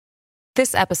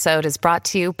This episode is brought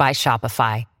to you by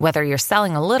Shopify. Whether you're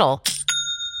selling a little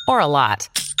or a lot,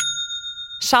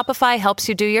 Shopify helps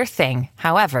you do your thing,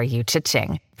 however you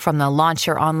cha-ching. From the launch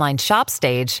your online shop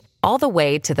stage, all the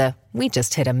way to the we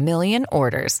just hit 1 million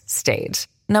orders stage.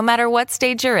 No matter what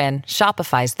stage you're in,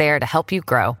 Shopify's there to help you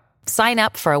grow. Sign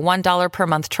up for a $1 per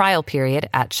month trial period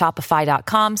at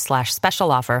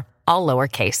shopify.com/special offer, all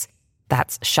lowercase.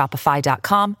 That's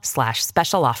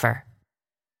shopify.com/special offer.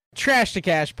 Trash to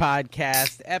Cash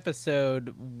podcast,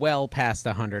 episode well past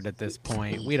 100 at this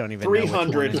point. We don't even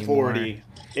know 340.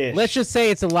 Let's just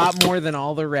say it's a lot more than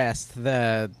all the rest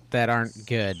that aren't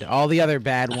good. All the other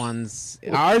bad ones.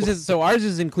 Ours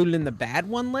is included in the bad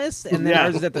one list, and then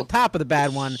ours is at the top of the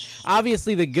bad one.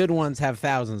 Obviously, the good ones have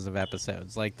thousands of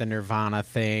episodes, like the Nirvana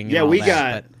thing. Yeah, we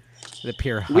got the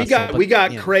pure hustle. We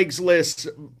got Craigslist.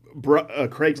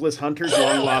 Craigslist Hunter's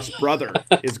long lost brother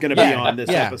is going to be on this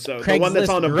episode. The one that's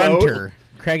on the boat. The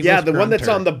one that's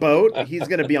on the boat. He's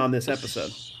going to be on this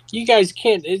episode. You guys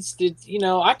can't.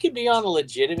 I could be on a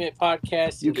legitimate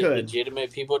podcast. You could.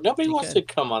 Legitimate people. Nobody wants to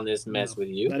come on this mess with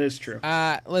you. That is true.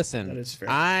 Listen. That is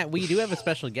fair. We do have a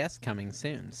special guest coming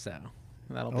soon, so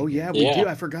that'll be we do.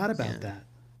 I forgot about that.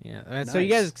 Yeah. Nice. So you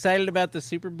guys excited about the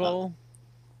Super Bowl?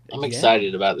 I'm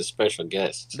excited about the special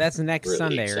guest. That's next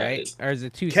Sunday, excited. right? Or is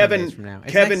it two Sundays from now?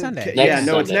 It's next Sunday.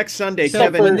 It's next Sunday. So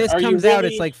Kevin, when this comes out,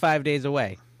 it's like 5 days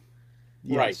away.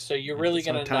 Yes. Right. So you're really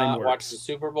going to not watch the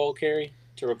Super Bowl, Carrie,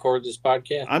 to record this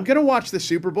podcast? I'm going to watch the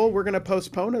Super Bowl. We're going to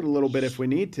postpone it a little bit if we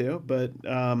need to, but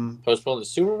postpone the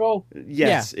Super Bowl?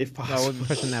 Yes, if possible. We'll be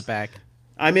pushing that back.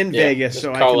 I'm in Vegas,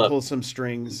 so I can pull some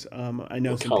strings. I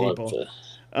know some people.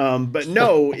 But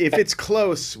no, if it's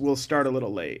close, we'll start a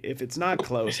little late. If it's not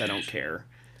close, I don't care.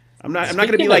 I'm not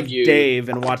going to be like Dave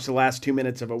and watch the last 2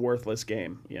 minutes of a worthless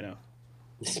game,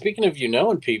 Speaking of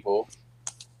knowing people,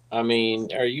 I mean,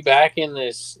 are you back in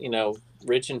this,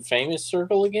 rich and famous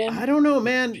circle again? I don't know,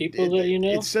 man. People that you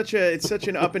know? It's such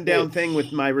an up and down thing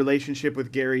with my relationship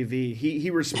with Gary V.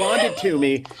 He responded to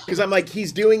me because I'm like,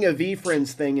 he's doing a V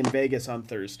Friends thing in Vegas on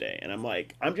Thursday. And I'm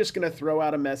like, I'm just going to throw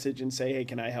out a message and say, hey,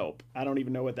 can I help? I don't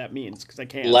even know what that means because I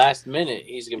can't. Last minute,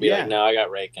 he's going to be like, no, I got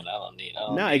Rakin. I don't need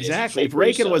No, exactly. If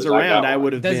Rakin was around, I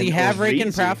would have been. Does he have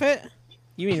Rakin Profit?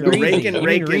 You mean Rakin?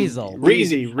 Reezel.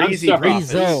 Reezel.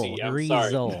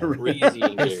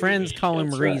 His friends call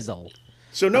him Reezel.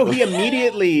 So no, he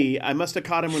immediately. I must have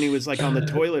caught him when he was like on the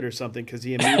toilet or something because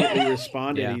he immediately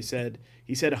responded. Yeah.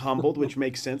 He said humbled, which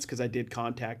makes sense because I did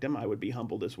contact him. I would be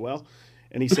humbled as well.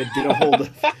 And he said get a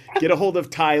hold of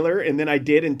Tyler, and then I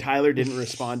did, and Tyler didn't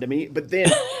respond to me. But then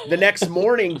the next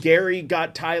morning, Gary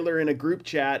got Tyler in a group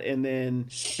chat, and then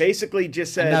basically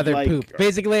just said another poop.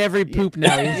 Basically every poop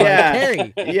now. He's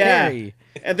like, Carrie.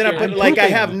 And then I put I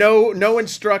have no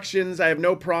instructions. I have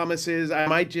no promises. I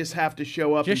might just have to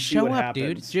show up. Just show what up,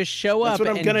 happens. Dude. Just show up. That's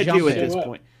what I'm gonna do at this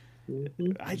point.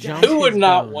 Who would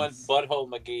not want Butthole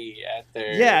McGee at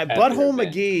their? Yeah, Butthole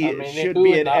McGee should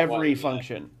be at every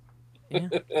function. Yeah,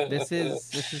 this is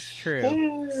true.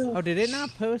 Oh, did it not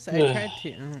post? I tried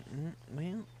to.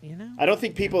 I don't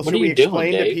think people. What should are you we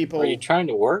explain doing, to people? Are you trying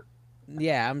to work?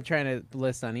 Yeah, I'm trying to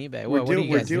list on eBay. What are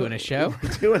you guys doing? A show? We're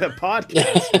doing a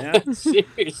podcast, man.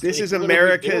 Seriously, this is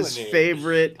America's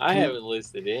favorite. I haven't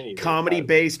listed any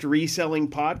comedy-based reselling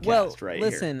podcast here.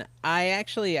 Listen, I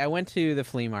went to the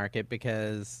flea market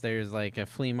because there's like a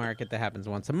flea market that happens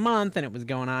once a month, and it was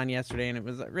going on yesterday, and it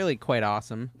was really quite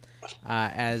awesome,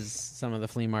 as some of the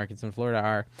flea markets in Florida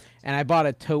are. And I bought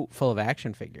a tote full of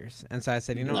action figures. And so I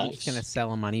said, I'm just going to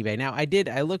sell them on eBay. Now, I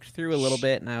looked through a little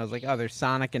bit, and I was like, oh, there's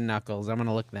Sonic and Knuckles. I'm going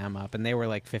to look them up. And they were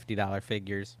like $50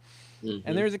 figures. Mm-hmm.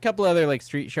 And there was a couple other like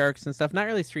Street Sharks and stuff. Not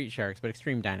really Street Sharks, but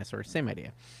Extreme Dinosaurs. Same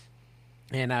idea.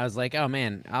 And I was like, oh,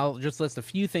 man, I'll just list a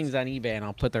few things on eBay, and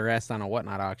I'll put the rest on a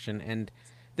Whatnot auction. And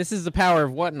this is the power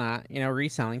of Whatnot.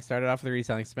 Reselling. Started off with the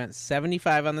reselling. Spent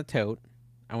 $75 on the tote.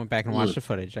 I went back and watched the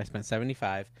footage. I spent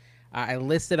 $75. I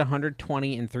listed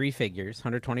 120 in 3 figures,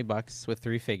 $120 with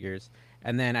 3 figures,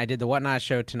 and then I did the Whatnot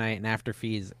show tonight, and after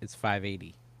fees, it's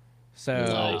 $580. So,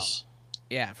 nice.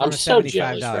 Yeah, I'm so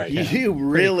jealous right now. You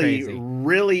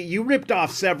really, you ripped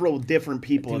off several different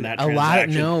people in that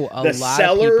transaction. A lot the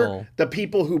seller, of people. The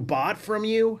people who bought from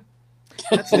you.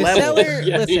 That's the level. seller,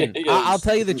 listen, I'll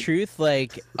tell you the truth.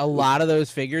 Like, a lot of those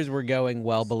figures were going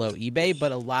well below eBay,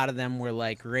 but a lot of them were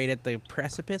like right at the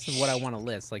precipice of what I want to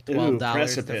list, like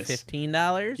 $12 to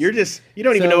 $15. You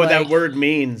don't even know what that word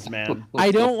means, man.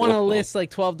 I don't want to list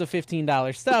like $12 to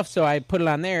 $15 stuff, so I put it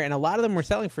on there, and a lot of them were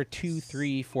selling for $2,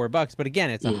 $3, $4. But again,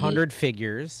 it's 100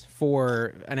 figures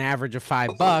for an average of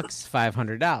 $5,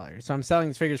 $500. So I'm selling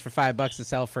these figures for $5 to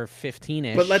sell for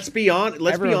 15-ish. But let's be honest.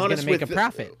 Everyone's going to make a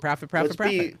profit.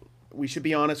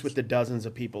 with the dozens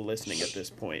of people listening at this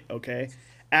point, okay?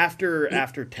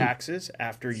 After taxes,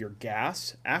 after your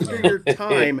gas, after your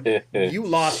time, you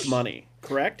lost money,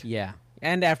 correct? Yeah.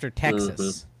 And after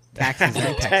Texas. Taxes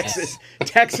in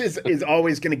Texas is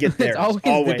always going to get there. It's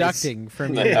always deducting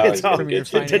from your, it's from your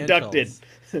financials. deducted.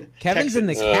 Kevin's in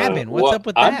the cabin. What's up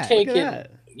with that? I'm taking.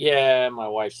 Yeah, my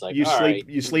wife's like, you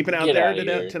sleeping out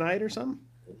there tonight or something?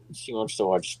 She wants to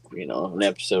watch, an old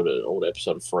episode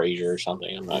of Frasier or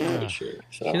something. I'm not quite sure.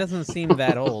 So. She doesn't seem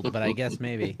that old, but I guess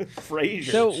maybe.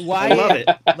 Frasier. So why? I love it.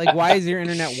 Like, why is your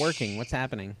internet working? What's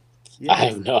happening? Yeah. I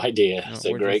have no idea. It's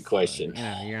a great question.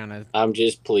 I'm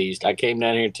just pleased. I came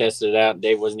down here and tested it out.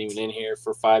 Dave wasn't even in here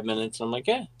for 5 minutes. I'm like,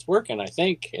 yeah, it's working, I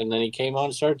think. And then he came on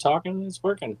and started talking, and it's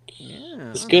working. Yeah,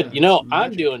 it's good.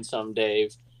 I'm doing some,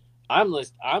 Dave.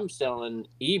 I'm selling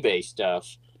eBay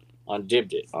stuff on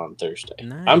Dibdit on Thursday.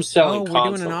 Nice. I'm selling we're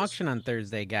doing an auction on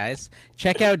Thursday, guys.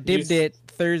 Check out Dibdit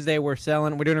Thursday. We're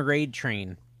doing a raid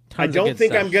train. I don't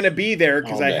think I'm going to be there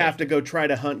because I have to go try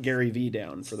to hunt Gary V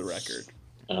down for the record.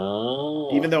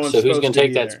 Oh, even though who's going to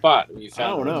take that spot? You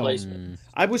found a replacement.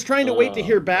 I was trying to wait to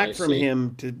hear back from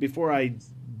him before I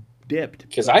dipped.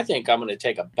 Because I think I'm going to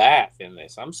take a bath in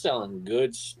this. I'm selling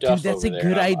good stuff. Dude, that's a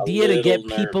good idea to get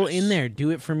people in there.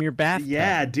 Do it from your bathtub.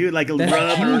 Yeah, dude, like a rubber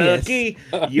nookie.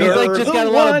 He's like just got a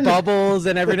lot of bubbles,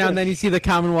 and every now and then you see the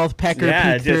Commonwealth Pecker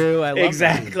peek through. I love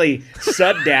exactly.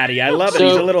 Sud Daddy. I love it.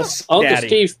 He's a little Uncle daddy.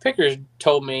 Steve Pickers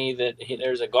told me that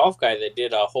there's a golf guy that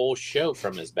did a whole show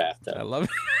from his bathtub. I love it.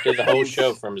 Did the whole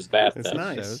show from his bathtub. That's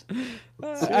nice.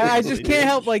 I just can't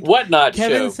help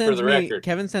Kevin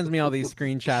sends me all these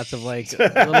screenshots of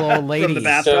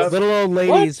little old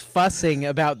ladies, fussing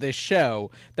about this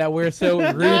show that we're so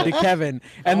rude to Kevin,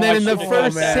 and then in the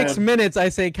first 6 minutes I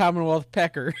say Commonwealth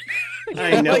Pecker.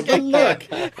 I know. Look,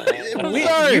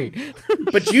 sorry,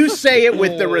 but you say it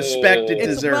with the respect it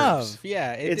deserves. Love.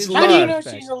 Yeah, it's love. How do you know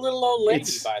she's a little old lady?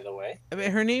 By the way, I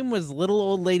mean, her name was Little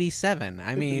Old Lady 7.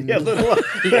 I mean,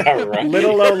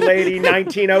 little old lady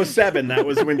 1907. That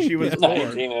was when she was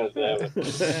born.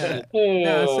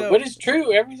 1907. But it's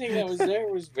true. Everything that was there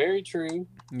was very true.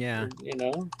 Yeah.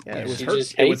 It was she hurt.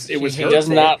 just hates It was she does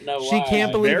not know why. She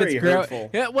can't believe Very it's growing. hurtful.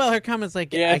 Yeah, well, her comment's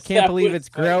like, I can't believe it's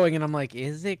growing. And I'm like,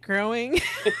 is it growing?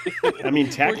 I mean,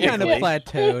 technically. We're kind of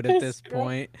plateaued at this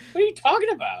point. What are you talking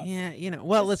about? Yeah,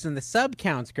 well, listen, the sub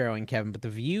count's growing, Kevin, but the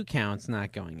view count's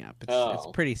not going up. It's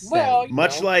pretty steady. Well,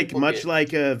 much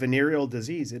like a venereal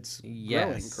disease, it's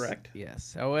growing, correct? Yes.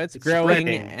 So it's growing,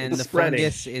 and the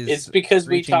fungus is. It's because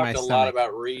we talked a lot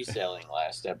about reselling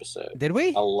last episode. Did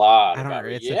we? A lot. I don't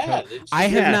know. Yeah. I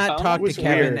have not talked to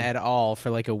Kevin at all for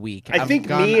like a week. I'm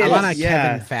on a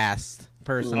Kevin fast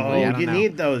personally. Oh, you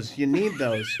need those.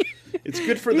 It's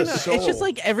good for the soul. It's just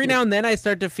like every now and then I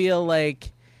start to feel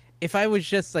like if I was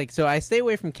just like, so I stay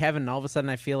away from Kevin and all of a sudden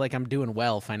I feel like I'm doing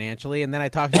well financially, and then I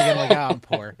talk to him like, I'm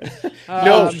poor.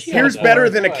 Here's better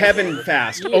than a Kevin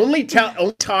fast. Only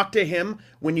talk to him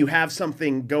when you have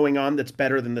something going on that's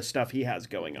better than the stuff he has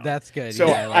going on. That's good. So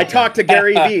I talk to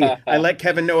Gary V. I let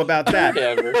Kevin know about that.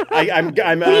 I'm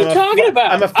what are you talking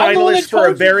about? I'm a finalist for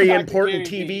a very important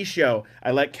TV show.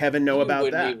 I let Kevin know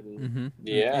about that.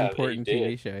 Yeah, important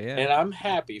TV show. Yeah, and I'm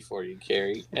happy for you,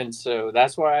 Carrie. And so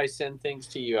that's why I send things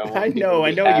to you. I know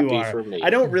you are. I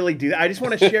don't really do that. I just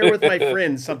want to share with my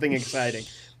friends something exciting.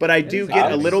 But I do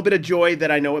get a little bit of joy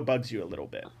that I know it bugs you a little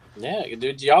bit. Yeah, dude,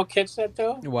 did y'all catch that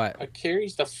though? What?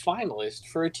 Carrie's the finalist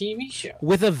for a TV show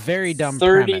with a very dumb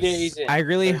 30 premise. days in. I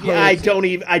really hope. I don't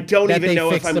even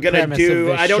know if I'm gonna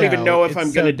do. I don't even know if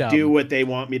I'm gonna do what they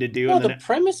want me to do. No, the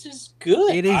premise is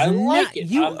good. It is. I like it.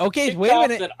 Okay, wait a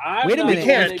minute. Wait a minute.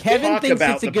 If Kevin thinks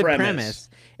it's a good premise.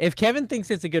 If Kevin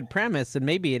thinks it's a good premise, then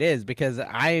maybe it is, because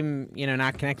I'm,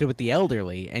 not connected with the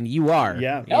elderly, and you are.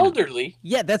 Yeah. Elderly?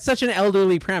 Yeah, that's such an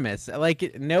elderly premise.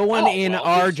 Like, no one in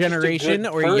our generation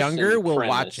or younger will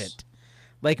watch it.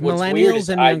 Like, millennials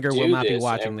and younger will not be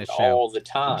watching this show. All the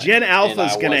time. Gen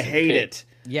Alpha's going to hate it.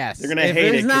 Yes. They're going to hate it.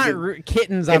 If it's not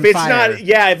kittens on fire.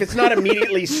 If it's not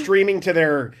immediately streaming to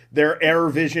their Air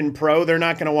Vision Pro, they're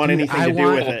not going to want anything to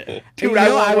do with it. Dude,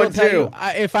 I want to.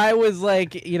 If I was like,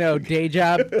 day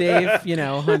job Dave,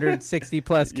 160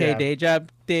 plus K day job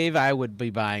Dave, I would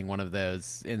be buying one of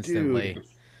those instantly. Dude,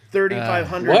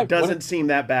 3,500 doesn't seem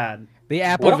that bad. The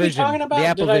Apple Vision. What are we talking about? The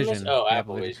Apple Vision. Oh,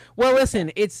 Apple Vision. Well,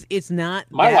 listen, it's not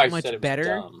that much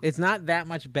better. It's not that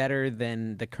much better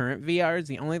than the current VRs.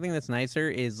 The only thing that's nicer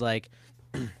is like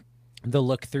the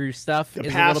look through stuff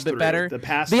is a little bit better.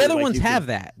 The other ones have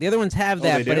that. The other ones have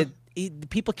that, but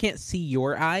people can't see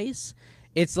your eyes.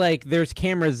 It's like there's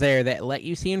cameras there that let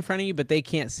you see in front of you, but they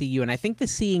can't see you. And I think the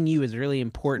seeing you is really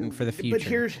important for the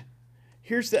future. But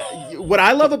what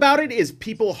I love about it is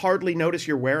people hardly notice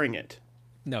you're wearing it.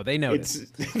 No, they notice.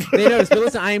 They notice. But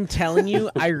listen, I'm telling you,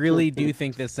 I really do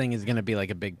think this thing is going to be like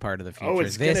a big part of the future. Oh,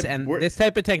 this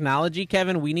type of technology,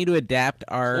 Kevin, we need to adapt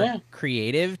our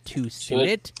creative to suit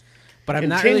it. But I'm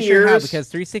not really sure how, because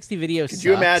 360 video sucks. Could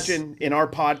you imagine in our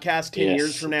podcast 10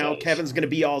 years from now, Kevin's going to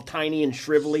be all tiny and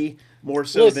shrivelly, more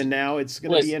so than now? It's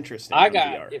going to be interesting.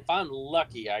 If I'm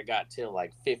lucky, I got till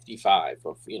like 55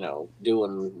 of,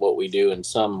 doing what we do in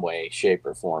some way, shape,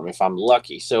 or form. If I'm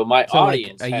lucky. So my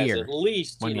audience like has at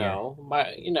least, so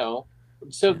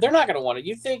they're not going to want it.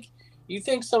 You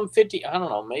think some 50, I don't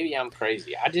know, maybe I'm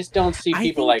crazy. I just don't see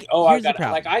people I got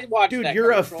like I watch. Dude,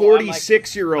 you're a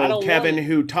 46-year-old Kevin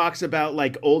who talks about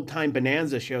like old time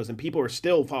Bonanza shows and people are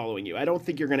still following you. I don't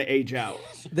think you're going to age out.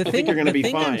 I think you're going to be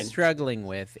fine. The thing I'm struggling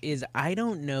with is I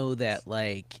don't know that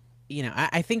I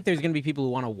think there's going to be people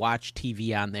who want to watch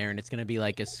TV on there, and it's going to be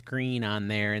like a screen on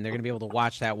there, and they're going to be able to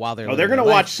watch that while they're they're going to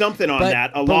watch something on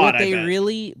that a lot.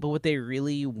 But what they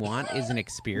really want is an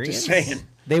experience. Just saying.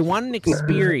 They want an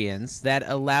experience that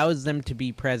allows them to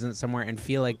be present somewhere and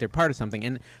feel like they're part of something.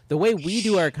 And the way we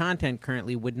do our content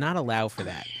currently would not allow for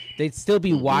that. They'd still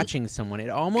be watching someone. It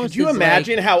almost Could you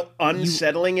imagine how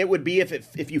unsettling it would be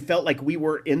if you felt like we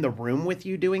were in the room with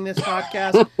you doing this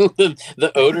podcast?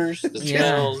 the odors, the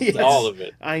smells, all of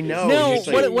it. I know.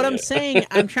 No, what I'm saying,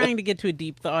 I'm trying to get to a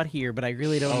deep thought here, but I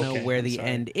really don't know where the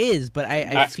end is. But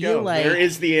I feel like there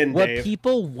is the end. What Dave.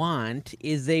 people want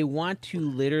is they want to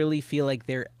literally feel like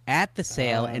they're at the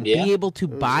sale and be able to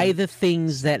buy the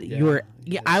things that you're.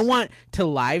 Yeah, I want to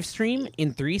live stream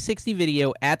in 360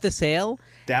 video at the sale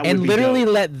and literally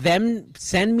let them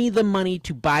send me the money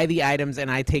to buy the items and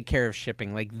I take care of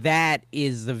shipping. Like that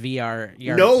is the VR.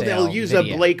 No, they'll use a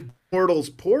Blake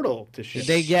Bortles portal to ship.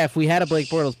 If we had a Blake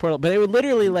Bortles portal, but they would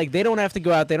literally they don't have to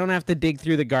go out, they don't have to dig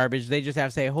through the garbage. They just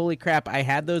have to say, "Holy crap, I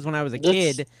had those when I was a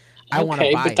kid." I want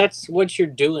to buy but that's what you're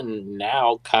doing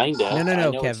now, kind of.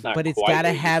 No, Kev, but it's got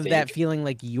to have that feeling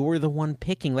like you're the one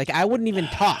picking. Like, I wouldn't even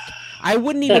talk. I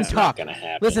wouldn't even talk. Not gonna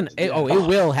happen. Listen, it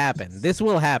will happen. This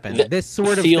will happen. This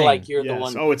sort of feel thing. like you're the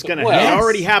one. Oh, it's gonna. It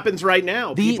already happens right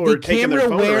now. People are taking their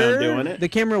phone around doing it. The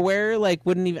camera wear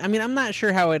wouldn't even. I mean, I'm not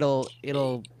sure how it'll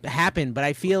happen, but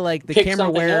I feel like the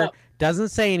camera wear doesn't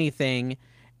say anything,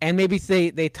 and maybe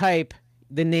they type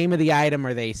the name of the item,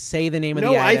 or they say the name of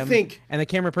the item, and the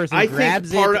camera person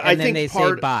grabs it, and then they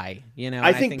say buy.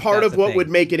 I think part of what would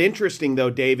make it interesting, though,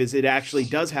 Dave, is it actually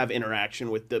does have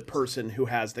interaction with the person who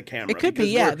has the camera. It could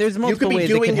be, There's multiple ways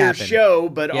you could be doing your happen. show,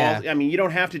 but you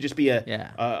don't have to just be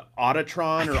a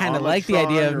Autotron or. I kind of like the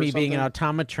idea of me being an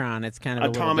automatron. It's kind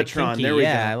of a automatron. There we go.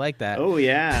 I like that. Oh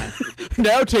yeah.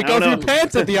 Now take off your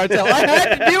pants at the art sale. I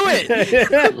had to do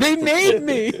it. They made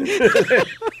me.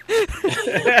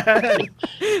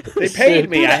 They paid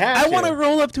me. I want to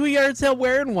roll up to a yard sale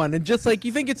wearing one, and just like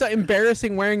you think it's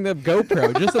embarrassing wearing the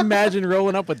GoPro. Just imagine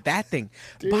rolling up with that thing.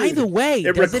 Dude, by the way,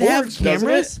 does it have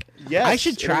cameras? Yes, I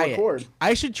should try it.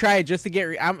 I should try it just to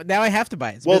get. Now I have to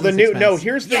buy it. Well,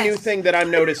 here's the new thing that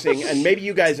I'm noticing, and maybe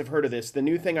you guys have heard of this. The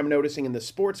new thing I'm noticing in the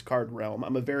sports card realm.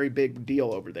 I'm a very big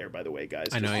deal over there, by the way, guys.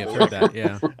 I know you've heard that.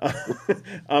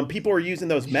 Yeah. People are using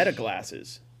those Meta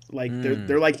glasses. Like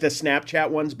they're like the Snapchat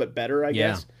ones, but better, I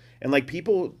guess. And like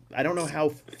people, I don't know how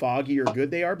foggy or good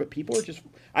they are, but people are just.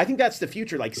 I think that's the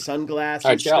future, like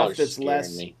sunglasses, stuff that's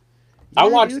less. Me. I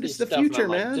watch it's the future,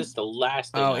 man. Just the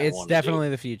last thing. Oh, it's definitely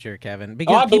the future, Kevin.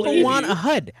 Because people want a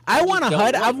HUD. I want a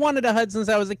HUD. I've wanted a HUD since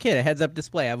I was a kid. A heads-up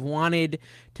display. I've wanted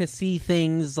to see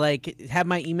things like have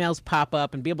my emails pop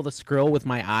up and be able to scroll with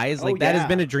my eyes. Like that has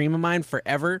been a dream of mine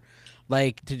forever.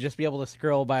 Like to just be able to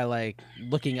scroll by like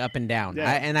looking up and down.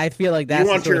 And I feel like that's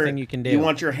the sort of thing you can do. You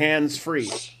want your hands free.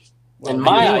 Well, and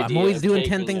I'm always doing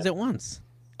 10 things at once.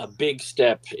 A big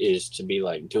step is to be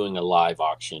like doing a live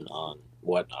auction on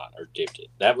Whatnot or Dipped It.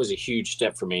 That was a huge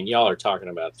step for me, and y'all are talking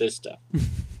about this stuff.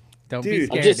 Don't be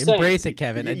scared. Embrace it,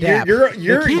 Kevin. Adapt. You're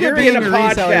in a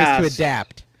podcast. To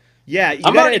adapt. Yeah, you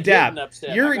gotta adapt.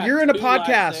 You're in a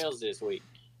podcast this week.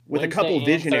 With Wednesday a couple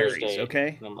visionaries,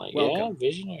 okay? And I'm like,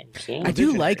 visionaries. Yeah, I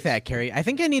do like that, Kerry. I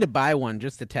think I need to buy one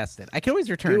just to test it. I can always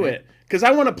return it. Do it. Because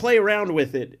I want to play around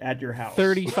with it at your house.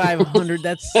 $3,500.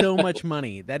 That's so much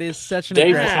money. That is such an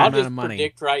aggressive amount of money.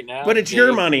 Predict right now. But it's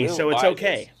your money, so it's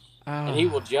okay. And he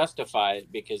will justify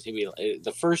it because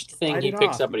the first thing he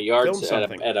picks up at a yard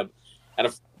at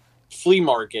a flea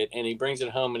market, and he brings it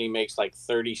home and he makes like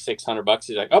 $3,600.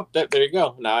 He's like, oh, there you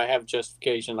go. Now I have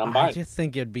justification. I'm buying. I just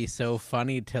think it'd be so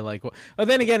funny to like. Well,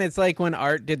 then again, it's like when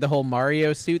Art did the whole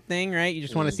Mario suit thing, right? You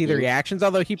just want to see the reactions.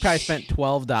 Although he probably spent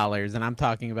 $12, and I'm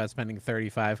talking about spending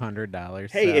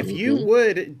 $3,500. Hey, if you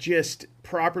would just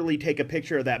properly take a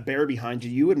picture of that bear behind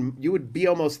you, you would be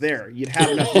almost there. You'd have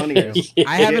enough money to.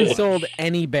 I haven't sold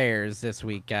any bears this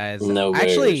week, guys. No bears.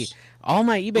 Actually, all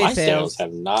my eBay sales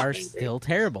have not are still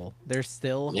terrible. They're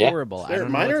still horrible. I don't know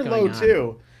mine are low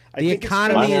too. The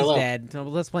economy is dead. So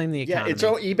let's blame the economy. Yeah, it's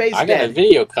eBay's dead. I got a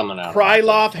video coming out.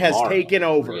 Krylov has taken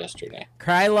over yesterday.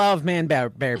 Krylov, man, bear,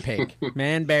 pig,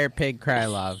 man, bear, pig,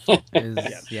 Krylov.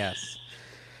 Yes.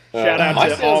 Shout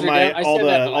out to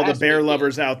all the bear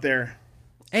lovers out there.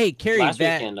 Hey, Carrie, last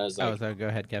weekend I was like, so go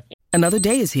ahead, Kev. Another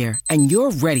day is here, and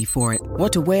you're ready for it.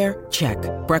 What to wear? Check.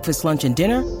 Breakfast, lunch, and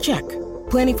dinner? Check.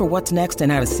 Planning for what's next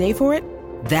and how to save for it?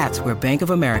 That's where Bank of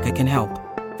America can help.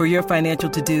 For your financial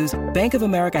to-dos, Bank of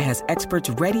America has experts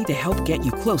ready to help get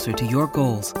you closer to your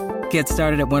goals. Get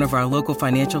started at one of our local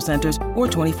financial centers or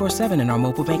 24/7 in our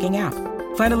mobile banking app.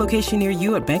 Find a location near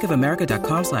you at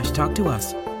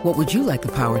bankofamerica.com/talktous. What would you like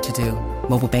the power to do?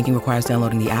 Mobile banking requires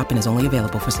downloading the app and is only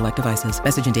available for select devices.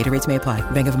 Message and data rates may apply.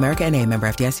 Bank of America NA, member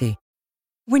FDIC.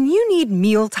 When you need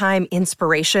mealtime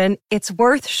inspiration, it's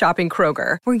worth shopping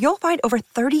Kroger, where you'll find over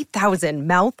 30,000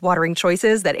 mouth-watering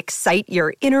choices that excite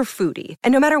your inner foodie.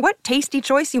 And no matter what tasty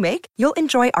choice you make, you'll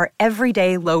enjoy our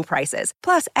everyday low prices,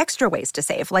 plus extra ways to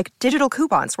save, like digital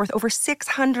coupons worth over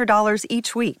 $600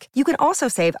 each week. You can also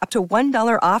save up to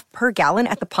 $1 off per gallon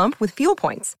at the pump with fuel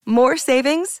points. More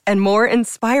savings and more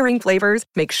inspiring flavors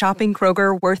make shopping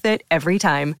Kroger worth it every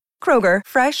time. Kroger,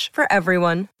 fresh for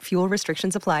everyone. Fuel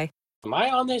restrictions apply. Am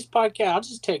I on this podcast? I'll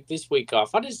just take this week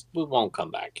off. We won't come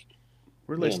back.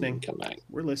 We're listening. Come back.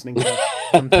 We're listening.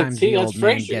 Sometimes See, the old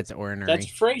man gets ornery. That's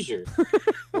Frasier.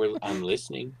 I'm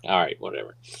listening. All right,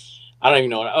 whatever. I don't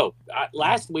even know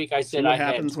last week I said I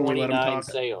had 29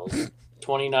 sales.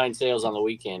 29 sales on the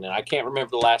weekend, and I can't remember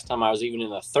the last time I was even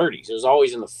in the 30s. It was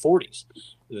always in the 40s.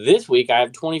 This week I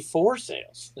have 24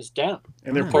 sales. It's down.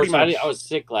 And they're of course, I was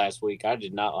sick last week. I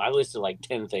listed like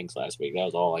 10 things last week. That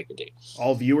was all I could do.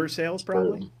 All viewer sales,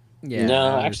 probably? Yeah.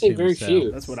 No, actually very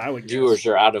few. That's what I would guess. Viewers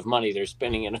are out of money. They're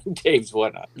spending it on Dave's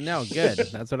whatnot. No, good.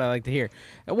 That's what I like to hear.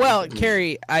 Well,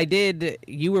 Carrie,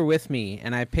 you were with me,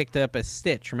 and I picked up a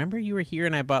Stitch. Remember you were here,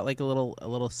 and I bought like a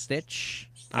little Stitch?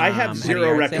 I have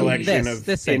zero recollection of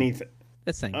anything.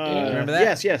 This thing. Remember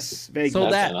that? Yes. Vaguely.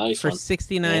 Sold that for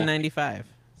 $69.95.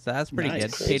 So that's pretty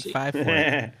good. Crazy. Paid $5 for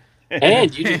it.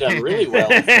 And you did done really well.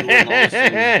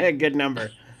 Good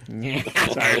number.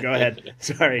 Sorry, go ahead.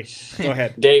 Sorry, go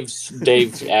ahead. Dave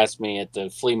asked me at the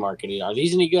flea market, "Are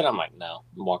these any good?" I'm like, "No,"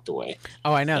 and walked away.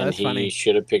 Oh, I know. And that's funny. He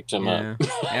should have picked them up.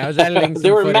 Yeah, I was editing some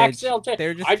They were footage. Maxell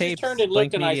tapes. I just turned and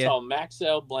looked, and I saw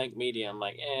Maxell blank media. I'm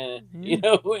like,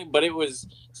 but it was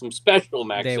some special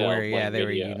Maxell. They were, they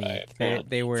were unique.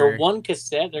 They were for one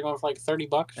cassette. They're going for like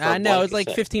 $30. No, it's like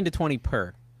 15 to 20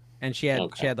 per. And she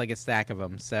had like a stack of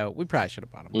them, so we probably should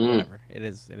have bought them. Whatever, it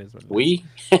is what it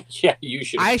is. Yeah, you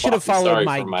should. I should have followed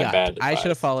my gut. I should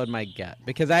have followed my gut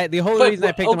because the whole reason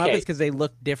I picked them up is because they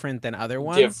look different than other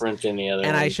ones. Different than the other.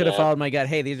 And I should have followed my gut.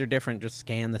 Hey, these are different. Just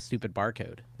scan the stupid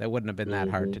barcode. That wouldn't have been that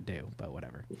hard to do, but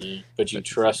whatever. But you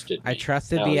trusted. I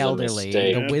trusted the elderly,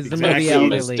 the wisdom of the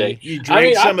elderly. You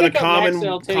drank some of the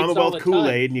Commonwealth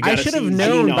Kool-Aid, and you got. I should have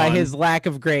known by his lack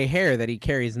of gray hair that he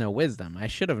carries no wisdom. I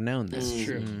should have known this. That's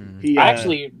true. I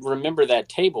actually remember that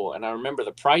table, and I remember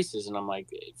the prices, and I'm like,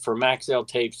 for Maxell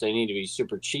tapes they need to be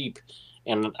super cheap,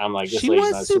 and I'm like, this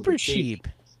lady's not super cheap.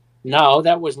 No,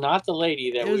 that was not the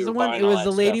lady that we were buying. It was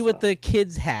the lady with the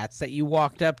kids hats that you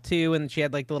walked up to, and she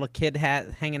had like the little kid hat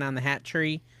hanging on the hat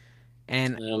tree,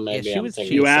 and she was cheap.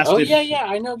 You asked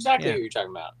I know exactly what you're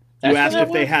talking about. You asked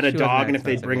if they had a dog and if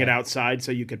they'd bring it outside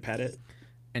so you could pet it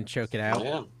and choke it out.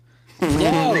 Yeah.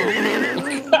 No.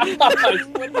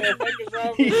 What the heck is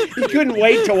wrong with he couldn't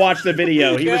wait to watch the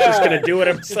video. He was just going to do it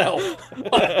himself.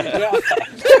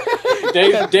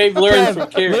 Dave learned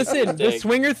from Carrie. Listen, the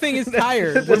swinger thing is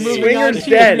tired. The swinger's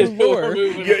dead.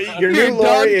 Your new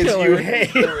lore is you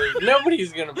hate.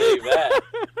 Nobody's going to believe that.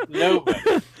 Nobody.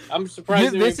 I'm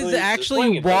surprised. This is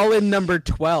actually Wallen number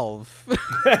 12.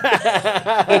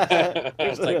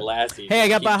 It's like Lassie. Hey, I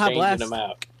got Baja Blast. Them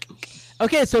out.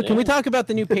 Okay, so can we talk about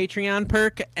the new Patreon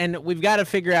perk? And we've got to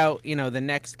figure out, the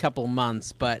next couple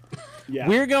months, but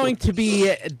we're going to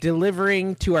be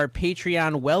delivering to our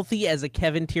Patreon wealthy as a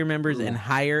Kevin tier members and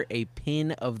hire a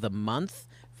pin of the month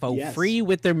for free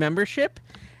with their membership.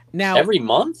 Now, every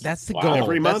month? That's the goal.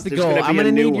 Every month. That's the goal. I'm going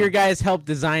to need your guys' help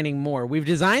designing more. We've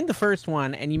designed the first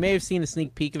one, and you may have seen a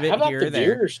sneak peek of it here or there. How about the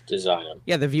viewers design them?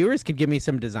 Yeah, the viewers could give me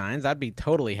some designs. I'd be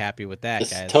totally happy with that,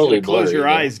 guys. Totally close your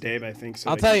eyes, Dave, I think. So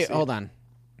I'll tell you. Hold on.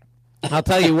 I'll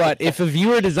tell you what. If a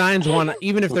viewer designs one,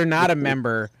 even if they're not a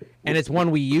member, and it's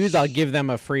one we use, I'll give them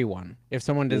a free one. If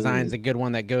someone designs a good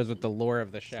one that goes with the lore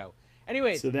of the show.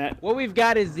 Anyway, what we've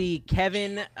got is the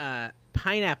Kevin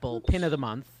pineapple pin of the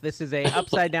month. This is a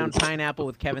upside down pineapple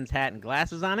with Kevin's hat and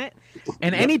glasses on it.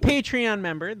 And any Patreon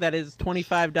member that is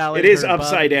 $25 it is or above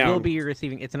upside down will be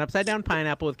receiving. It's an upside down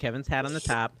pineapple with Kevin's hat on the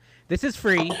top. This is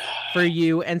free for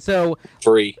you, and so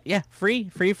free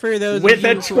for those with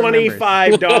a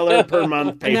 $25 per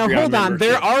month Patreon Now hold on, membership.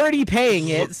 they're already paying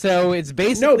it, so it's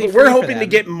basically no. But we're hoping to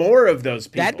get more of those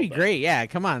people. That'd be great. Yeah,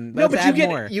 come on. No, but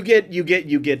more. you get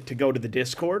to go to the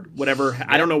Discord. Whatever.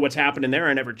 I don't know what's happening there.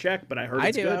 I never checked, but I heard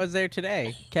it's good. I was there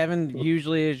today. Kevin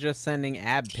usually is just sending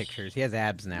ab pictures. He has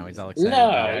abs now. He's all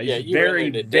excited. He's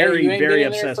very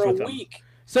obsessed with them.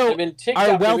 So,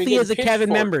 our wealthy as a Kevin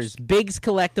members, Biggs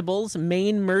Collectibles,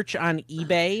 main merch on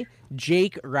eBay,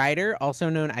 Jake Ryder, also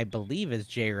known, I believe, as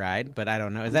J Ride, but I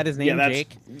don't know. Is that his name,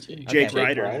 Jake? Jake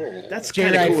Ryder. That's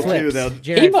kind of cool, too, though.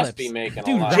 He must be making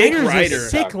a lot. Dude, Ryder's a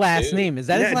sick last name. Is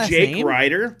that his last name? Jake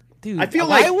Ryder. Dude, I feel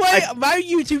my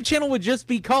YouTube channel would just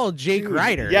be called Jake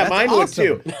Ryder. Yeah, That's mine awesome.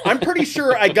 would too. I'm pretty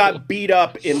sure I got beat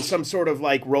up in some sort of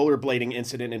like rollerblading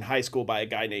incident in high school by a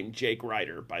guy named Jake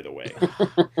Ryder, by the way.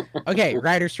 Okay,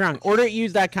 Ryder Strong. Order at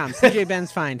used.com. CJ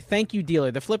Ben's Find. Thank You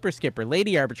Dealer. The Flipper Skipper.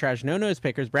 Lady Arbitrage. No Nose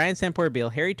Pickers. Brian Sampor Beal.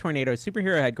 Harry Tornado.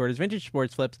 Superhero Headquarters. Vintage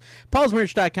Sports Flips.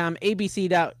 PaulsMerch.com.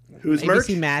 ABC. Who's ABC merch?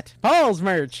 Matt. Paul's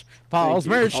Merch.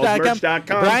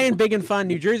 PaulsMerch.com. Brian Big and Fun.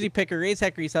 New Jersey Picker. Race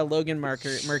Heck Resell. Logan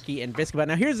Murky. And Biscuit.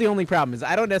 Now, here's the only problem is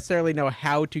I don't necessarily know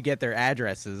how to get their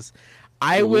addresses.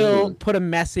 I will put a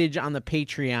message on the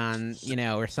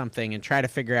Patreon, or something and try to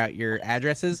figure out your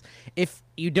addresses. If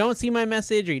you don't see my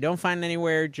message or you don't find it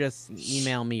anywhere, just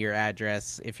email me your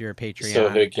address if you're a Patreon. So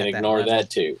who can ignore that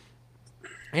too.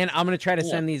 And I'm going to try to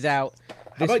send these out this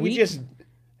How about week. you just...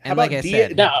 And like I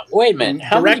said... Now, wait a minute.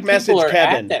 How many people are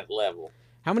at that level?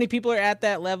 How many people are at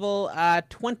that level?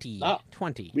 20. Oh.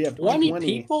 20. We have 20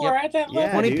 people are at that level?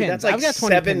 Yeah, 20 dude, pins. That's like I've got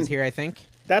 20 pins here, I think.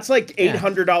 That's like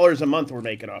 $800 a month we're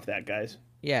making off that, guys.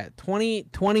 Yeah,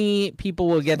 20 people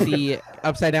will get the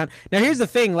upside down. Now, here's the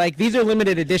thing. Like, these are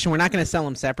limited edition. We're not going to sell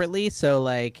them separately. So,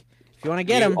 like, if you want to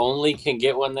get them. only can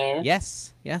get one there?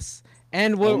 Yes.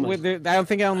 And I don't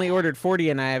think I only ordered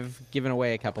 40, and I've given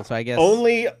away a couple. So I guess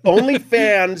only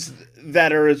fans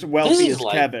that are as wealthy as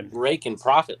like Kevin. Raking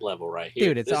profit level right here.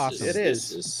 Dude, it's awesome. It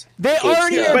is. They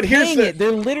already are paying it.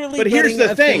 They're literally getting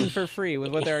a thing for free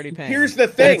with what they're already paying. Here's the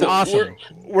thing. It's awesome.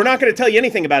 We're not going to tell you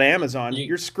anything about Amazon.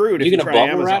 You're screwed if you try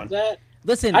Amazon. Wrap that?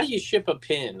 Listen, how do you ship a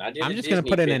pin? I'm just going to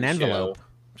put it in an envelope.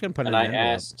 I'm just going to put it in an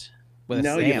envelope. Asked.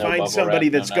 No, you find somebody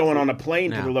that's going on a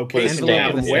plane to the location and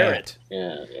have them wear it.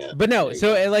 Yeah. But no,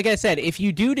 so like I said, if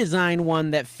you do design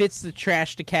one that fits the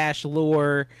trash to cash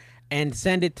lure and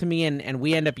send it to me and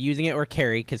we end up using it, or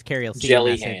Carrie, because Carrie will see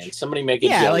jelly the message. hands. Somebody make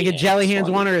a like a jelly hands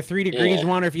one or a 3 degrees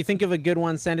one, or if you think of a good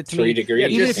one, send it to me. 3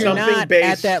 degrees. Even if you're not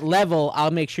at that level, I'll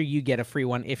make sure you get a free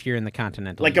one if you're in the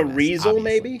continental. Like a US, Riesel, obviously.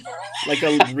 maybe? Like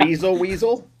a Riesel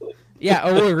Weasel? Yeah,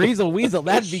 a Weasel,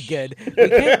 that'd be good. You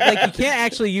can't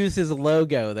actually use his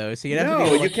logo though, so you'd have to be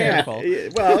a little careful.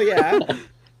 Well, yeah.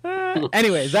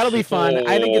 Anyways, that'll be fun.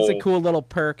 I think it's a cool little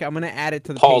perk. I'm gonna add it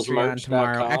to the Patreon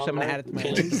tomorrow. Actually, I'm gonna add it to my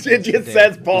list. It just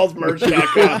says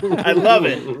paulsmerch.com. I love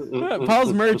it.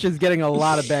 Paul's merch is getting a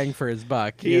lot of bang for his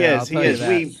buck. He is.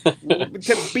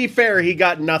 To be fair, he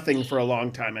got nothing for a long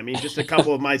time. I mean, just a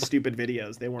couple of my stupid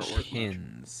videos. They weren't worth much.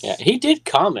 Yeah, he did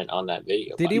comment on that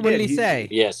video. Did he? What did he say?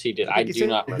 Yes, he did. I do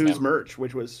not remember. Whose merch,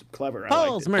 which was clever.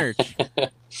 Paul's merch.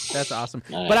 That's awesome.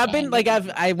 But I've been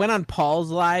I went on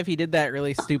Paul's live. He did that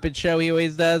really stupid show he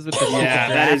always does with the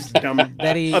that is dumb.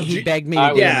 That he begged me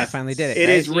to do, and I finally did it. It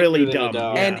is really dumb.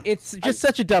 And it's just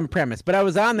such a dumb premise. But I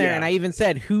was on there, and I even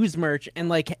said, whose merch? And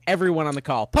like everyone on the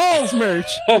call, Paul's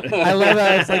merch. I love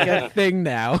how it's like a thing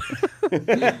now.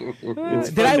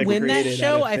 Did I win that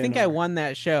show? I think I won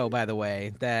that show, by the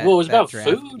way. It was about draft.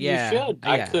 food. Yeah. You should.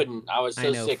 I couldn't. I was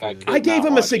so sick. I gave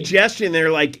him a suggestion. They're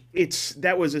like,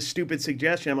 that was a stupid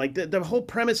suggestion. I'm like, the whole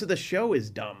premise of the show is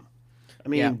dumb. I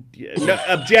mean,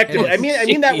 objective. I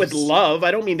mean that with love.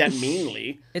 I don't mean that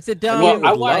meanly. It's a dumb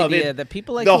idea that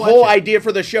people like. The whole idea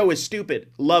for the show is stupid.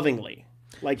 Lovingly.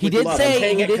 Like he did say, I'm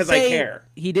saying it because I care.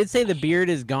 He did say the beard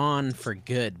is gone for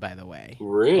good, by the way.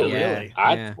 Really?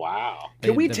 Yeah. Wow.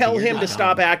 Can we tell him to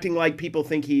stop acting like people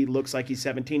think he looks like he's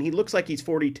 17? He looks like he's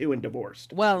 42 and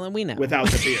divorced. Well, we know. Without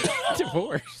the beard.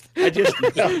 Divorced. I just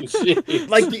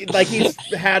like he's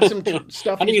had some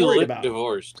stuff he's worried about.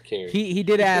 Divorced, Carrie. He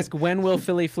did ask, when will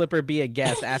Philly Flipper be a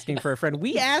guest, asking for a friend.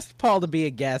 We asked Paul to be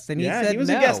a guest, and he said he was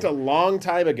no. a guest a long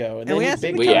time ago. And then we asked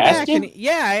him to come back.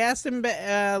 I asked him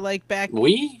back.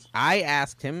 I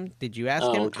asked him. Did you ask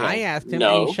him? Okay. I asked him,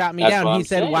 no, and he shot me down. He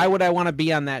said, saying. "Why would I want to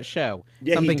be on that show?"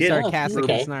 Yeah, Something he did. sarcastic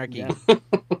and snarky. Yeah.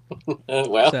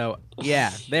 Well, So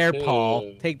yeah, there,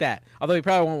 Paul. Take that. Although he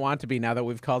probably won't want to be now that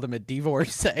we've called him a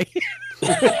divorcee.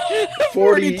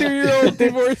 42-year-old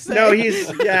divorcee. No,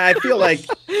 yeah. I feel like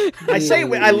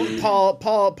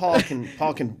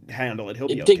Paul can handle it. He'll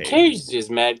be okay. Carrie's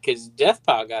just mad because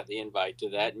Deathpaw got the invite to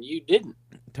that and you didn't.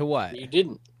 To what? You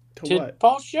didn't. To what?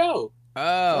 Paul's show.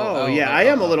 I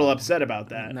am a little upset about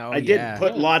that. No, I did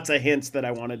put lots of hints that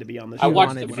I wanted to be on the show. I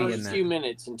watched the first few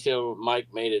minutes until Mike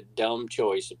made a dumb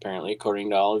choice, apparently, according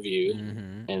to all of you,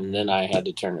 and then I had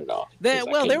to turn it off. There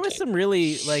was some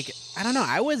really, I don't know,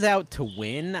 I was out to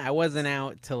win. I wasn't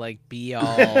out to, be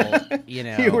all,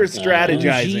 You were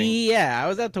strategizing. Yeah, I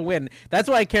was out to win. That's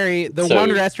why, Carrie, the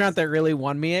one restaurant that really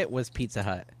won me it was Pizza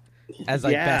Hut. As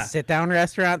best sit-down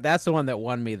restaurant, that's the one that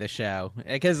won me the show.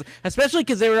 Especially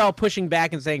because they were all pushing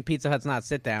back and saying Pizza Hut's not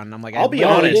sit-down. And I'm like, I'll be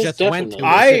honest, just went to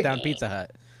a sit-down Pizza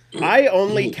Hut. I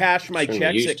only cash my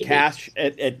checks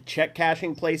at check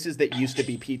cashing places that used to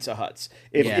be Pizza Huts.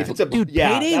 If it's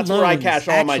that's where I cash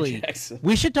all my checks.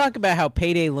 We should talk about how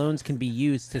payday loans can be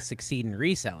used to succeed in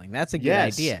reselling. That's a good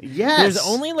idea. Yes. There's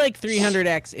only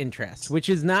 300x interest, which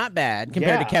is not bad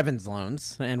compared to Kevin's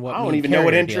loans and what I don't even know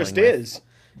what interest is.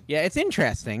 Yeah, it's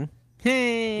interesting.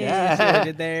 Hey, see what I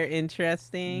did there?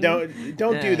 Interesting.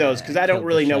 Don't do those because I don't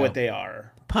really know what they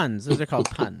are. Puns. Those are called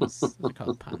puns. They're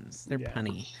called puns. They're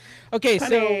punny. Okay,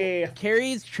 so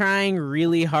Carrie's trying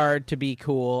really hard to be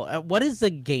cool. What is the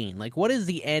gain? What is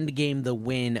the end game, the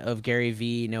win of Gary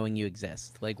V knowing you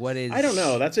exist? What is... I don't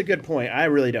know. That's a good point. I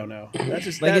really don't know. That's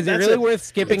just is it really worth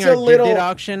skipping our Did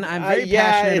auction? I'm very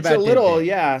passionate about Did.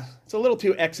 It's a little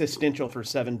too existential for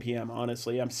 7 p.m.,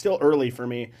 honestly. I'm still early for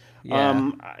me.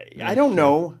 Yeah. I don't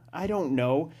know.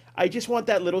 I just want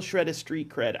that little shred of street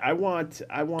cred. I want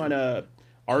a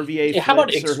RVA how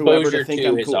about or whoever to think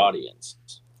I'm his cool. audience?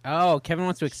 Oh, Kevin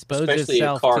wants to expose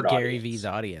himself to Gary V's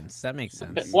audience. That makes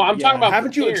sense. Well, I'm talking about...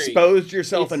 Haven't you exposed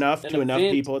yourself enough to enough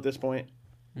people at this point?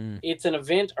 It's an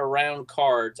event around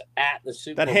cards at the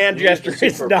Super Bowl. That hand gesture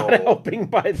is not helping,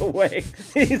 by the way.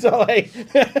 He's all like...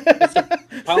 It's a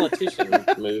politician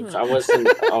move.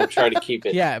 I'll try to keep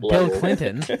it level. Bill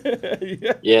Clinton.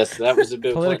 Yes, that was a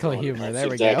Bill Political Clinton humor. That's there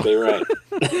we exactly go.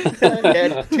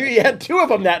 Right. You had two of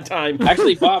them that time.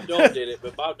 Actually, Bob Dole did it,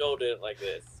 but Bob Dole did it like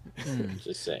this.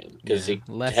 Just saying, because he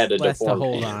had a less to deformed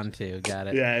hold hand. on to. Got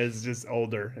it. Yeah, it's just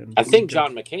older. I think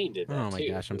John McCain did that. Oh my too,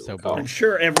 gosh, I'm so I'm bored.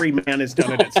 sure every man has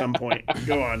done it at some point.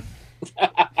 Go on.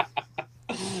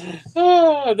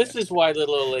 Oh, this is why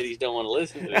little old ladies don't want to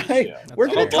listen to this show. We're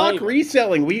going to talk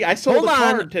reselling. I sold a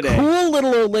card today. Cool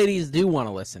little old ladies do want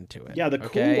to listen to it. Yeah, the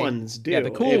cool ones do. Yeah,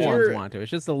 the cool ones want to.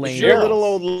 It's just the lame. If you're a little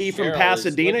old lady from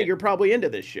Pasadena, you're probably into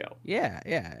this show. Yeah.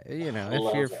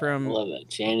 If you're from... I love that.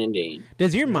 Shannon Dean.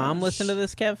 Does your mom listen to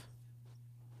this, Kev?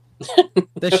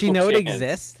 Does she know it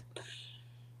exists?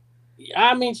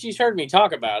 I mean, she's heard me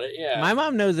talk about it. Yeah, my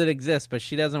mom knows it exists, but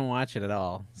she doesn't watch it at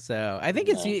all. So I think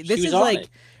this is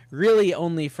really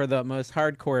only for the most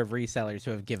hardcore of resellers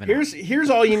who have given up. Here's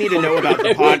all you need to know about the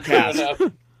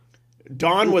podcast.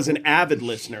 Dawn was an avid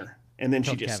listener, and then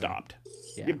she just stopped.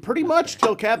 Yeah, pretty much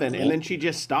till Kevin, and then she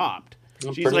just stopped.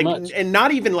 She's and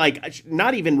not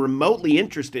even remotely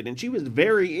interested, and she was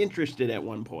very interested at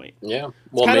one point. Yeah,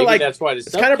 well, maybe that's why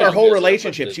it's kind of our whole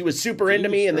relationship. She was super into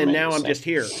me, and then now I'm just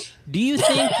here. Do you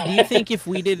think if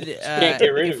we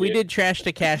did Trash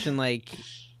to Cash and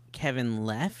Kevin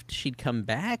left, she'd come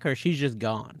back, or she's just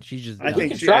gone? She's just. I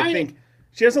think she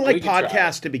doesn't like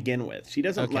podcasts to begin with. She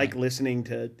doesn't like listening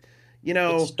to.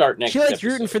 Start next she likes episode.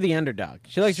 rooting for the underdog.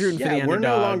 She likes rooting for the underdog. We're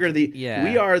no longer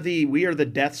we are the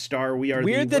Death Star.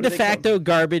 We're the de facto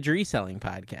garbage reselling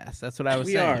podcast. That's what I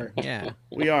was saying. Yeah.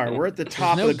 We are. We're at the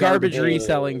top of the garbage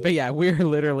reselling, but we're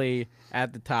literally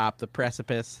at the top, the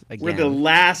precipice again. We're the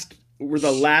last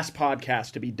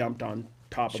podcast to be dumped on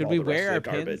top Should of all we the rest wear of our the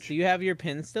garbage. pins? Do you have your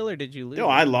pin still, or did you lose? No,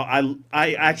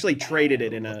 I actually traded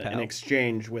it in an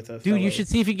exchange with a fellow. You should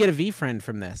see if you get a V-friend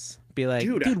from this. Be like,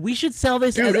 dude, we should sell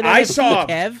this as an NFT,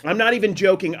 Kev. I'm not even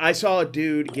joking. I saw a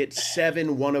dude get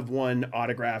 7 one-of-one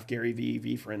autographed Gary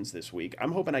V friends this week.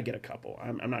 I'm hoping I get a couple.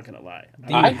 I'm not going to lie.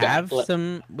 Do you have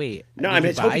some? Wait. No, I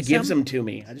just hope he gives them to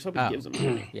me. I just hope he gives them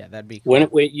to me. Yeah, that'd be cool.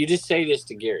 When you just say this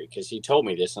to Gary, because he told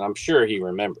me this, and I'm sure he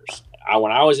remembers.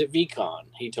 When I was at VCon,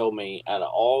 he told me out of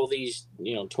all these,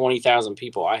 20,000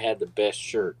 people, I had the best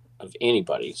shirt of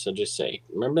anybody. So just say,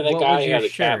 remember that guy who had a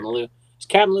Captain Lou? It's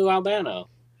Captain Lou Albano.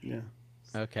 Yeah.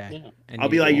 Okay. Yeah. I'll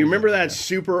be like, you remember that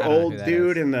super old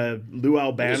dude in the Lou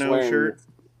Albano shirt?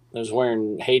 That was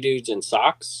wearing Hey Dudes and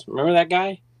socks. Remember that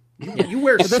guy? You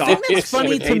wear The thing socks. that's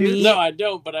funny to me. No, I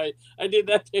don't. But I did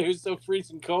that too. It was so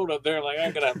freezing cold up there. Like,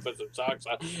 I'm gonna have to put some socks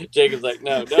on. Jacob's like,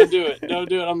 no, don't do it. Don't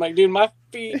do it. I'm like, dude, my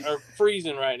feet are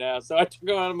freezing right now. So I took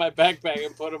them out of my backpack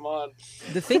and put them on.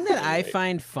 The thing that I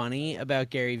find funny about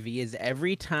Gary Vee is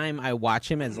every time I watch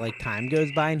him as like time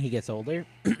goes by and he gets older,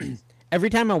 every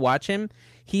time I watch him,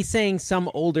 he's saying some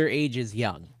older age is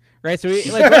young. Right, so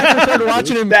when I first started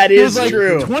watching him, that is like,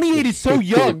 true. 28 is so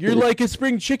young. You're like a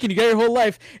spring chicken. You got your whole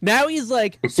life. Now he's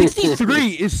like, 63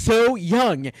 is so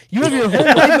young. You have your whole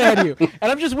life ahead of you.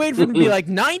 And I'm just waiting for him to be like,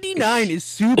 99 is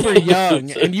super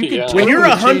young, and you can. Totally when you're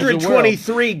change the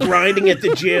 123 grinding at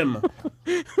the gym.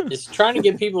 It's trying to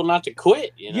get people not to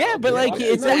quit. You know? Yeah, but like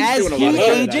it's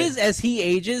as he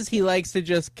ages, he likes to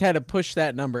just kind of push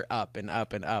that number up and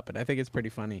up and up, and I think it's pretty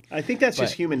funny. I think that's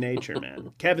just human nature,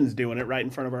 man. Kevin's doing it right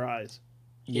in front of our eyes.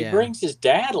 He brings his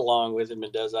dad along with him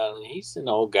and does that, and he's an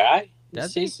old guy.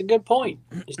 It's a good point.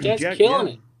 His dad's killing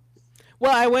it.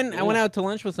 Well, I went out to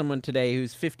lunch with someone today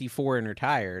who's 54 and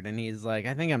retired, and he's like,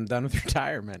 I think I'm done with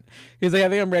retirement. He's like, I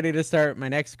think I'm ready to start my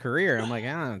next career. I'm like,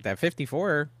 that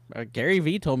 54, Gary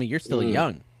Vee told me you're still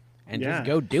young, and just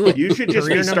go do it. You should just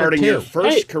be starting your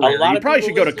first career. You probably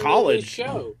should go to college.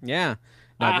 Yeah.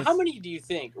 How many do you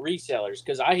think resellers,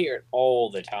 because I hear it all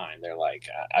the time, they're like,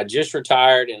 I just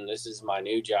retired and this is my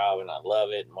new job and I love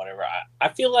it and whatever. I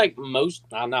feel like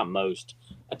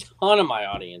a ton of my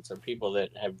audience are people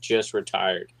that have just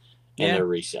retired and they're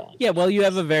reselling. Yeah, well, you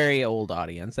have a very old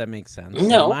audience. That makes sense.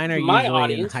 No, mine are my usually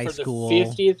audience in high for school. the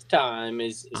 50th time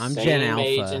is I'm same Gen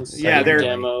age Alpha. and same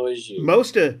demo as you.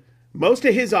 Most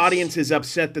of his audience is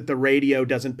upset that the radio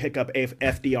doesn't pick up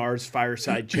FDR's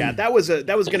fireside chat. That was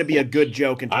going to be a good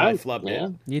joke until I flubbed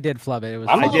it. You did flub it.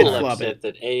 I'm a little upset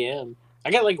that AM.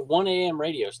 I got like one AM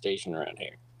radio station around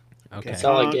here. Okay. That's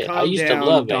all I get. I used to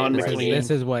love Don AM McLean.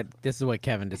 This is what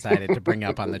Kevin decided to bring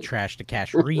up on the Trash to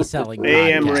Cash reselling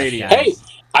AM podcast, radio. guys. Hey,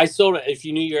 I sold it. If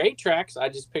you knew your 8-tracks, I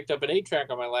just picked up an 8-track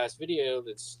on my last video.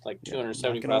 That's like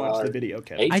 $275. Watch the video,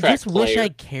 Kevin. I just wish I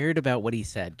cared about what he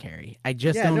said, Carrie. I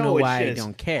just don't know why I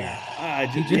don't care.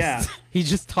 He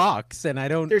just talks, and I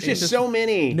don't. There's just so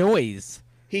many noise.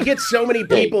 He gets so many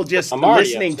people just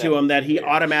listening to him that he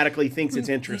automatically thinks it's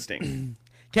interesting.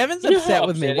 Kevin's upset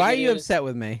with me. Why are you upset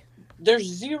with me? There's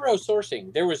zero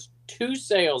sourcing. There was 2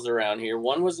 sales around here.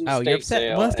 One was an estate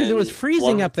sale. Well, that's because it was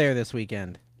freezing up there this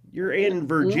weekend. You're in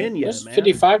Virginia, It's man.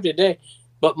 55 today.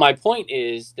 But my point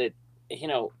is that,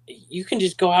 you can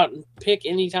just go out and pick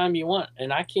anytime you want,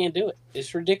 and I can't do it.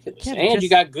 It's ridiculous. You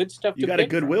got good stuff to pick. You got a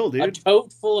Goodwill, dude. A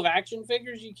tote full of action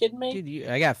figures? You kidding me? Dude,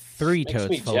 I got 3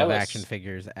 totes full of action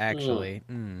figures, actually.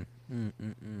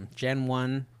 Gen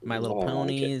 1, My Little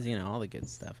Ponies, all the good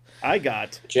stuff. I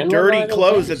got dirty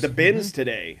clothes at the bins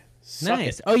today.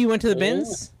 Nice. Oh, you went to the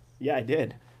bins? Yeah, I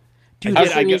did. Dude,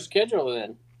 how's your new schedule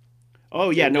then? Oh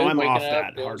yeah, no, I'm off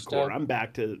that hardcore. I'm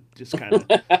back to just kind of.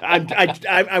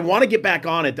 I want to get back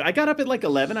on it. I got up at like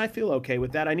 11. I feel okay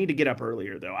with that. I need to get up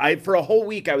earlier though. For a whole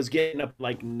week I was getting up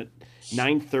like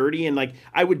 9:30, and like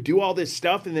I would do all this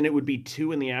stuff, and then it would be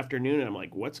 2 in the afternoon, and I'm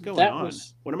like, what's going on?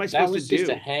 What am I supposed to do? That was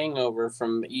just a hangover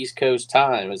from East Coast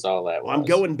time. Is all that was. Well, I'm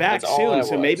going back soon,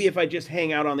 so maybe if I just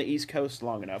hang out on the East Coast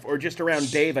long enough, or just around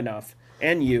Dave enough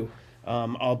and you,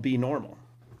 I'll be normal.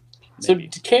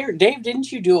 Maybe. So, Dave,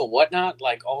 didn't you do a whatnot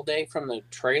like all day from the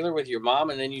trailer with your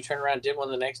mom, and then you turn around and did one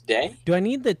the next day? Do I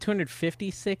need the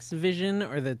 256 vision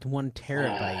or the 1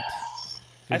 terabyte?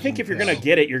 I think if you're gonna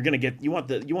get it, you're gonna get. You want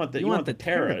the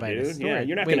tera, dude. Yeah,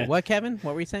 you're not gonna. What, Kevin?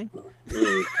 What were you saying?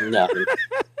 Nothing.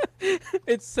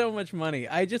 It's so much money.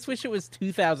 I just wish it was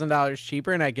 $2,000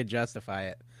 cheaper and I could justify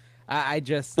it. I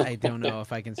don't know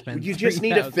if I can spend. You just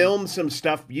need to film some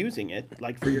stuff using it,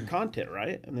 like for your content,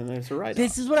 right? And then there's a write-off.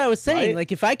 This is what I was saying. Right?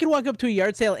 Like, if I could walk up to a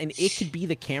yard sale and it could be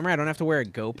the camera, I don't have to wear a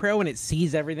GoPro and it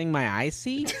sees everything my eyes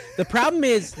see. The problem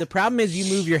is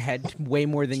you move your head way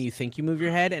more than you think you move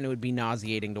your head, and it would be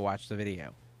nauseating to watch the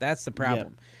video. That's the problem.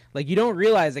 Yep. Like, you don't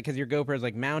realize it because your GoPro is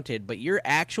like mounted, but your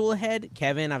actual head,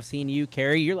 Kevin, I've seen you,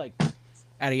 Carrie, you're like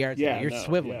at a yard sale. You're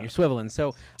swiveling.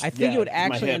 So I think it would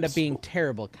actually end up being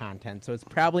terrible content. So it's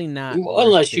probably not. Well,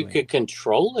 unless you could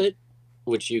control it,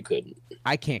 which you couldn't.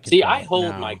 I can't control I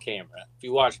hold my camera. If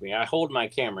you watch me, I hold my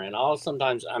camera, and I'll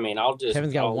just.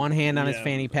 Kevin's got one hand on his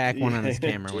fanny pack, one on his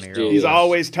camera. He's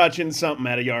always touching something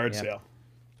at a yard sale.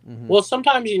 Mm-hmm. Well,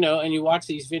 sometimes, and you watch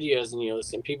these videos and you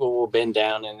listen, people will bend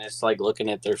down and it's like looking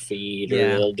at their feet or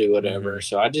they'll do whatever.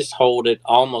 So I just hold it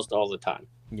almost all the time.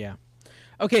 Yeah.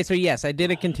 Okay, so yes, I did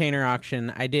a container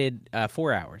auction. I did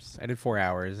 4 hours.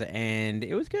 And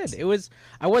it was good.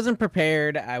 I wasn't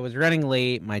prepared. I was running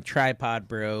late. My tripod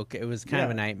broke. It was kind of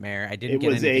a nightmare. I didn't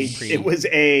get anything pre. It was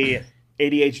a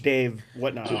ADH Dave,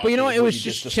 whatnot. But you know what? It was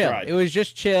just chill. It was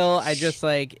just chill. I just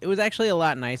like it was actually a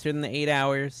lot nicer than the 8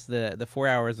 hours. The 4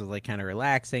 hours was like kind of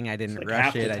relaxing. I didn't rush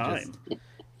half it. The time.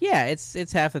 Yeah,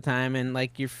 it's half the time, and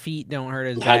like your feet don't hurt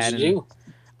as bad. How'd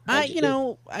you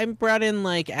do? I brought in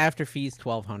like after fees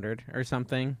 $1,200 or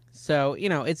something. So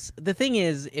it's the thing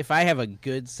is, if I have a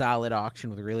good solid auction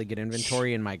with really good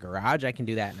inventory in my garage, I can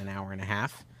do that in an hour and a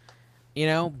half.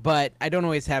 But I don't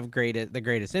always have the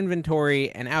greatest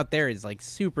inventory, and out there is like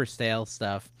super stale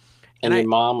stuff. And your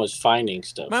mom was finding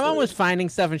stuff. My mom was finding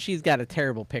stuff, and she's got a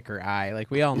terrible picker eye.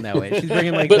 Like, we all know it. She's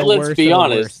bringing like but the let's worst be of the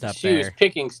honest, worst up she there. was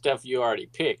picking stuff you already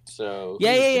picked, so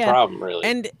yeah. The problem, really.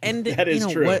 And that is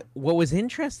true. What was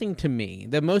interesting to me,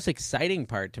 the most exciting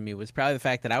part to me, was probably the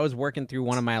fact that I was working through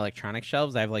one of my electronic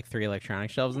shelves. I have like 3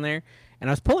 electronic shelves in there, and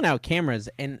I was pulling out cameras,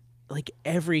 and like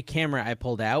every camera I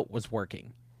pulled out was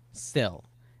working still.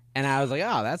 And I was like,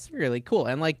 oh, that's really cool.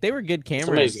 And like they were good cameras.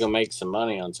 Somebody's gonna make some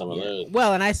money on some of those.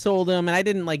 Well, and I sold them, and I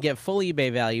didn't like get full eBay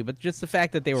value, but just the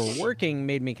fact that they were working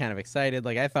made me kind of excited.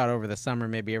 Like I thought over the summer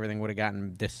maybe everything would have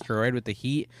gotten destroyed with the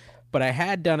heat, but I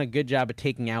had done a good job of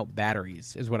taking out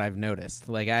batteries, is what I've noticed.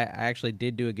 Like I actually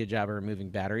did do a good job of removing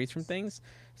batteries from things.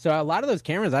 So a lot of those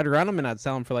cameras, I'd run them and I'd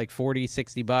sell them for like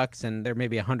 $40-$60, and they're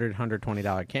maybe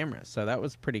 $100-$120 cameras. So that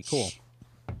was pretty cool.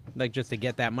 Like just to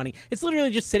get that money, it's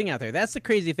literally just sitting out there. That's the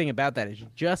crazy thing about that, is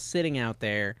just sitting out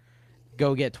there.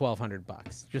 Go get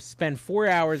 $1,200. Just spend 4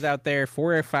 hours out there,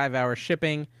 4 or 5 hours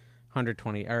shipping,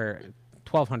 $120 or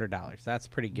 $1,200. That's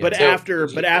pretty good. But after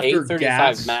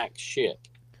gas, max ship.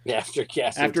 Yeah, after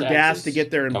gas. After gas to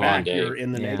get there and back, you're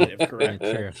in the negative. Correct.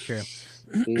 True.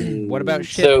 What about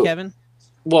ship, Kevin?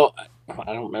 Well,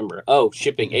 I don't remember. Oh,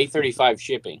 shipping. $835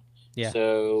 shipping. Yeah,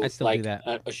 so I still like do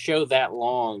that. A show that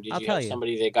long, did you have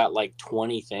somebody that got like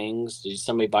 20 things? Did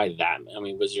somebody buy that? I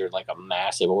mean, was there like a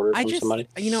massive order from somebody?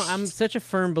 I'm such a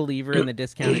firm believer in the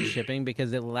discounted shipping,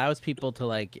 because it allows people to,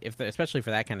 like, especially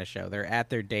for that kind of show, they're at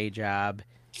their day job,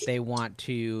 they want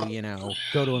to,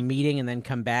 go to a meeting and then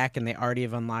come back, and they already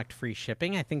have unlocked free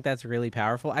shipping. I think that's really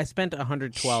powerful. I spent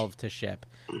 $112 to ship,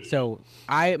 so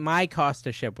my cost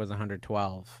to ship was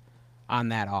 $112 on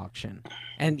that auction,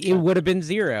 and it would have been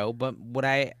 $0, but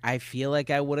I feel like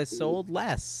I would have sold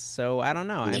less. So I don't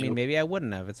know. I mean, maybe I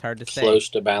wouldn't have. It's hard to say. Close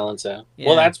to balance out. Yeah.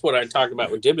 Well, that's what I talked about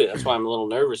with Dibit. That's why I'm a little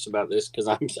nervous about this, because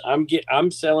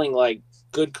I'm selling like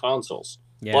good consoles,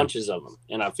 bunches of them,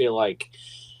 and I feel like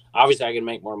obviously I can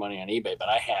make more money on eBay, but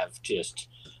I have just.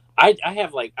 I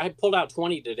have like, I pulled out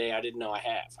 20 today. I didn't know I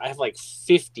have like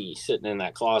 50 sitting in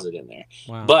that closet in there.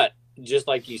 Wow. But just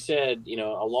like you said,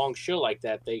 a long show like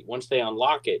that, once they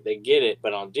unlock it, they get it.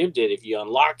 But on DibDid, if you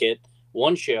unlock it,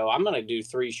 one show, I'm going to do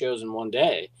 3 shows in one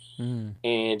day.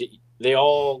 And they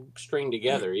all string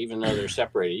together, even though they're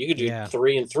separated. You could do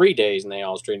 3 in 3 days, and they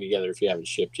all string together if you haven't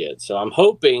shipped yet. So I'm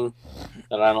hoping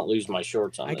that I don't lose my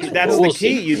shorts on this. That's the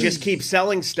key. You just keep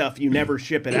selling stuff. You never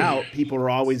ship it out. People are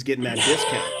always getting that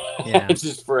discount. Yeah, it's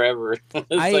just forever.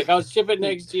 Like I'll ship it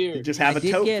next year. You just have a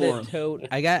tote for them.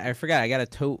 I forgot. I got a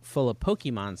tote full of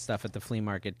Pokemon stuff at the flea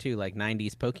market too, like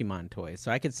 '90s Pokemon toys.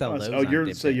 So I could sell those.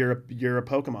 You're a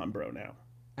Pokemon bro now.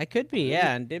 I could be,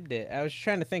 yeah, and Dibdit. I was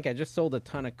trying to think. I just sold a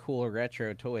ton of cool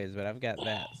retro toys, but I've got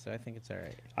that, so I think it's all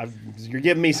right. You're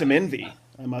giving me some envy,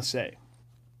 I must say.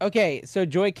 Okay, so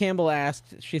Joy Campbell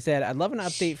asked, she said, I'd love an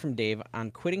update from Dave on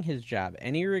quitting his job.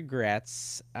 Any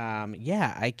regrets?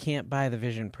 I can't buy the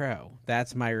Vision Pro.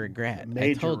 That's my regret.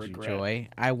 I told you, Joy.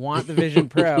 I want the Vision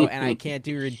Pro, and I can't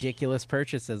do ridiculous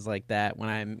purchases like that when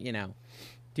I'm,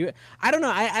 I don't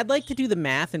know. I'd like to do the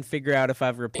math and figure out if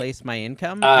I've replaced my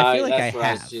income. I feel like I have.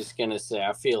 I was just going to say,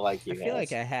 I feel like you have. I feel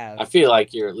like I have. I feel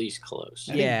like you're at least close.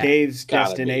 I think Dave's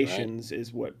Destinations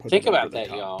is what put Think about that,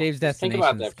 y'all. Dave's Destinations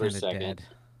think about that for a second. Dead.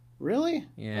 Really?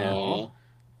 Yeah.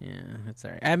 Yeah, that's all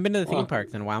right. I haven't been to the theme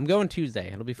parks in a while. I'm going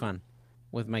Tuesday. It'll be fun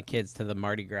with my kids to the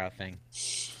Mardi Gras thing.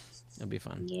 It'll be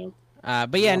fun. Yeah.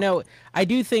 But no, I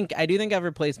do think I've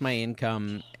replaced my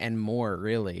income and more,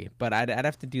 really. But I'd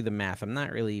have to do the math. I'm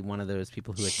not really one of those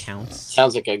people who accounts.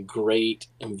 Sounds like a great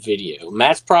video.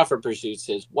 Matt's Profit Pursuit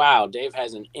says, "Wow, Dave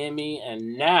has an Emmy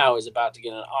and now is about to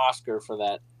get an Oscar for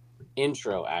that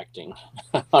intro acting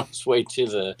on his way to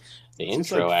the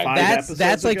intro act."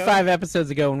 That's like 5 episodes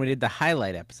ago when we did the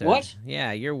highlight episode. What?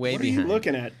 Yeah, you're way behind. What are you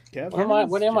looking at, Kev?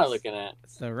 What am I looking at?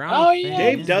 It's the wrong thing.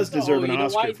 Dave does deserve an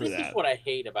Oscar for that. This is what I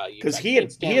hate about you. Because he had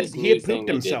pooped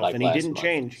himself and he didn't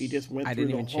change. He just went through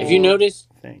the whole If you notice,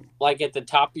 thing. Like at the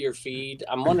top of your feed,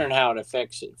 I'm wondering how it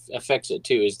affects it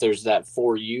too. Is there's that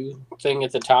For You thing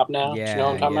at the top now? Yeah, Do you know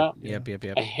what I'm talking about?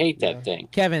 Yep. I hate that thing,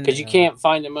 Kevin, because you can't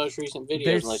find the most recent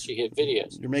videos unless you hit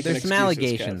videos. You're making there's some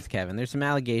allegations, Kevin. There's some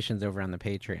allegations over over on the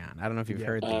Patreon. I don't know if you've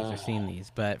heard these or seen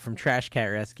these, but from Trash Cat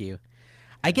Rescue,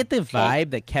 I get the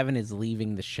vibe that Kevin is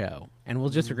leaving the show, and we'll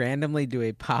just randomly do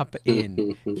a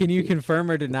pop-in. Can you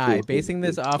confirm or deny? Basing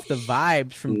this off the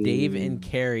vibes from Dave and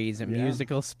Carrie's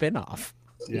musical spinoff.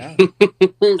 Yeah.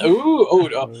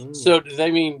 Ooh. So does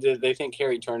that mean they think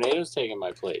Harry Tornado's taking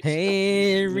my place?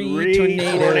 Harry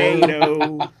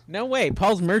Tornado. No way.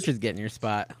 Paul's merch is getting your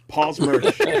spot. Paul's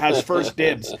merch has first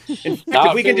dibs. In fact,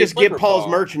 if we can just give Paul's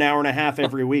merch an hour and a half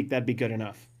every week, that'd be good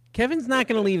enough. Kevin's not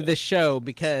going to leave the show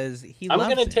because I'm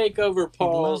going to take over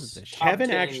Paul's. Kevin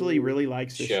actually really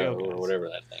likes the show or whatever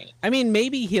that thing is. I mean,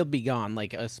 maybe he'll be gone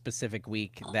like a specific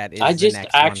week. That is. I just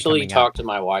actually talked to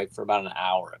my wife for about an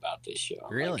hour about this show.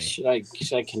 Really? Like,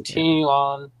 should I continue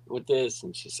on with this?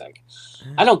 And she's like,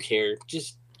 I don't care.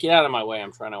 Just get out of my way.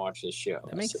 I'm trying to watch this show.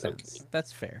 That makes sense. Okay.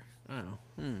 That's fair. Oh,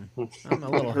 I'm a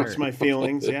little hurts hurt. my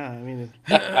feelings. Yeah, I mean,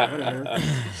 whatever.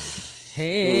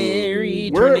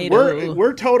 Harry Tornado.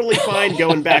 We're totally fine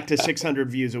going back to 600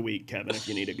 views a week, Kevin, if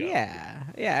you need to go.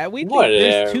 Yeah. We think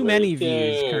there's too many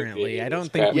views currently. I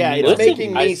don't think. Yeah, it's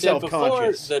making me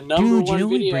self-conscious. The number one video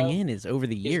we bring in is over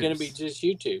the years. It's going to be just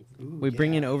YouTube. We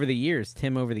bring in over the years,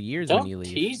 Tim over the years when you leave.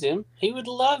 Don't tease him. He would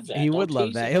love that. He would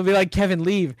love that. He'll be like, Kevin,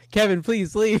 leave. Kevin,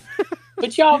 please leave.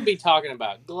 But y'all be talking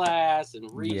about glass and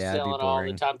reselling all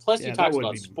the time. Plus, he talks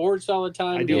about sports all the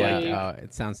time. I do like that. Oh,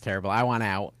 it sounds terrible. I want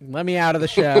out. Let me out of the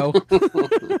show.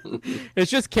 It's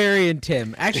just Carrie and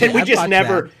Tim. Actually, we just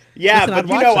never. That. Yeah, Listen,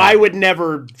 but I would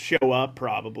never show up.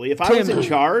 Probably if I was in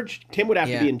charge, Tim would have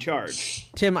to be in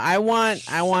charge. Tim, I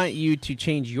want you to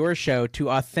change your show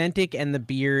to Authentic and the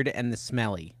Beard and the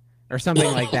Smelly, or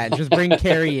something like that. Just bring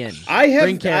Carrie in. I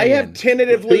have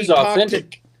tentatively talked to.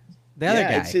 The other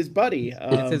guy. It's his buddy.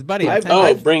 It's his buddy.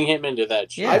 Bring him into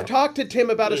that show. Yeah. I've talked to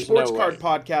Tim about a sports card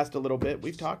podcast a little bit.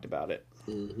 We've talked about it.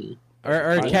 Mm-hmm.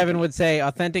 Or Kevin would say,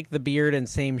 Authentic, the Beard, and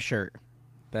same shirt.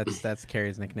 That's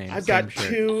Carrie's nickname. I've got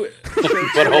two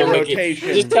shirts in rotation.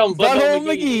 Just tell him Butthole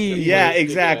McGee. Yeah,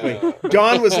 exactly.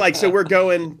 Dawn was like, so we're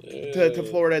going to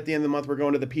Florida at the end of the month. We're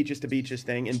going to the Peaches to Beaches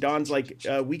thing. And Dawn's like,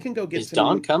 we can go get some. Is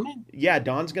Dawn coming? Yeah,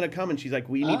 Dawn's going to come. And she's like,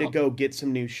 we need to go get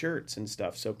some new shirts and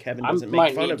stuff so Kevin doesn't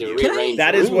make fun of you.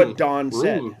 That is what Dawn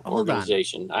said. Hold on.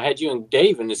 I had you and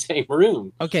Dave in the same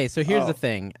room. Okay, so here's the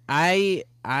thing. I'm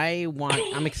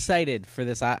excited for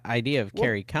this idea of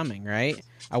Carrie coming, right?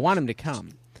 I want him to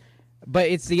come. But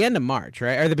it's the end of March,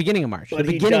 right? Or the beginning of March. But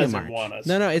the beginning of March. Want us.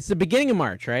 No, it's the beginning of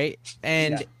March, right?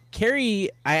 And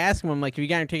Carrie, I asked him, I'm like, have you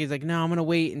got your ticket? He's like, no, I'm going to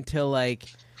wait until like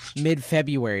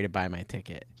mid-February to buy my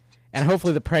ticket. And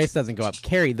hopefully the price doesn't go up.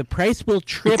 Carrie, the price will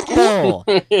triple.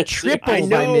 Triple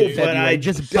by mid-February.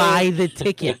 Just buy the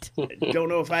ticket. I don't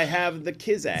know if I have the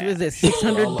Kizak. So is it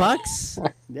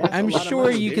 $600? I'm sure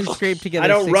you can scrape together. I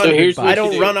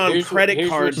don't run on credit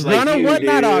cards like you. Run a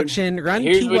whatnot dude. Auction. Run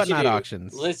two whatnot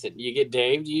auctions. Listen, you get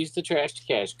Dave to use the trash to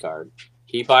cash card.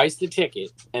 He buys the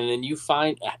ticket, and then you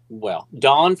find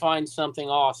Dawn finds something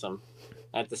awesome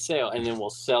at the sale, and then we'll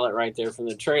sell it right there from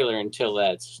the trailer until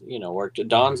that's worked.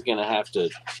 Dawn's gonna have to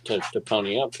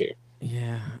pony up here.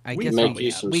 Yeah, I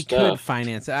guess we could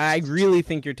finance it. I really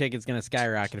think your ticket's gonna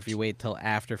skyrocket if you wait till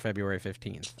after February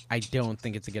 15th. I don't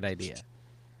think it's a good idea.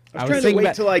 I was trying to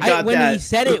wait till I got when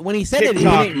that. When he said it, he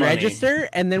didn't register,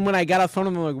 and then when I got off the phone,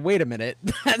 I'm like, wait a minute,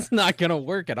 that's not gonna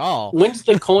work at all. When's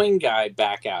the coin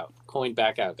back out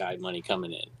guy money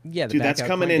coming in? Yeah, dude, that's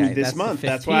coming in this month.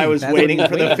 That's why I was waiting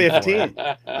for the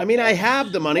 15th. I mean, I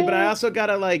have the money, but I also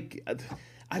gotta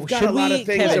I've got a lot of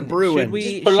things a brewing.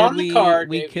 Put it on the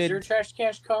card. Is your trash to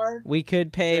cash card? We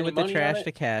could pay with the trash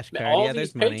to cash card. Yeah,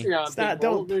 there's money.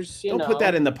 Don't put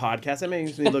that in the podcast. That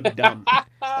makes me look dumb.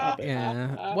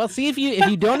 Yeah. Well, see if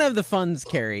you don't have the funds,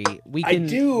 Carrie. I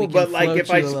do, but like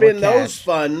if I spend those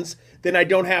funds, then I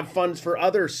don't have funds for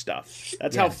other stuff.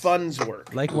 That's how funds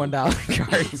work. Like $1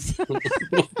 cards.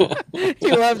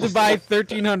 You'll have to buy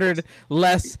 1,300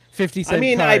 less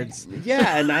 50-cent cards.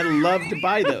 And I love to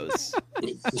buy those.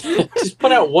 Just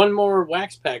put out one more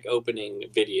wax pack opening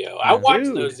video. I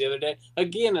watched those the other day.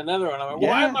 Again, another one. I'm like,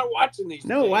 why am I watching these?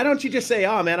 No, why don't you just say,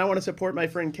 oh man, I want to support my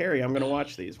friend Carrie. I'm going to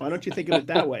watch these. Why don't you think of it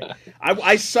that way?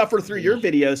 I suffer through your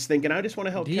videos thinking I just want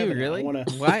to help Kevin. Do you really?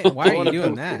 Why are you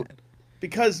doing that?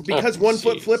 Because 1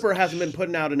 Foot Flipper hasn't been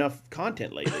putting out enough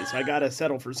content lately, so I gotta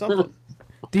settle for something.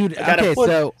 Dude, I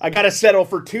gotta settle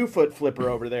for 2 Foot Flipper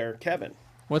over there, Kevin.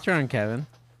 What's wrong, Kevin?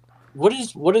 What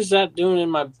is that doing in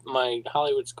my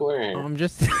Hollywood Square here? I'm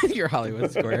just your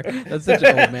Hollywood Square. That's such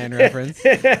an old man reference.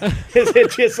 Is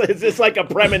this like a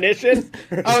premonition?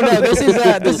 Oh no, this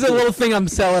is a little thing I'm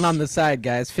selling on the side,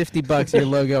 guys. $50 your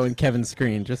logo and Kevin's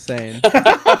screen. Just saying.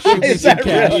 Is that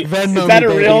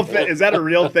real? Is that a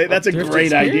real thing? That's a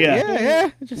great idea.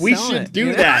 Yeah. We should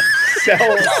do that.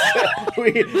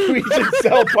 We should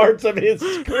sell parts of his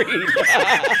screen.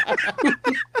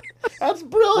 That's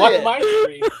brilliant. What's my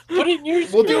screen? Put it in your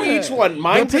screen. We'll do each one.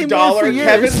 Mine's $1.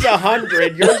 Kevin's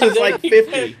 $100. Yours is like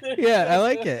 $50. Yeah, I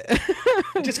like it.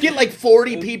 Just get like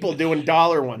 40 people doing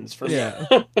dollar ones for me. Yeah.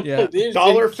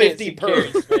 $1.50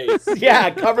 per.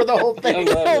 Yeah, cover the whole thing.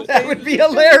 That would be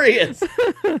hilarious.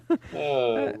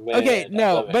 Oh, man. Okay,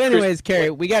 no, but anyways,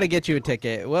 Carrie, we got to get you a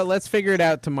ticket. Well, let's figure it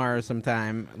out tomorrow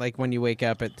sometime, like when you wake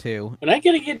up at 2. But I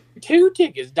gotta get 2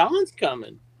 tickets. Don's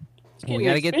coming. We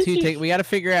got to get 2 tickets. We got to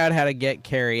figure out how to get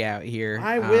Carrie out here.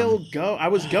 I will go. I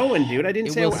was going, dude. I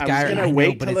didn't say I was going to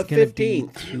wait till the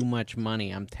 15th. Too much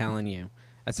money, I'm telling you.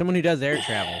 As someone who does air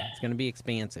travel, it's going to be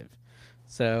expansive.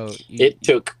 So it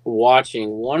took watching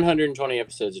 120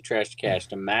 episodes of Trash to Cash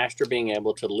to master being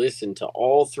able to listen to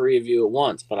all 3 of you at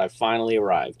once, but I finally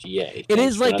arrived. Yay. It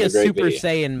is like a Super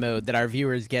Saiyan mode that our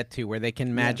viewers get to where they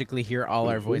can magically hear all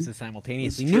our voices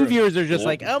simultaneously. New viewers are just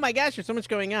like, oh my gosh, there's so much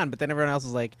going on. But then everyone else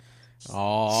is like,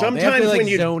 oh, sometimes they have to, like, when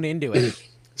you zone into it.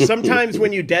 Sometimes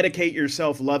when you dedicate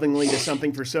yourself lovingly to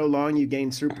something for so long, you gain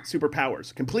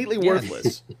superpowers. Completely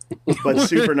worthless, but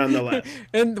super nonetheless.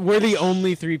 And we're the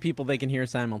only 3 people they can hear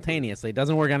simultaneously. It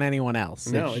doesn't work on anyone else.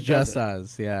 No, it's just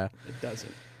us. Yeah. It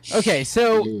doesn't. Okay,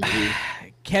 so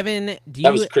Kevin,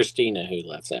 that was Christina who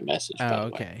left that message.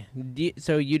 Oh, okay.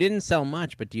 So you didn't sell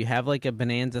much, but do you have like a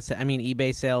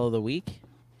eBay sale of the week?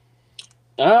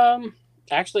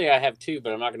 Actually, I have 2,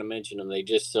 but I'm not going to mention them. They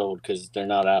just sold because they're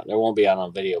not out. They won't be out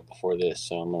on video before this,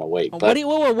 so I'm going to wait. What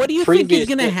do you think is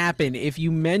going to happen if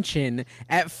you mention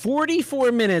at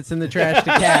 44 minutes in the Trash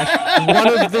to Cash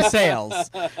one of the sales?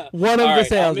 One of the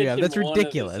sales you have. That's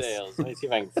ridiculous. Let me see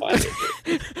if I can find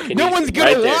it. No one's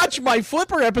going to watch my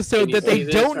Flipper episode that they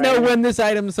don't know when this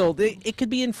item sold. It could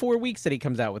be in 4 weeks that he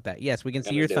comes out with that. Yes, we can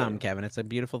see your thumb, Kevin. It's a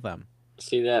beautiful thumb.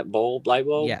 See that light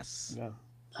bulb? Yes. Yeah.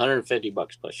 $150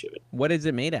 plus shipping. What is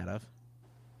it made out of?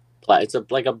 It's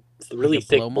like a really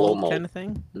thick blow mold kind of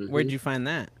thing. Mm-hmm. Where'd you find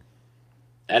that?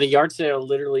 At a yard sale,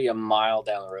 literally a mile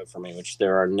down the road from me, which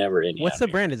there are never any. What's the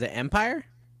brand? Is it Empire?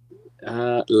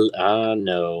 No.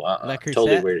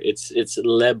 Totally weird. It's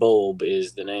Le Bulb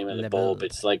is the name of the bulb.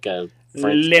 It's like a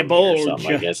French Le Bulge or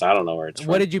something, I guess. I don't know where it's from.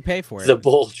 What did you pay for it? The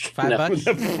Bulge.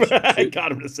 $5? I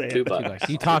got him to say it. $2.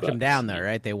 You talked them down though,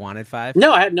 right? They wanted $5?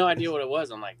 No, I had no idea what it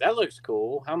was. I'm like, that looks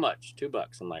cool. How much? $2.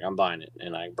 I'm like, I'm buying it.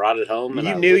 And I brought it home. And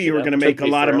you knew you were going to make a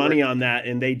lot of money on that,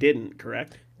 and they didn't,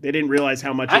 correct? They didn't realize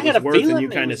how much it was worth, and you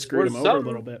kind of screwed them over a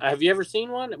little bit. Have you ever seen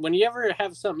one? When you ever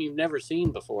have something you've never seen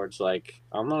before, it's like,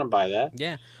 I'm going to buy that.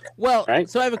 Yeah. Well,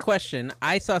 so I have a question.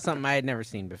 I saw something I had never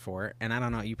seen before, and I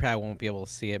don't know. You probably won't be able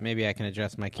to see it. Maybe I can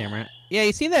adjust my camera. Yeah,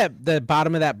 you see the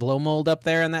bottom of that blow mold up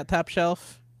there on that top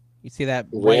shelf? You see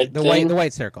that the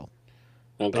white circle?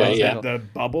 Okay, yeah. The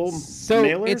bubble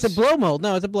mailers? It's a blow mold.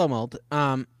 No, it's a blow mold.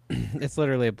 It's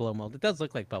literally a blow mold. It does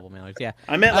look like bubble mailers, yeah.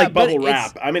 I meant like bubble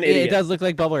wrap. I'm an idiot. It does look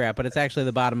like bubble wrap, but it's actually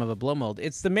the bottom of a blow mold.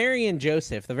 It's the Mary and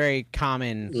Joseph, the very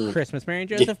common Christmas Mary and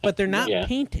Joseph, but they're not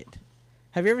painted.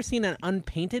 Have you ever seen an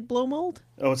unpainted blow mold?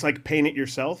 Oh, it's like paint it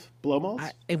yourself blow molds?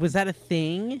 Was that a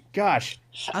thing? Gosh.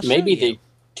 Maybe they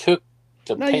took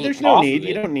the paint there's no need.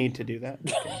 You don't need to do that.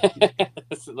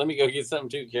 So let me go get something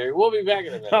too, Carrie. We'll be back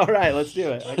in a minute. All right, let's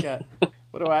do it.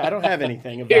 I don't have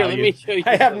anything of value. Let me show you.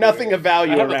 I have nothing of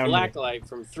value around me. I have a black light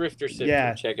from Thrifter Sifter.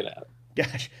 Yeah. Check it out.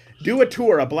 Gosh. Do a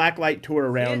tour, a black light tour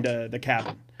around the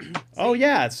cabin. Oh,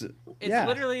 yeah. It's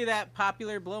literally that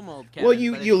popular blow mold cabin. Well,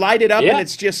 you light it up and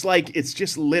it's just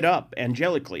lit up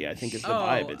angelically, I think is the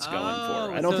vibe it's going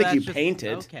for. I don't think you paint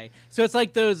it. Okay. So it's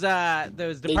like those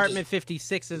Department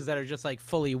 56s that are just like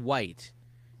fully white.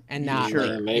 And not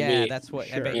maybe. Yeah, that's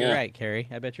what I bet you're right, Carrie.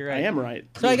 I bet you're right. I am right.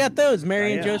 So I got those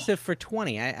Mary and Joseph for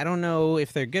 $20. I don't know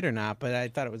if they're good or not, but I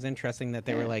thought it was interesting that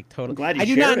they were like total. I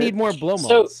do not need more blow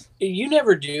molds. So you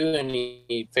never do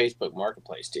any Facebook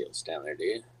Marketplace deals down there, do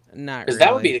you? Not because really.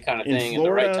 that would be the kind of thing in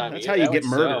Florida, in the right time. That's how you get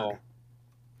murdered.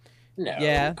 No,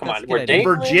 yeah, come on. In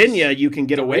Virginia, you can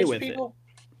get away with it.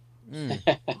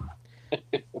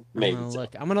 Maybe.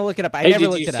 I'm gonna look it up. I never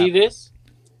looked it up. Did you see this?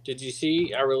 Did you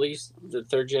see I released the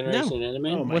 3rd generation anime?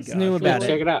 Oh my What's gosh. new about it?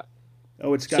 Check it out.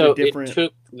 Oh, it's got a different. It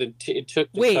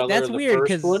took the Wait, color that's of the weird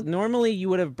because normally you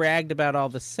would have bragged about all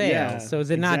the sales. Yeah, so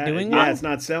is it not doing well? Yeah, it's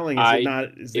not selling.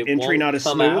 Is the entry not as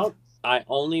smooth? I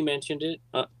only mentioned it.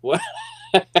 What?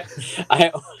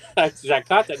 I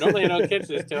caught that. Normally I don't catch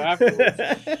this till afterwards.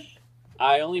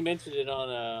 I only mentioned it on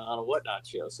a Whatnot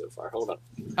show so far. Hold on.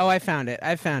 Oh, I found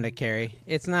it, Carrie.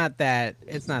 It's not that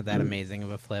amazing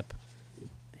of a flip.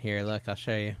 Here, look, I'll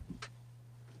show you.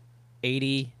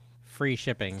 80 free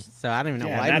shipping. So I don't even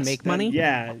know why I make money.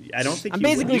 Yeah, I don't think I'm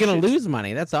basically going to lose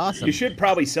money. That's awesome. You should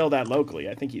probably sell that locally.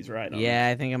 I think he's right. Yeah,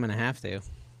 I think I'm going to have to.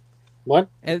 What?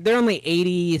 They're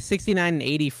only 69 and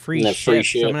 80 free ship,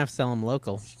 so I'm going to have to sell them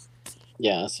local.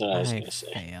 Yeah, that's what I was going to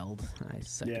say. Failed.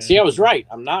 See, I was right.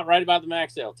 I'm not right about the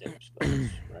Max L tips, but I was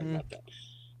right about that.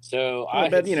 So I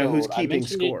bet who's keeping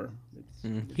score.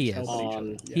 He is.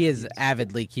 He is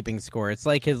avidly keeping score. It's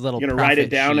like his little. You're gonna write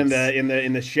it down in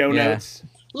the show notes.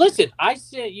 Listen,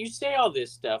 you say all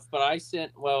this stuff, but I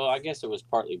sent. Well, I guess it was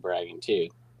partly bragging too.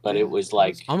 But it was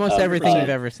like almost everything you've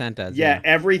ever sent us. Yeah,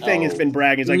 everything has been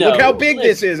bragging. It's like, look how big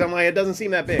this is. I'm like, it doesn't seem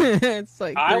that big. It's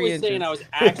like I was inches. saying I was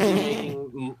actually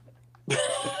making.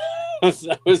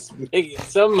 I was making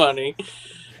some money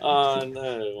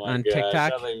on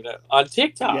TikTok. On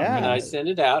TikTok, and I sent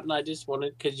it out, and I just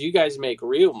wanted because you guys make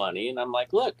real money, and I'm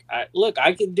like, look,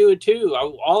 I can do it too.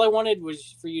 All I wanted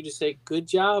was for you to say, "Good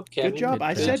job, Kevin." Good job.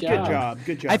 I said, "Good job."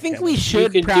 Good job. I think Kevin. we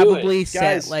should probably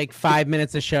set like 5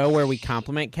 minutes a show where we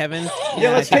compliment Kevin. Yeah,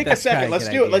 let's take a second. Let's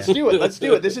do it. Let's do it. Let's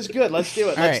do it. This is good. Let's do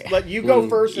it. Let's let you go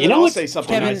first, and then I'll say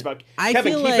something nice about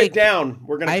Kevin. Keep it down.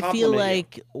 We're gonna. I feel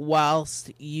like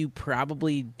whilst you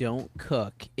probably don't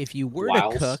cook, if you were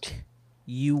to cook,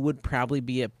 you would probably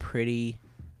be a pretty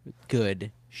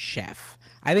good chef.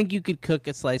 I think you could cook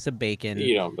a slice of bacon.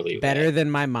 You don't believe better than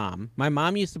my mom. My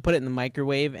mom used to put it in the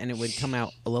microwave and it would come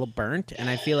out a little burnt, and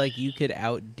I feel like you could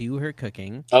outdo her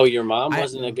cooking. Oh, your mom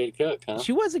wasn't a good cook, huh?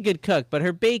 She was a good cook, but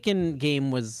her bacon game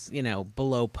was,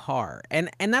 below par. And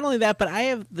not only that, but I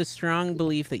have the strong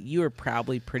belief that you are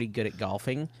probably pretty good at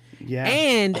golfing. Yeah.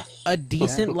 And a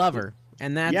decent lover.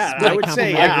 And that's I would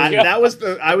say that was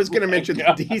I was going to mention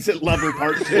the decent lover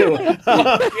part too.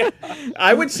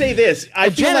 I would say this.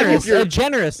 I feel like if you're a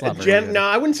generous lover. No,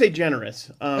 I wouldn't say generous.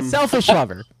 A selfish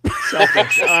lover.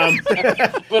 Selfish.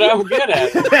 But I'm good at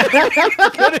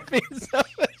it. Good at being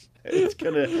selfish. It's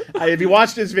if you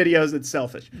watch his videos, it's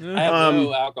selfish. I have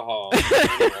no alcohol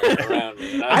around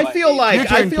me. I feel like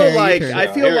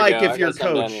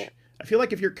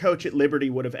if your coach at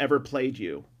Liberty would have ever played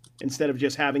you, instead of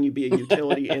just having you be a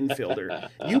utility infielder,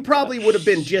 you probably would have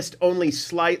been just only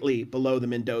slightly below the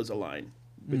Mendoza line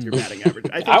with your batting average.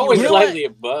 I was slightly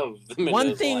above the Mendoza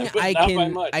One thing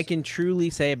line, I can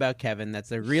truly say about Kevin,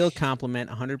 that's a real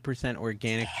compliment, 100%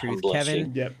 organic truth.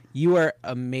 Kevin, you are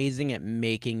amazing at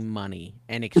making money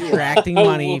and extracting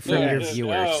money from your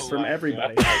viewers. From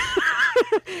everybody.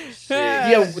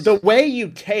 The way you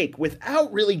take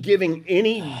without really giving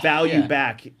any value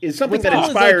back is something that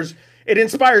inspires. It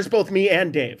inspires both me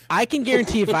and Dave. I can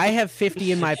guarantee if I have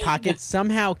 50 in my pocket,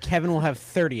 somehow Kevin will have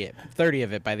 30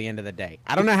 of it by the end of the day.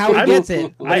 I don't know how he gets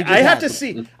it. I have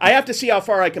to see how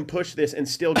far I can push this and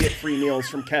still get free meals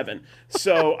from Kevin.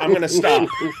 So I'm going to stop.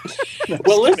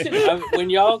 Well, listen,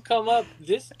 when y'all come up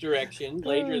this direction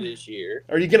later this year,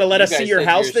 are you going to let us see your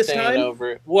house this time?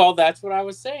 Well, that's what I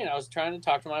was saying. I was trying to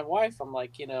talk to my wife. I'm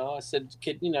like, I said,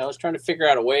 I was trying to figure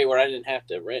out a way where I didn't have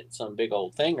to rent some big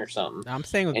old thing or something. I'm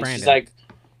staying with Brandon.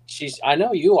 She's like, I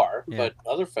know you are, but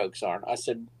other folks aren't. I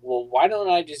said, well, why don't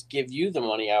I just give you the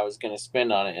money I was going to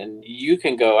spend on it, and you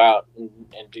can go out and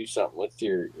do something with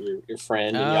your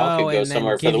friend, and y'all can go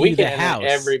somewhere for the weekend, and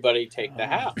everybody take the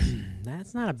house.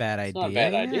 That's not a bad idea. It's not a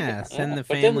bad idea. Yeah, send the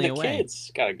family away. But then the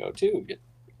kids got to go too,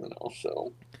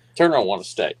 so Turner will want to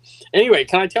stay. Anyway,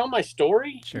 can I tell my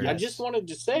story? Sure. I just wanted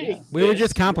to say we were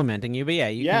just complimenting you, but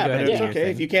you can go ahead. It's okay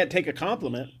if you can't take a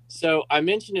compliment. So I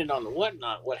mentioned it on the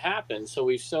Whatnot. What happened? So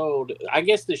we sold. I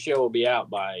guess the show will be out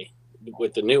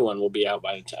with the new one. Will be out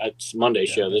by it's Monday's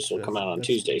show. This will come out on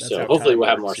Tuesday. So hopefully we'll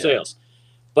have more sales.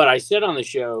 But I said on the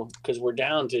show, because we're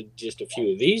down to just a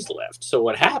few of these left. So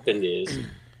what happened is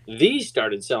these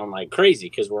started selling like crazy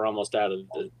because we're almost out of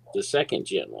the second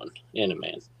gen one,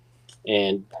 Inaman.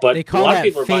 But they call a lot that of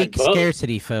people fake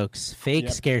scarcity, folks. Fake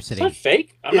scarcity. It's not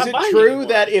fake. Is it true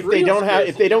that if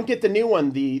they don't get the new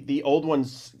one, the old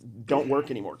ones don't work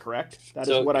anymore? Correct. That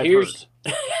is what I've heard.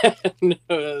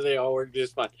 No, they all work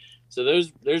just fine. So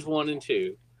there's 1 and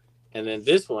 2, And then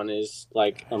this one is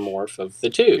like a morph of the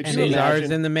two. And is ours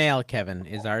in the mail, Kevin?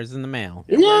 Is ours in the mail?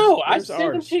 No, I sent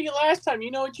them to you last time. You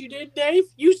know what you did, Dave?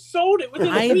 You sold it within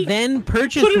a week. Then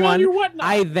purchased one.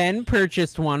 I then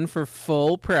purchased one for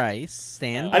full price.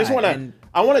 Stand by. I just want to.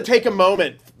 I want to take a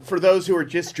moment for those who are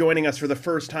just joining us for the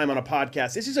first time on a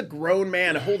podcast. This is a grown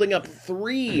man holding up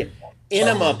 3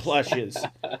 Enema plushes,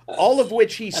 all of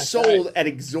which he sold at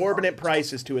exorbitant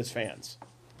prices to his fans.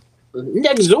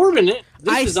 Exorbitant.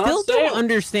 I still don't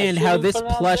understand how this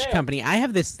plush company. I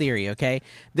have this theory, okay?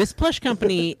 This plush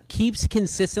company keeps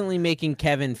consistently making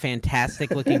Kevin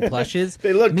fantastic looking plushes.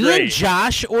 They look Me great. and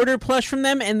Josh order plush from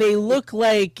them, and they look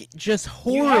like just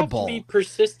horrible. You have to be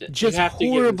persistent. Just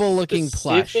horrible looking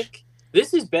plush.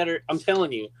 This is better. I'm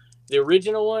telling you, the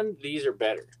original one. These are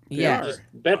better. Yeah, just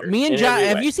better. Me and Josh.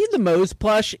 Have you seen the Moe's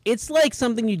plush? It's like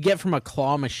something you'd get from a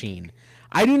claw machine.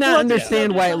 I do not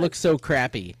understand why it looks so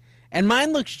crappy. And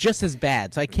mine looks just as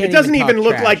bad, so I can't. It doesn't even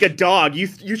look trash. like a dog.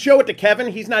 You show it to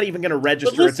Kevin, he's not even going to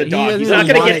register it's a dog. He's not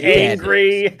going to get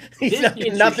angry.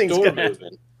 Nothing's going to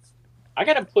happen. I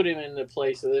got to put him in the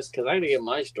place of this because I got to get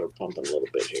my store pumping a little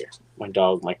bit here. My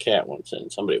dog, my cat wants in.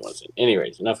 Somebody wants in.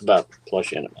 Anyways, enough about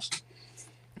plush enemas.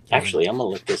 Actually, I'm going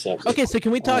to look this up. Okay, so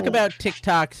can we talk about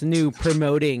TikTok's new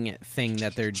promoting thing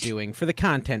that they're doing for the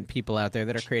content people out there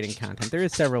that are creating content? There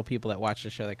is several people that watch the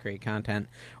show that create content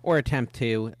or attempt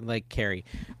to, like Carrie.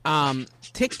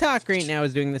 TikTok right now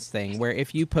is doing this thing where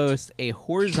if you post a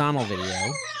horizontal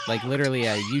video, like literally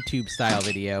a YouTube-style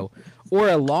video, or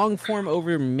a long form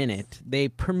over a minute, they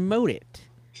promote it.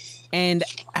 And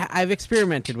I've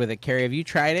experimented with it, Carrie. Have you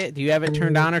tried it? Do you have it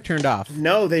turned on or turned off?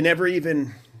 No, they never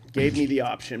even gave me the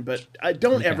option, but I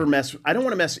don't ever mess. I don't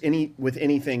want to mess with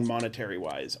anything monetary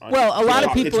wise. Well, a lot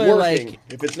of people are like,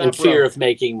 if it's not in fear of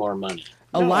making more money.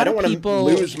 A lot of people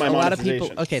lose my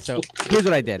monetization. Okay, so here's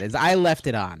what I did: is I left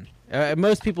it on.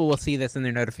 Most people will see this in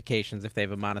their notifications if they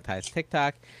have a monetized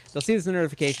TikTok. They'll see this in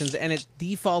notifications, and it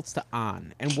defaults to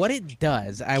on. And what it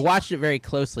does, I watched it very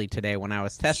closely today when I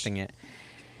was testing it.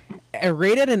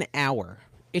 Right at an hour,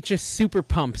 it just super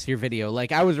pumps your video.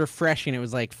 Like, I was refreshing, it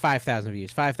was like 5,000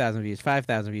 views, 5,000 views,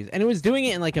 5,000 views. And it was doing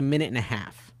it in like a minute and a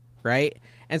half, right?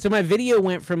 And so my video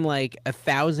went from like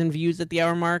 1,000 views at the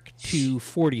hour mark to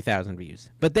 40,000 views.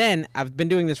 But then, I've been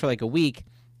doing this for like a week,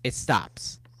 it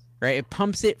stops, right? It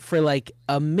pumps it for like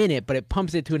a minute, but it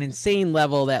pumps it to an insane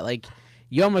level that like,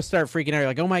 you almost start freaking out. You're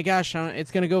like, oh my gosh,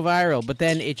 it's going to go viral. But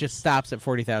then it just stops at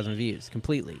 40,000 views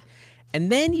completely.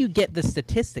 And then you get the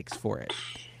statistics for it.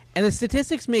 And the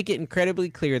statistics make it incredibly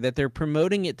clear that they're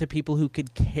promoting it to people who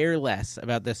could care less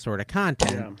about this sort of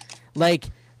content. Yeah. Like,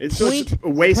 it's a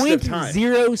waste of time.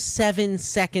 0.07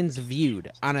 seconds viewed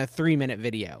on a 3-minute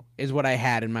video is what I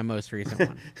had in my most recent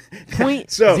one.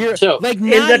 So like, in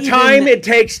the time it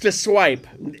takes to swipe,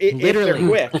 literally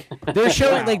they're quick. They're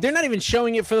showing like they're not even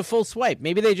showing it for the full swipe.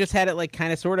 Maybe they just had it like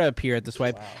kind of sort of appear at the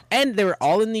swipe, and they were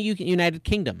all in the United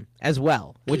Kingdom as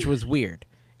well, which was weird.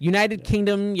 United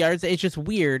Kingdom yards, it's just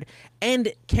weird.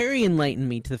 And Carrie enlightened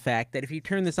me to the fact that if you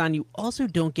turn this on, you also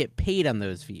don't get paid on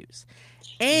those views.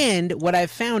 And what I've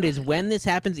found is when this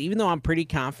happens, even though I'm pretty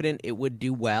confident it would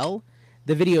do well,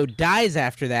 the video dies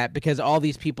after that because all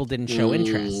these people didn't show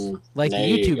interest, like the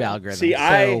YouTube algorithm. See,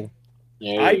 I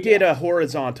did a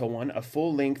horizontal one, a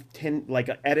full length like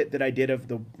an edit that I did of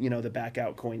the the back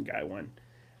out coin guy one.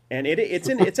 And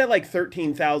it's at like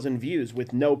 13,000 views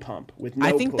with no pump, with no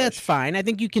I think push. That's fine. I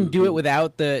think you can do it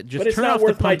without the just. But it's turn not off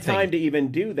worth the my pump time thing. to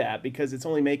even do that because it's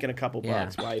only making a couple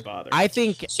bucks. Why bother? I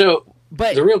think so.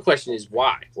 But the real question is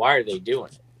why? Why are they doing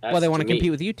it? Well, they want to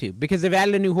compete with YouTube because they've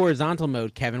added a new horizontal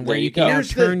mode, Kevin, where you can now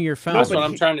turn your phone. That's what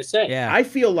I'm trying to say. Yeah. I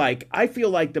feel like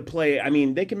the play. I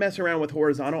mean, they can mess around with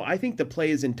horizontal. I think the play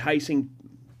is enticing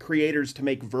creators to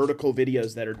make vertical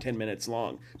videos that are 10 minutes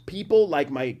long. People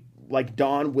like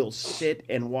Don will sit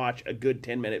and watch a good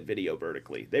 10-minute video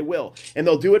vertically. They will, and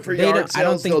they'll do it for yard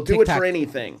sales. They'll do it for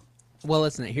anything. Well,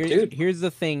 listen. Here's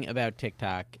the thing about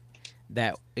TikTok.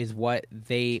 That is what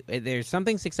there's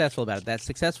something successful about it. That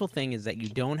successful thing is that you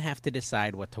don't have to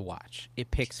decide what to watch. It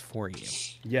picks for you.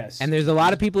 Yes. And there's a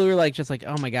lot of people who are like, just like,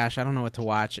 oh my gosh, I don't know what to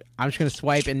watch. I'm just going to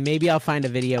swipe and maybe I'll find a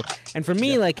video. And for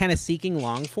me, like kind of seeking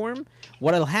long form,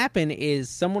 what'll happen is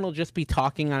someone will just be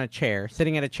talking on a chair,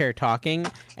 sitting at a chair talking.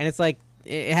 And it's like,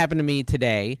 it happened to me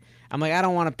today. I'm like, I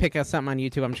don't want to pick up something on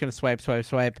YouTube. I'm just going to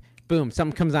swipe. Boom.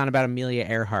 Something comes on about Amelia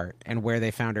Earhart and where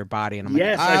they found her body. And I'm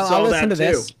like, I'll listen to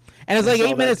this. And it's like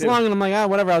 8 minutes long, and I'm like,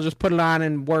 whatever, I'll just put it on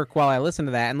and work while I listen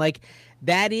to that. And, like,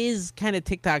 that is kind of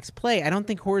TikTok's play. I don't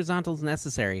think horizontal is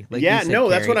necessary. Like that's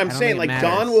Carrie. what I'm saying. Like,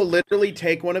 Dawn will literally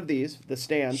take one of these, the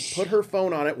stands, put her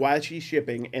phone on it while she's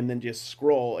shipping, and then just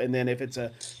scroll. And then if it's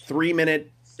a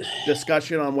 3-minute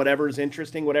discussion on whatever's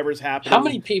interesting, whatever's happening. How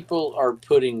many people are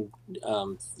putting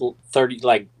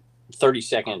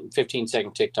 30-second,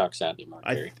 15-second TikToks out anymore?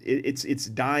 It's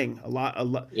dying a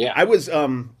lot. Yeah. I was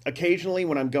occasionally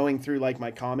when I'm going through like my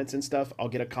comments and stuff, I'll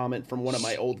get a comment from one of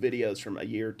my old videos from a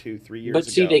year, 2, 3 years ago. But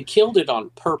see, they killed it on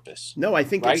purpose. No, I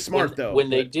think it's smart though. When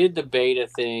they did the beta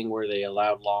thing where they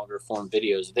allowed longer form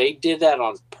videos, they did that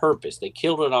on purpose. They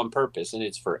killed it on purpose, and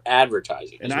it's for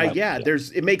advertising. And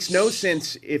it makes no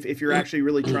sense if you're actually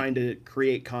really trying to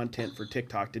create content for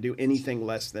TikTok to do anything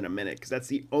less than a minute, because that's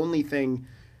the only thing.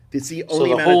 It's the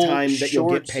only amount of time that you'll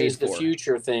get paid for. The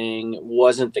future thing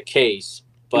wasn't the case,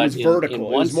 but it was vertical. It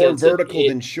was more vertical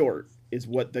than short, is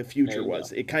what the future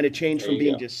was. It kind of changed from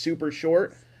being just super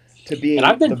short to being. And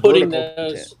I've been putting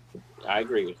those. I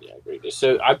agree with you.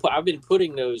 So I've been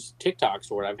putting those TikToks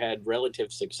where I've had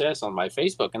relative success on my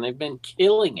Facebook, and they've been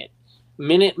killing it.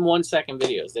 Minute and 1 second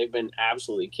videos. They've been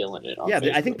absolutely killing it. On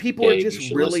Facebook. I think people are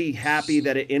just really happy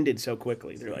that it ended so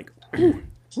quickly. They're like.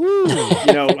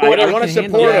 I want to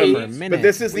support him, but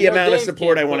this is the amount of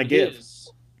support I want to give.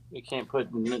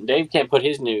 Dave can't put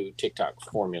his new TikTok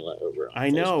formula over on I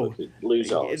know. Facebook. He'd lose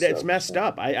all It's messed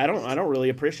up. I don't really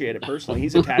appreciate it personally.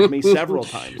 He's attacked me several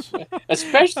times.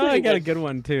 Especially I got a good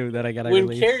one too that I got to when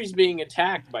release. Carrie's being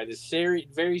attacked by the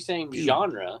very same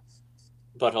genre,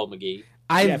 Butthole McGee.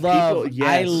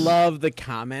 I love the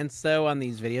comments though on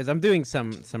these videos. I'm doing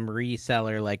some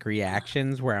reseller like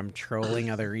reactions where I'm trolling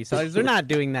other resellers. They're not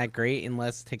doing that great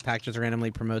unless TikTok just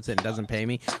randomly promotes it and doesn't pay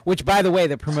me. Which, by the way,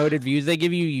 the promoted views they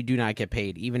give you do not get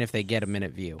paid, even if they get a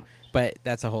minute view. But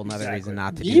that's a whole nother reason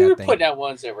not to do that thing. You were putting out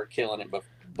ones that were killing it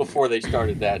before they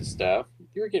started that stuff.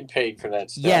 You were getting paid for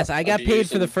that stuff. Yes, I got paid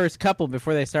for the first couple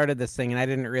before they started this thing, and I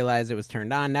didn't realize it was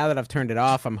turned on. Now that I've turned it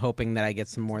off, I'm hoping that I get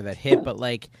some more that hit. But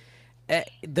like.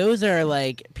 Those are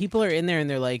like people are in there and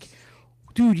they're like,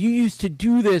 dude, you used to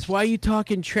do this. Why are you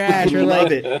talking trash? Or like,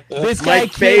 this guy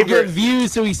can't get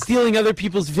views, so he's stealing other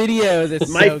people's videos. It's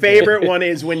my favorite one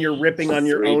is when you're ripping on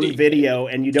your own video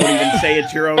and you don't even say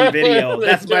it's your own video.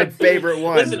 That's my favorite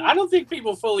one. Listen, I don't think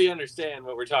people fully understand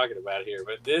what we're talking about here,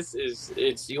 but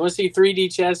it's you want to see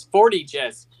 3D chess, 4D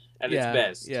chess. At its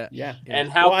best. Yeah. And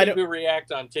how people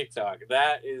react on TikTok.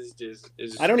 That is just...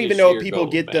 I don't even know if people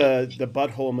get the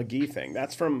Butthole McGee thing.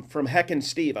 That's from Heckin'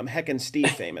 Steve. I'm Heckin'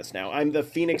 Steve famous now. I'm the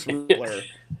Phoenix Ruler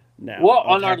now. Well,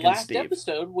 on our last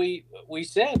episode, we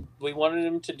said we wanted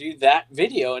him to do that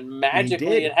video, and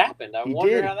magically it happened. I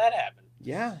wonder how that happened.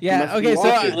 Yeah. Okay,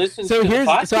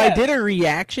 so I did a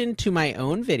reaction to my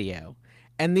own video.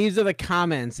 And these are the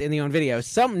comments in the own video.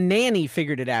 Some nanny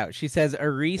figured it out. She says, a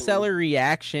reseller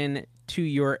reaction to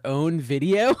your own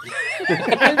video?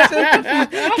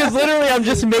 Because literally I'm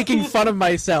just making fun of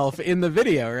myself in the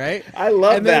video, right? I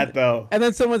love that, though. And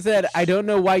then someone said, I don't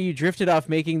know why you drifted off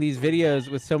making these videos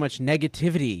with so much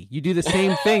negativity. You do the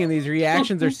same thing, and these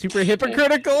reactions are super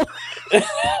hypocritical.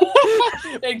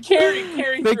 And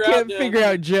Carrie they can't figure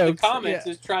out jokes. The comments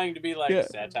is trying to be like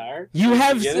satire. You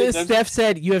have, Steph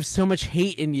said, you have so much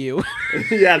hate in you.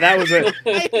 Yeah, that was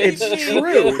it's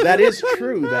true. That is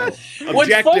true, though.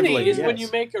 What's funny is when you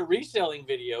make a reselling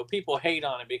video, people hate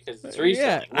on it because it's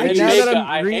reselling.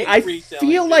 I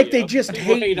feel like they just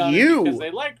hate you. Because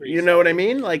they like reselling. You know what I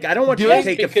mean? Like, I don't want you to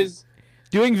take because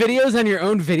doing videos on your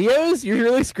own videos, you're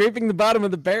really scraping the bottom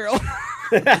of the barrel.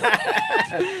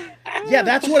 Yeah,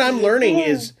 that's what I'm learning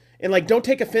is, and like, don't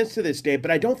take offense to this, Dave, but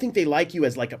I don't think they like you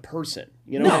as like a person.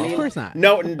 You know what I mean? Of course not.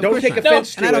 No, don't take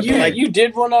offense to it. You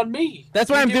did one on me. That's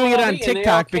why I'm doing it on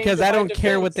TikTok, because I don't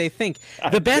care what they think.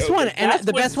 The best one, and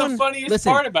the best one. The funniest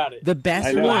part about it. The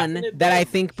best one that I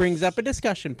think brings up a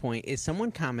discussion point is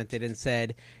someone commented and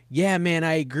said, "Yeah, man,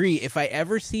 I agree. If I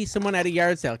ever see someone at a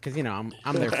yard sale, because you know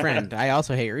I'm their friend. I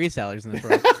also hate resellers in this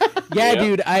world. Yeah,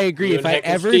 dude, I agree. If I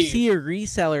ever see a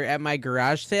reseller at my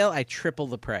garage sale, I triple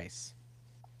the price."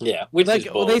 Yeah, which is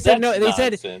well, they said no. They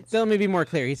said, so let me be more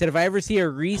clear. He said, if I ever see a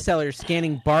reseller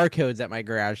scanning barcodes at my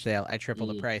garage sale, I triple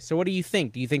the price. So what do you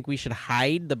think? Do you think we should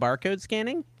hide the barcode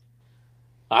scanning?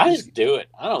 I just do it.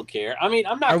 I don't care. I mean,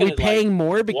 I'm not. Are we paying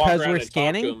more because we're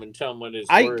scanning? Talk to him and tell him what it's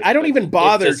worth, I don't even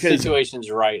bother because the situation's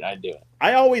right. I do it.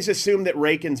 I always assume that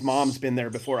Rakin's mom's been there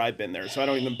before I've been there, so I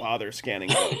don't even bother scanning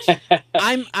those.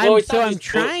 I'm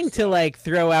trying to like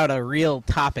throw out a real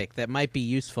topic that might be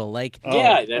useful. Like,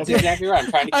 that's exactly right.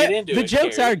 I'm trying to get into it. The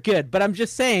jokes are good, but I'm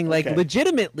just saying, like,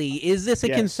 legitimately, is this a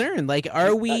concern? Like,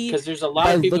 are we because there's a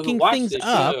lot of people looking who watch things this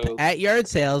up show, at yard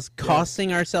sales,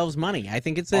 costing ourselves money? I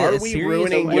think it's a we serious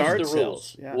ruining yard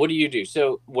sales? Yeah. What do you do?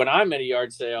 So when I'm at a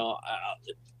yard sale,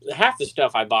 half the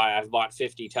stuff I buy, I've bought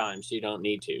 50 times, so you don't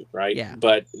need to, right? Yeah.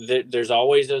 But there's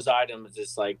always those items.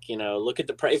 It's like, look at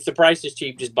the price. If the price is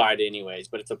cheap, just buy it anyways.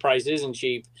 But if the price isn't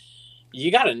cheap, you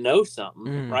got to know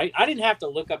something, right? I didn't have to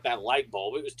look up that light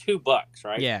bulb. It was $2,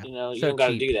 right? Yeah. You don't got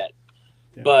to do that.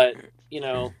 Yeah. But,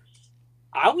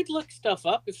 I would look stuff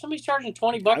up. If somebody's charging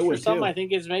 $20 for something I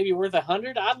think is maybe worth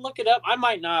 $100, I'd look it up. I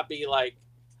might not be like,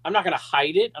 I'm not going to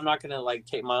hide it. I'm not going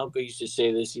to take, my uncle used to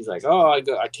say this. He's like, oh,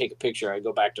 I take a picture. I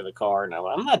go back to the car. And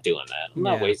I'm not doing that. I'm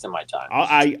not wasting my time.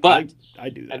 I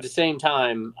do that. At the same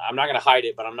time, I'm not going to hide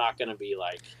it, but I'm not going to be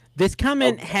like. This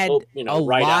comment had a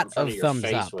lot of thumbs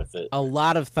up. With it. A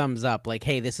lot of thumbs up. Like,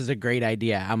 hey, this is a great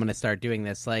idea. I'm going to start doing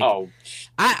this. Like,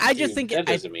 I just think that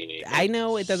doesn't mean anything. I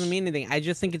know it doesn't mean anything. I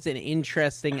just think it's an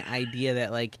interesting idea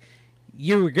that, like,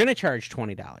 you were going to charge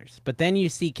 $20, but then you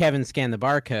see Kevin scan the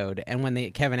barcode, and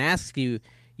when Kevin asks you,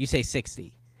 you say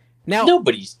 $60. Now,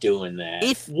 nobody's doing that.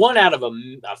 If 1 out of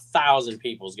 1,000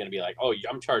 people is going to be like, "Oh,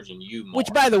 I'm charging you more,"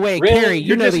 which, by the way, really? Carrie,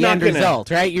 you know the end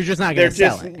result, right? You're just not going to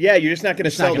sell it. Yeah, you're just not going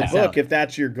to sell the book if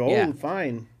that's your goal.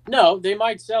 Fine. No, they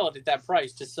might sell it at that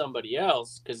price to somebody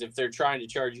else because if they're trying to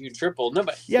charge you triple,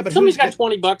 nobody. Yeah, but somebody's got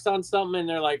 $20 on something and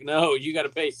they're like, "No, you got to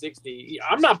pay $60."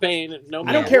 I'm not paying it. No,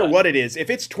 I don't care what it is.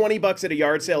 If it's $20 at a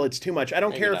yard sale, it's too much. I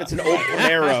don't care if it's an old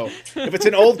Camaro. If it's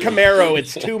an old Camaro,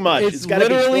 it's too much. It's got to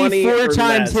be 20 4 or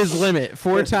times less. His limit.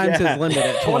 4 times his limit.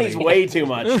 At 20 is way too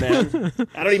much, man.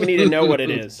 I don't even need to know what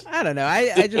it is. I don't know.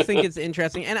 I just think it's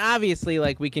interesting, and obviously,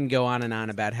 like, we can go on and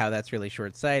on about how that's really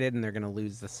short-sighted, and they're going to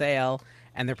lose the sale.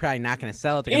 And they're probably not going to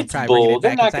sell it. They're going to probably bring it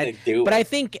back inside. But I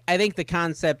think the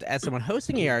concept as someone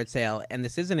hosting a yard sale, and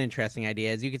this is an interesting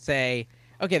idea, is you could say,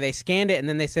 okay, they scanned it and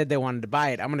then they said they wanted to buy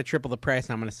it. I'm going to triple the price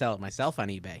and I'm going to sell it myself on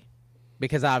eBay,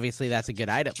 because obviously that's a good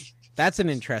item. That's an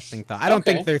interesting thought. I don't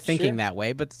think they're thinking that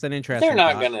way, but it's an interesting. They're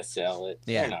not thought. Going to sell it.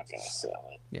 Yeah. They're not going to sell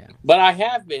it. Yeah. But I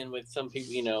have been with some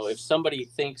people. If somebody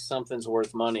thinks something's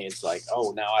worth money, it's like,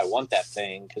 oh, now I want that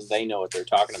thing because they know what they're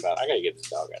talking about. I got to get this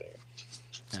dog out of here.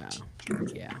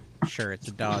 Yeah. Sure, it's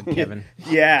a dog, Kevin.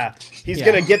 Yeah, he's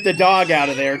going to get the dog out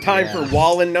of there. Time for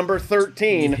Wallen number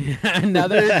 13.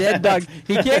 Another dead dog.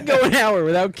 He can't go an hour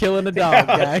without killing a dog,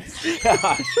 guys.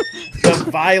 Gosh, the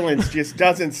violence just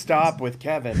doesn't stop with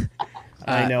Kevin.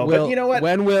 I know, but you know what?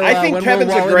 I think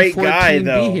Kevin's a great guy,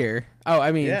 though. Be here? Oh,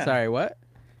 I mean, sorry, what?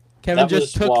 Kevin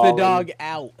just took the dog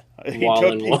out.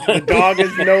 The dog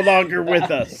is no longer with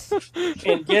us.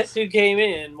 And guess who came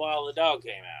in while the dog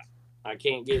came out? I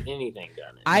can't get anything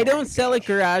done. I don't sell at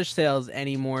garage sales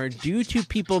anymore due to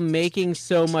people making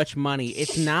so much money.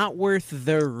 It's not worth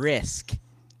the risk.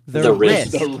 The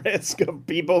risk. The risk of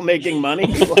people making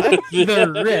money? What?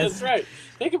 The risk. That's right.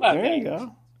 Think about that. There you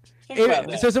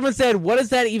go. So someone said, what does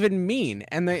that even mean?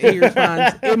 And he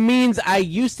responds, it means I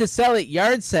used to sell at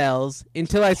yard sales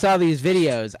until I saw these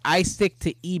videos. I stick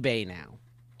to eBay now.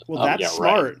 Well, that's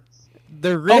smart. Right.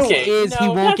 The risk is he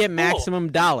won't get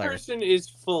maximum dollar. This person is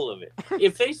full of it.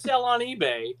 If they sell on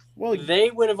eBay, they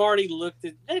would have already looked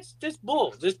at that's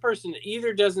bull. This person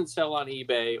either doesn't sell on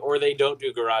eBay or they don't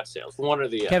do garage sales. One or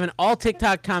the other. Kevin, all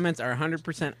TikTok comments are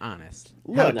 100% honest.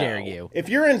 How dare you? If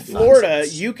you're in Florida,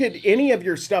 you could any of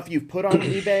your stuff you've put on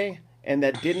eBay and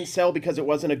that didn't sell because it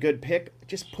wasn't a good pick,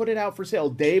 just put it out for sale.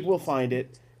 Dave will find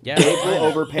it. Yeah. Dave will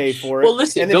overpay for it. Well,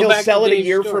 listen, and then he'll sell it a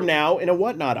year from now in a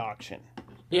whatnot auction.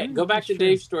 Yeah, go back to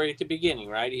Dave's story at the beginning,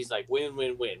 right? He's like, win,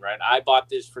 win, win, right? I bought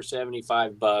this for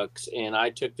 $75 and I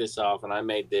took this off and I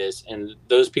made this. And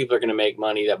those people are going to make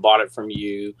money that bought it from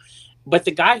you. But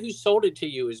the guy who sold it to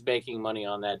you is making money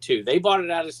on that too. They bought it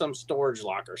out of some storage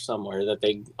locker somewhere that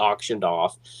they auctioned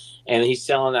off. And he's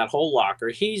selling that whole locker.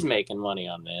 He's making money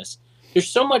on this. There's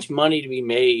so much money to be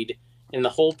made in the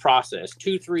whole process,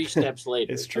 2-3 steps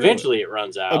later. It's true. Eventually it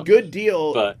runs out. A good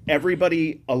deal, but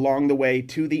everybody along the way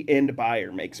to the end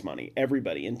buyer makes money.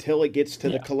 Everybody, until it gets to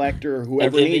the collector or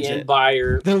whoever needs the it. End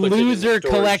buyer the loser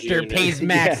collector pays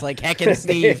max like Heck and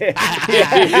Steve. Suck it,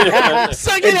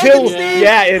 Heck and Steve!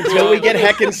 Yeah, until we get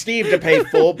Heck and Steve to pay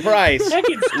full price. Heck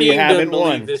and Steve doesn't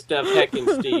believe this stuff, Heck and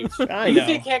Steve. I know. You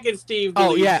think Heck and Steve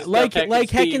believes this like stuff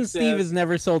Heck and Steve has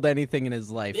never sold anything in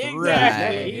his life.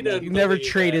 Exactly. Right. He never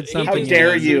traded something. How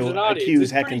dare you accuse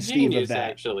Heck and Steve of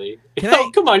that? Actually,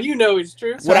 come on, you know it's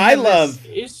true. What I love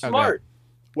is smart.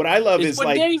 What I love is what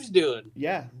like Dave's doing.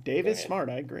 Yeah, Dave is smart.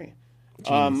 I agree.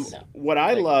 What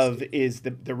I love is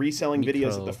the reselling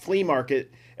videos at the flea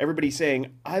market. Everybody's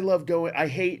saying, I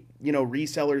hate,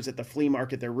 resellers at the flea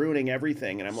market. They're ruining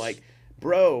everything. And I'm like,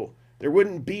 bro, there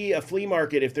wouldn't be a flea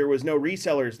market if there was no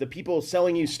resellers. The people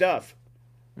selling you stuff.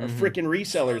 are freaking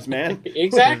resellers, man.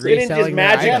 Exactly. They didn't just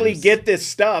magically get this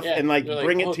stuff and like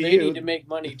bring it to they you. They need to make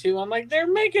money too. I'm like, they're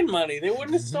making money. They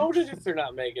wouldn't have sold it if they're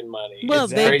not making money. Well,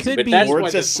 they could be, or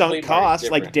it's a sunk cost,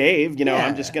 like Dave. You know,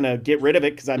 I'm just gonna get rid of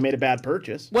it because I made a bad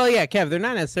purchase. Well, yeah, Kev, they're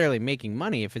not necessarily making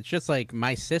money. If it's just like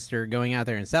my sister going out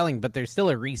there and selling, but they're still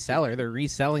a reseller. They're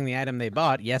reselling the item they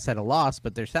bought, yes, at a loss,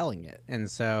 but they're selling it, and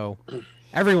so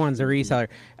everyone's a reseller.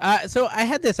 So I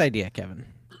had this idea, Kevin.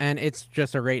 And it's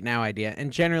just a right now idea.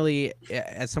 And generally,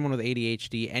 as someone with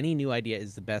ADHD, any new idea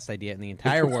is the best idea in the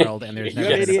entire world, and there's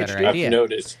never been a better idea. I've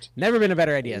noticed. Never been a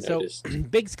better idea. So,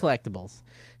 Biggs Collectibles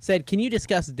said, can you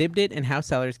discuss Dibdit and how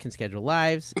sellers can schedule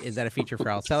lives? Is that a feature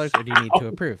for all sellers, or do you need to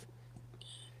approve?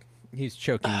 He's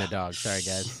choking the dog. Sorry,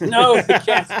 guys. No, the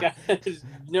cat's got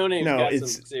no name. No, got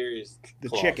it's some serious the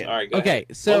claws. chicken. All right, go okay,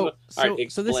 ahead. so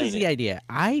this is the idea.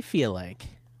 I feel like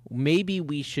maybe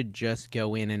we should just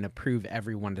go in and approve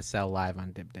everyone to sell live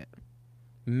on Dibdit.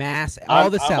 All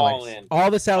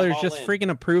the sellers just freaking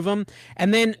approve them,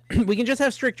 and then we can just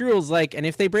have strict rules. Like, and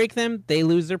if they break them, they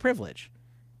lose their privilege,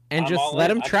 and just let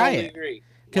them try it.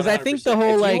 Because I think the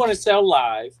whole if you want to sell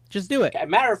live, just do it.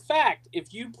 Matter of fact,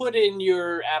 if you put in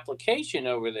your application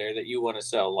over there that you want to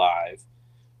sell live,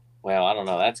 well, I don't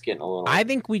know. That's getting a little. I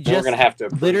think we're going to have to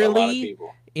approve a lot of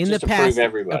people. In the past,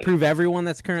 approve everyone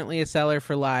that's currently a seller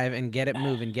for live and get it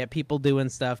moving, get people doing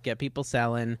stuff, get people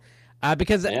selling.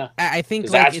 Because I think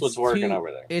that's what's working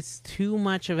over there. It's too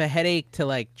much of a headache to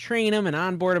like train them and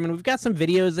onboard them. And we've got some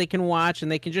videos they can watch and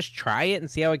they can just try it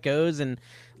and see how it goes and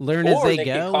learn as they go. Or they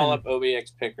can call up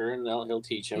OBX Picker and he'll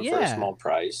teach them for a small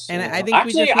price. And I think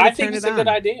I think it's a good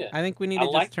idea. I think we need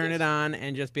to just turn it on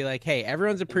and just be like, hey,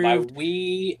 everyone's approved. By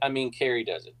we, I mean Carrie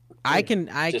does it. I can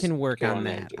work on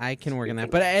that. I can work on that.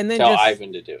 But and then tell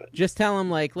Ivan to do it. Just tell him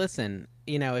like, listen,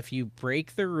 you know, if you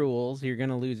break the rules, you're going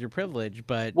to lose your privilege.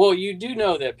 But you do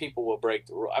know that people will break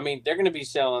the rule. I mean, they're going to be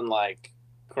selling like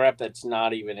crap that's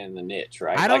not even in the niche,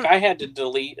 right? I had to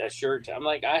delete a shirt.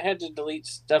 I had to delete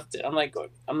stuff. I'm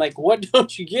like, what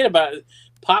don't you get about it?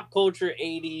 Pop culture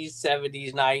 80s,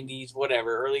 70s, 90s,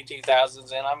 whatever, early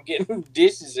 2000s, and I'm getting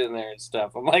dishes in there and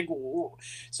stuff. I'm like, whoa.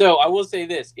 So I will say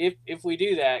this, if we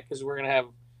do that, because we're going to have,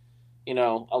 you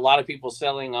know, a lot of people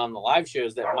selling on the live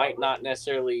shows that might not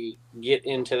necessarily get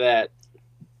into that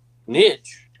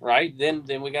niche, right? Then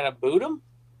we got to boot them?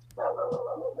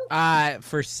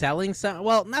 For selling some,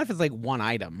 well, not if it's like one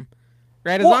item.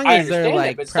 Right, as long as they're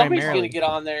like but primarily. Somebody's going to get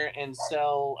on there and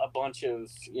sell a bunch of,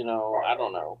 you know, I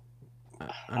don't know.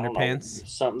 Underpants,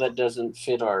 something that doesn't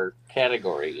fit our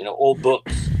category, you know, old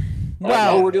books.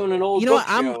 Well, we're doing an old book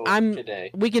show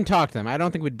today. We can talk to them. I don't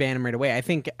think we'd ban them right away. I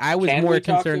think I was more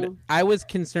concerned. I was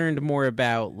concerned more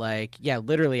about like,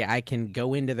 literally, I can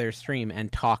go into their stream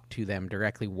and talk to them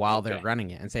directly while they're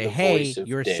running it and say, "Hey,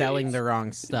 you're selling the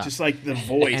wrong stuff." Just like the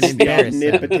voice, and embarrass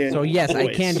them. So yes,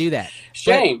 I can do that.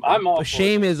 Shame. I'm all.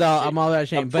 Shame is all. I'm all about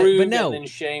shame. But no,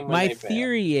 my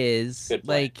theory is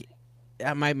like.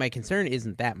 My concern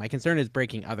isn't that. My concern is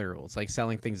breaking other rules, like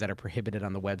selling things that are prohibited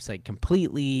on the website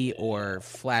completely, or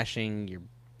flashing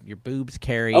your boobs,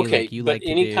 Carrie. Okay, like you but like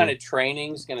any to do. kind of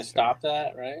training is going to stop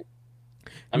that, right?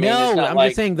 No, I'm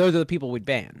just saying those are the people we'd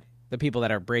ban. The people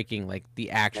that are breaking like the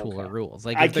actual rules.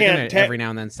 Like if they're going to every now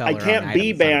and then sell. I can't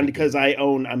be banned because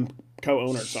I'm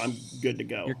co-owner, so I'm good to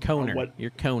go. You're co-owner.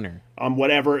 You're co-owner. On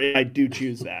whatever I do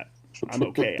choose that. I'm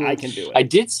okay. I can do it. I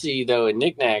did see, though, in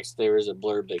Knickknacks, there was a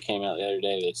blurb that came out the other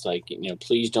day that's like, you know,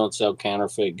 please don't sell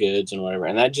counterfeit goods and whatever.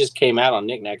 And that just came out on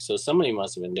Knickknacks, so somebody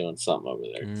must have been doing something over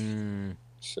there.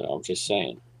 So I'm just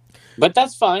saying. But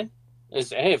that's fine.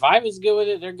 Hey, if Ivan's good with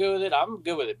it, they're good with it. I'm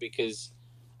good with it because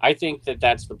I think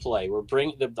that's the play. We're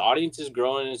bringing the audience is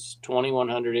growing. It's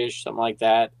 2,100-ish, something like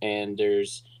that. And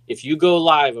if you go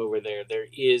live over there, there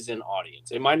is an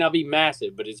audience. It might not be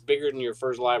massive, but it's bigger than your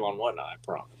first live on Whatnot, I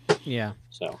promise. Yeah.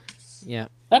 So. Yeah.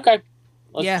 Okay.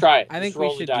 Let's try it. I think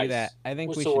we should do that. I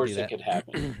think we should do that. What's the worst that could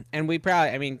happen? And we probably,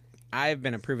 I mean, I've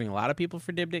been approving a lot of people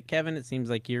for Dibdit, Kevin. It seems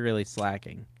like you're really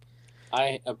slacking.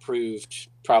 I approved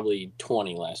probably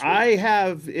 20 last week. I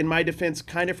have, in my defense,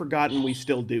 kind of forgotten we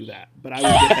still do that, but I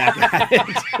will get back at it.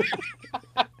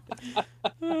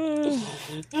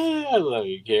 I love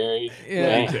you, Gary.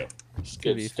 Yeah, me too. It's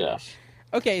good stuff.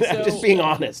 Okay, so just being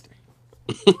honest.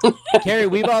 Carrie,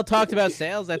 we've all talked about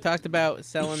sales. I talked about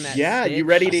selling that. Yeah, stitch. you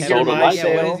ready to hear my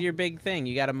sale? What is your big thing?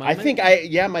 You got a moment? I think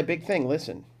my big thing.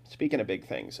 Listen, speaking of big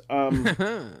things,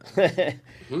 I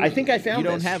think I found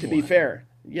this. To be fair,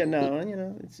 yeah, no, you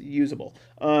know, it's usable.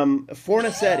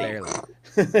 Fornacetti.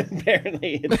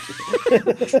 Barely.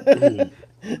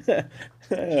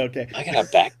 Okay. I got a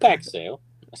backpack sale.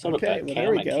 I sold okay, a well,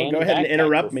 there we go. Can Go ahead and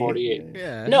interrupt me. 48.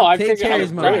 Yeah. No, I Take figured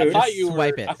Terry's money. I thought you were.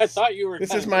 Swipe it. I thought you were.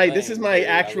 This is delaying, my Terry.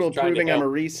 actual proving I'm a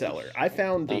reseller. I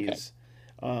found these,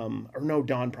 or no,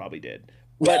 Don probably did,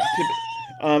 but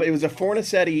it was a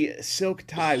Fornasetti silk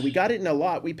tie. We got it in a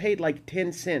lot. We paid like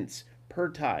 10 cents per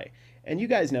tie, and you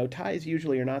guys know ties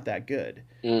usually are not that good.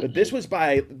 But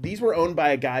these were owned by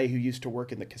a guy who used to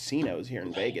work in the casinos here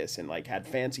in Vegas and like had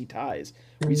fancy ties.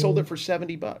 We sold it for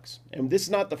 $70, and this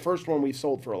is not the first one we've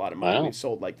sold for a lot of money. Wow. We've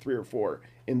sold like 3 or 4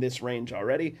 in this range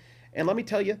already. And let me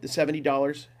tell you, the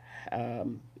 $70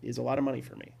 is a lot of money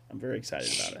for me. I'm very excited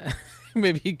about it.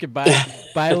 Maybe you could buy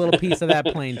a little piece of that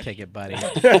plane ticket, buddy.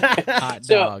 Hot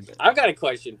dog. So I've got a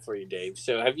question for you, Dave.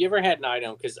 So have you ever had an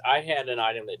item? Because I had an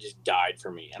item that just died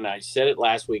for me, and I said it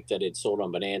last week that it sold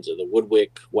on Bonanza, the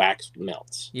Woodwick wax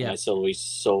melts. Yeah. We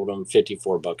sold them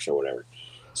 $54 or whatever.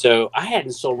 So I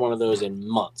hadn't sold one of those in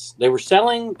months. They were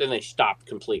selling, then they stopped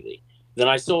completely. Then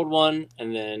I sold one,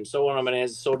 and then sold one on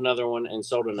Bonanza, sold another one, and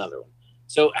sold another one.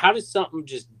 So how does something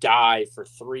just die for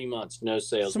 3 months, no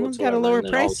sales Someone's whatsoever? got a lower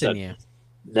price than you.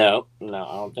 No, I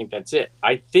don't think that's it.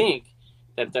 I think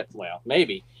well,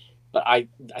 maybe, but I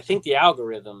think the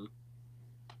algorithm,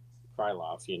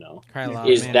 Krylov,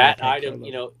 is man, that okay, item,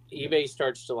 Krylov. eBay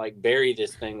starts to like bury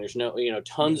this thing. There's no,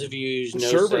 tons of views, no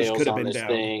Servers sales could have on been this down.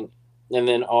 thing. And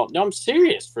then I'm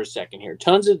serious for a second here.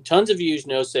 Tons of views,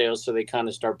 no sales. So they kind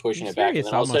of start pushing I'm it back. And serious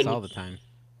then all of a almost sudden all the time.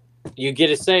 you get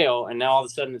a sale, and now all of a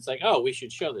sudden it's like, oh, we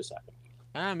should show this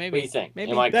item. Maybe. What do you think?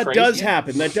 Maybe. Am I That crazy? does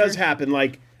happen. That does happen.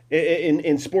 Like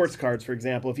in sports cards, for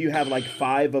example, if you have like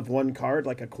 5 of one card,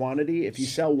 like a quantity, if you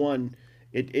sell one,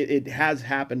 it has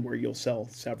happened where you'll sell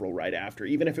several right after,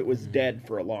 even if it was dead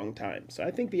for a long time. So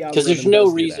I think the algorithm because there's no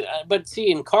does do reason. that. But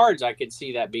see, in cards, I could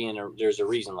see that being there's a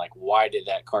reason. Like, why did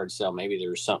that card sell? Maybe there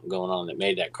was something going on that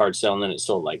made that card sell, and then it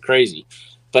sold like crazy.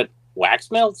 But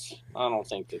wax melts, I don't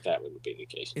think that would be the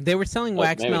case. They were selling But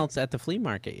wax maybe. melts at the flea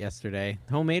market yesterday.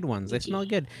 Homemade ones. They smell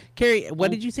good. Carrie,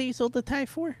 what did you say you sold the tie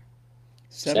for?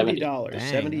 $70, Dang,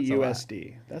 $70 that's a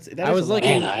USD. That I is was a lot.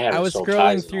 looking. Man, I I haven't was sold scrolling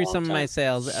ties in a through long some of my time.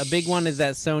 sales. A big one is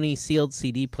that Sony sealed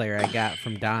CD player I got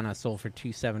from Donna, sold for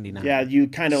 $279. Yeah, you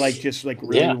kind of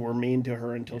really Yeah. were mean to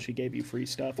her until she gave you free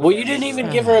stuff. Well, you didn't even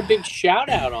give her a big shout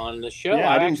out on the show. Yeah,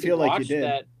 I didn't actually feel like you watched did.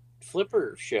 that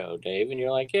Flipper show, Dave, and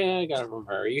you're like, yeah, I got it from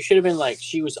her. You should have been like,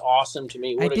 she was awesome to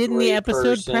me. I What a did in the great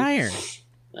episode person. prior.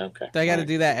 Okay. Do I got to All right.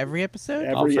 do that every episode?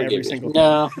 I'll every forgive you. single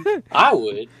time. No, I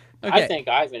would. Okay. I think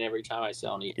Ivan every time I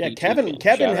sell an Yeah, ET Kevin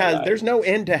shout out has. Ivan. There's no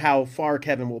end to how far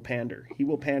Kevin will pander. He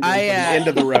will pander I, until the end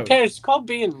of the road. Okay, it's called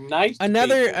being nice. to people.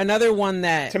 Another one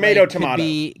that Tomato, like,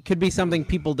 tomato. could be something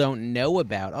people don't know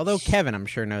about. Although Kevin, I'm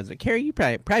sure knows it. Carrie, you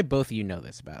probably both of you know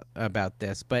this about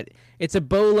this, but it's a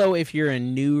bolo if you're a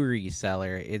new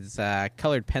reseller. It's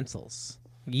colored pencils,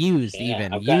 used Yeah,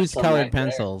 even I've got used some colored right there.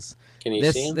 pencils. Can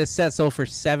you see 'em? This set sold for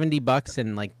 $70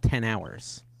 in like 10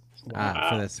 hours. For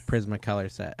Wow. this Prisma color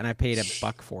set, and I paid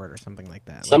 $1 for it or something like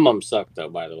that. Some of them suck though.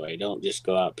 By the way, don't just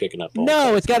go out picking up. All No,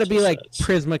 colored it's got to be pencil like sets.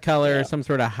 Prismacolor Yeah. or some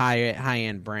sort of high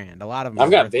end brand. A lot of them. I've are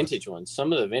got worthless. vintage ones.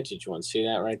 Some of the vintage ones. See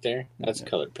that right there? That's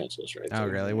colored pencils right there. Oh,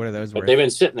 really? What are those But worth? they've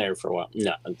been sitting there for a while.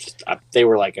 No, they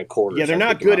were like a quarter. Yeah, they're so I not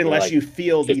picked them good up. They're unless like you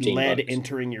feel the 15 lead bucks.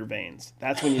 entering your veins.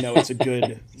 That's when you know it's a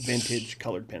good vintage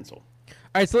colored pencil.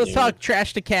 All right, so let's Yeah. talk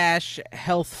Trash to Cash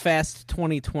Health Fest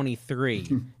 2023.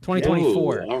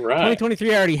 2024. Ooh, all right.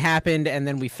 2023 already happened, and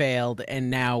then we failed, and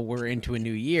now we're into a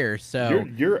new year. So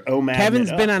You're OMAD.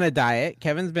 Kevin's been on a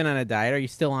diet. Are you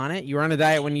still on it? You were on a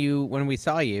diet when we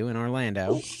saw you in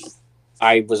Orlando.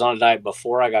 I was on a diet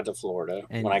before I got to Florida.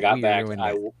 And when I got we back, ruined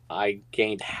I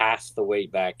gained half the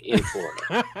weight back in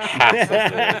Florida. Half of the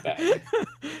weight back.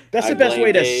 That's the I best blame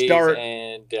way to Days start.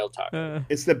 And Del Taco.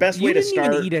 It's the best You way to didn't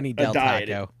start even eat any a Del diet.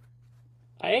 Taco.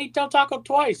 I ate Del Taco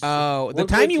twice. Oh, the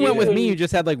Once time you went with me, and- you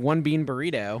just had like one bean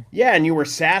burrito. Yeah, and you were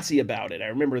sassy about it. I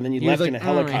remember. And then you He was left like, in a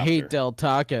 "Oh, helicopter. I hate Del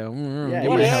Taco. Yeah, Get my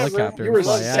whatever. helicopter. You were and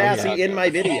fly out sassy here." in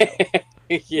my video.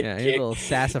 Yeah, he's a little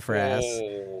sassafras.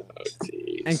 Oh,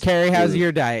 jeez. And Carrie, how's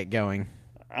your diet going?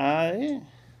 No,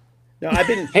 I've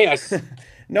been. Hey,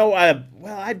 No,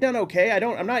 well, I've done okay.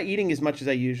 I'm not eating as much as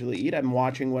I usually eat. I'm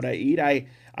watching what I eat. I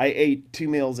ate 2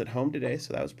 meals at home today,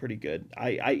 so that was pretty good.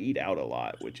 I eat out a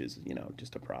lot, which is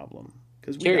just a problem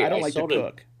because Carrie, I don't I like to sold it.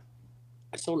 cook.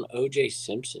 I sold an O.J.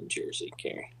 Simpson jersey,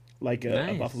 Carrie. Like a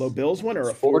Nice. Buffalo Bills one or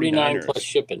a 49 49ers? plus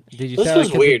shipping. Did you This sell it was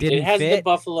 'cause it weird. didn't It has fit? the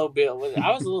Buffalo Bill.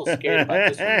 I was a little scared about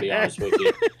this one, to be honest with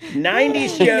you.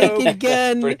 90s show. Naked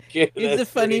Gun. Pretty good. It's a That's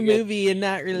funny pretty good. movie and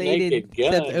not related. Naked Gun.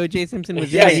 Except O.J. Simpson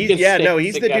was Yeah, in it. he's the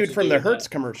It's dude got from to the do with Hertz that.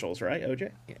 commercials, right? OJ.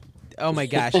 Oh my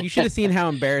gosh, you should have seen how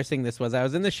embarrassing this was. I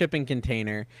was in the shipping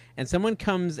container, and someone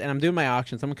comes, and I'm doing my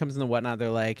auction. Someone comes in the whatnot. They're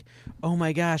like, "Oh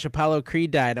my gosh, Apollo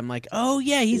Creed died." I'm like, "Oh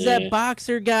yeah, he's that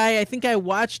boxer guy. I think I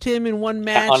watched him in one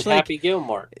match on Happy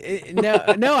Gilmore."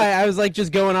 No, I was like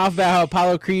just going off about how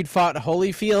Apollo Creed fought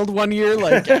Holyfield one year.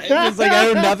 Like, it's like I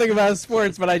know nothing about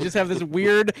sports, but I just have this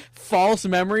weird false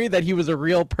memory that he was a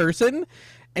real person.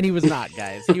 And he was not,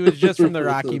 guys. He was just from the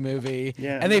Rocky movie.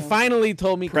 Yeah, and they finally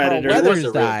told me Predator. Carl Weathers was a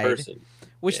real died. person.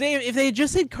 Which if they had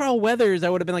just said Carl Weathers, I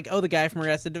would have been like, oh, the guy from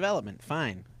Arrested Development.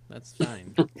 Fine. That's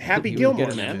fine. Happy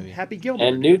Gilmore, man. Happy Gilmore.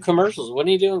 And new commercials. Wasn't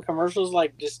he doing commercials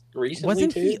like just recently?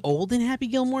 Wasn't too? he old in Happy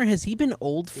Gilmore? Has he been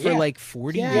old for like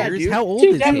 40 years? Dude. How old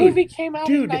Dude, is that he? movie came out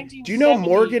in 1970. Do you know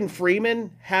Morgan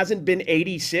Freeman hasn't been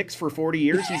 86 for 40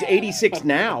 years? He's 86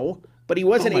 now, but he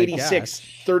wasn't 86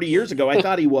 30 years ago. I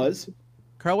thought he was.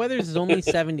 Carl Weathers is only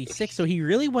 76, so he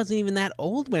really wasn't even that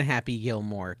old when Happy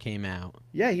Gilmore came out.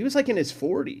 Yeah, he was like in his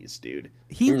 40s, dude.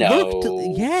 He looked,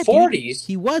 40s. Dude,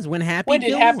 he was when Happy When did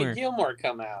Gilmore. Happy Gilmore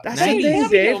come out? That's 90s. the thing,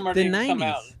 Happy Dave. Gilmore The didn't come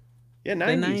out. 90s. Yeah,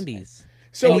 90s. The 90s.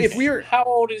 So if we're How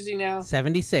old is he now?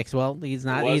 76. Well, he's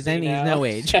not. Was He's he now? no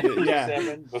age.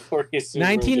 77 before he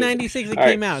 1996 it All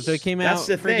came right. out, so it came That's out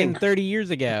the thing. freaking 30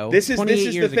 years ago. this is 28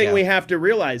 the years thing ago. we have to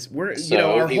realize. We're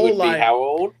So our he whole would be life. how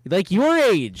old? Like your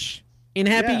age in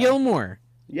Happy Yeah. Gilmore.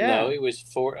 Yeah. No, he was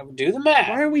 4. Do the math.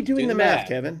 Why are we doing Do the math,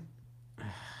 Kevin?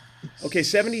 Okay,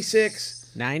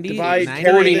 76 90. divide 90.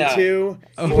 carry the 49. 2.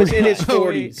 Oh, He was in his oh,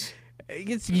 wait. 40s.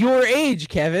 It's your age,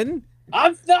 Kevin.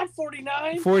 I'm not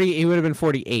 49. 40. He would have been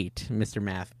 48, Mr.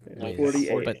 Math. Yeah,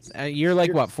 48. But you're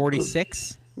like what?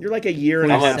 46. You're like a year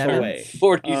and a half 47? away.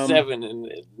 47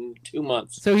 in 2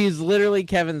 months. So he's literally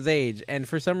Kevin's age, and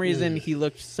for some reason he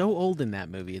looked so old in that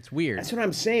movie. It's weird. That's what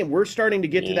I'm saying. We're starting to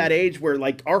get to that age where,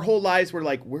 like, our whole lives we're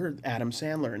like, we're Adam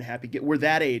Sandler and we're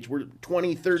that age. We're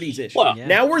 20, 30s-ish. Well, Yeah.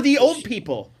 Now we're the old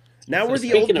people. Now we're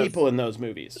the old speaking of- people in those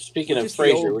movies. Speaking We're of just the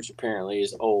Frasier, old- which apparently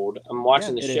is old, I'm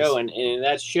watching Yeah, the it show, is. and in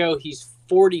that show, he's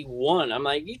 41. I'm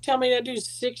like, you tell me that dude's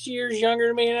 6 years younger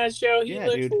than me in that show? He Yeah,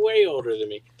 looks dude. way older than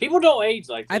me. People don't age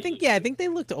like that. I think they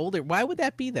looked older. Why would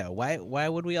that be though? Why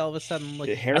would we all of a sudden look?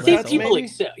 The I haircuts, think people maybe?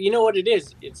 accept. You know what it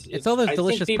is? It's all those I think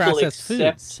delicious people processed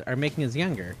accept- foods are making us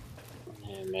younger,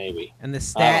 Yeah, maybe. and the I don't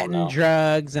statin know.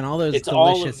 drugs and all those It's all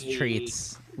of delicious the,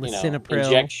 treats. You know, Lisinopril.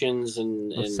 injections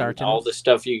and Losartan. all the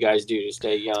stuff you guys do to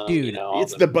stay young. Dude, you know, all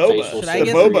It's the boba. facial Should I the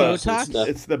get surgeries some boba. and Botox? stuff.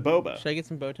 It's the boba. Should I get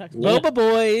some Botox? Yeah. Boba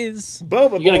boys.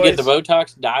 Boba You gotta get the boys.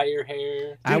 Botox, dye your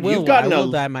hair. I Dude, will. You've gotten I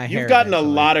will dye my hair. You've gotten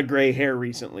eventually. a lot of gray hair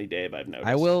recently, Dave. I've noticed.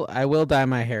 I will dye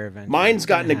my hair eventually. Mine's It's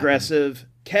gonna gotten happen. aggressive.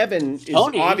 Kevin is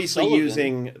Tony obviously Sullivan.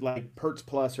 using like Perks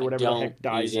Plus or whatever the Don't heck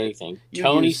dyes use it. anything. You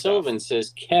Tony use stuff. Sullivan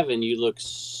says, Kevin, you look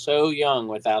so young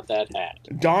without that hat.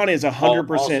 Dawn is Also,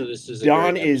 100%. this is a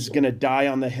Dawn great is episode. going to die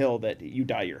on the hill that you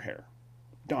dye your hair.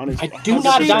 Dawn is. I do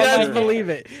not She dye my does hair. believe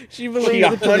it. She believes We it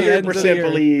to the ends of the 100% earth.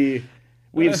 believe.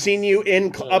 We've seen you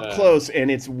up close, and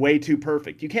it's way too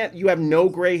perfect. You have no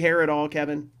gray hair at all,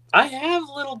 Kevin. I have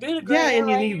a little bit of gray. Yeah, and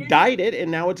hair right you here. dyed it, and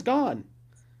now it's gone.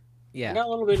 I Yeah. got a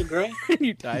little bit of gray.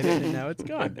 You dyed it and now it's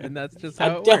gone, and that's just I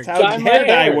how it don't works. How dye my hair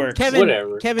dye hair. works.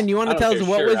 Whatever. Kevin, you want I to don't tell us care.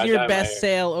 what Sure, was I your dye my best hair.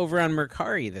 sale over on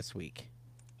Mercari this week?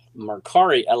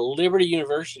 Mercari, a Liberty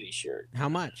University shirt, How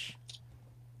much?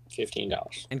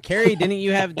 $15. And Carrie, did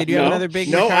you have another big?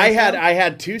 No, Mercari I sale?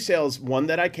 had two sales. One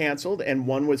that I canceled, and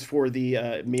one was for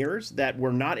the mirrors that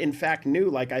were not in fact new,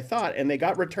 like I thought, and they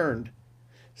got returned.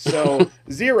 So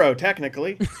 0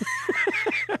 technically.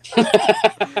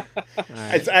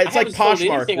 It's like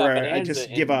Poshmark where I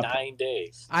just give up. 9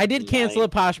 days. I did cancel a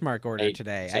 9, Poshmark order 8,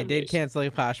 today. 7 I did days. cancel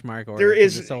a Poshmark order. There 'cause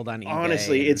is it sold on eBay.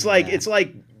 honestly, and, it's like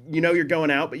yeah. you're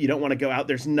going out, but you don't want to go out.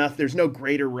 There's no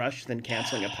greater rush than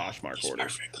canceling a Poshmark order.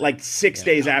 perfect. Like 6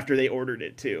 days after they ordered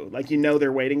it too. Like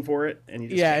they're waiting for it, and you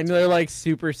just Yeah, and cancel. they're like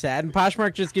super sad. And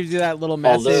Poshmark just gives you that little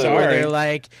message where Sorry. they're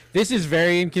like, "This is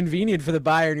very inconvenient for the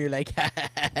buyer," and you're like,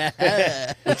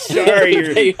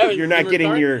 Sorry, Hey, you're not getting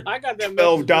Mercari, your I got that $12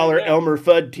 message right now. Elmer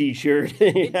Fudd T-shirt.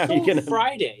 It How sold you gonna-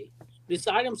 Friday. This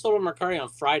item sold on Mercari on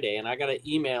Friday, and I got an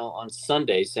email on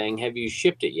Sunday saying, "Have you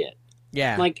shipped it yet?"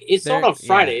 "Yeah." I'm like, it's sold They're- on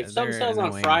Friday. yeah, If something they're sells on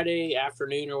annoying. Friday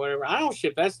afternoon or whatever, I don't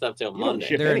ship that stuff till You don't Monday.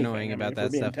 ship They're anything, annoying about if we're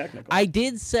that being stuff. technical. I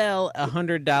did sell a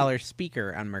 $100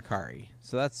 speaker on Mercari,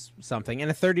 so that's something, and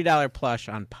a $30 plush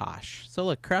on Posh. So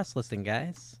look, cross listing,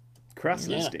 guys. Cross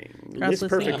Yeah. listing. Cross List listing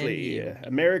perfectly. and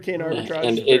American arbitrage.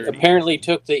 And it 30. apparently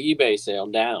took the eBay sale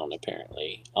down,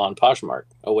 apparently, on Poshmark.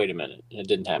 Oh, wait a minute. It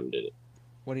didn't happen, did it?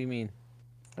 What do you mean?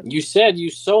 You said you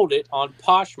sold it on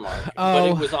Poshmark, but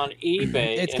it was on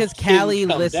eBay. It's because Callie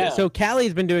listed. So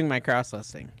Callie's been doing my cross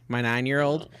listing, my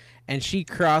 9-year-old, and she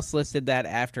cross listed that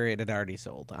after it had already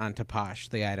sold onto Posh,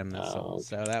 the item that sold. Okay.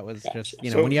 So that was just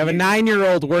so when you have a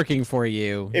 9-year-old working for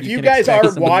you. If you guys are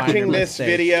watching this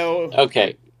video,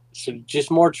 okay. So just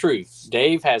more truth.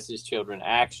 Dave has his children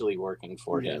actually working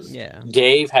for him. Yeah.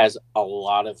 Dave has a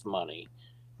lot of money.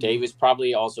 Dave is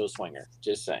probably also a swinger.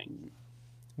 Just saying.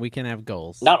 We can have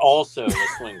goals. Not also a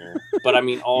swinger, but I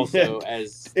mean also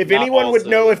as. If anyone would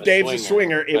know if Dave's a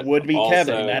swinger, it would be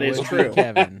Kevin. That is true.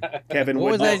 Kevin.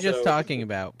 What was I just talking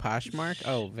about? Poshmark?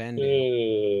 Oh,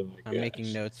 vending. I'm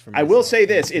making notes for myself. I will say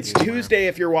this. It's Tuesday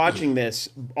if you're watching this.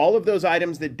 All of those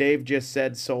items that Dave just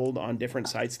said sold on different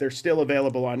sites, they're still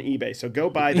available on eBay. So go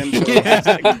buy them.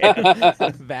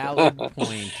 Valid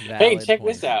point. Hey, check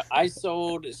this out. I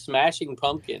sold Smashing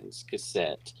Pumpkins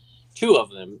cassette. 2 of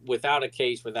them without a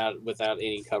case, without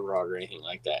any cover art or anything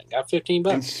like that. Got $15.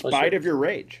 In spite of your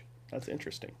rage. That's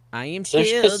interesting. I am still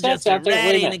just a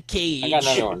rat in a cage. I got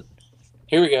another one.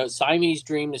 Here we go. Siamese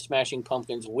Dream, the Smashing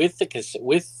Pumpkins with the cassette,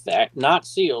 with that not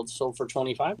sealed, sold for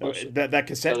 $25. That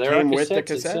cassette came with the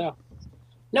cassette.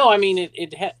 No, I mean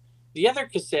it had the other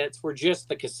cassettes were just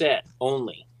the cassette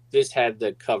only. This had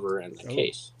the cover and the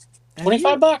case.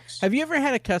 $25. Have you ever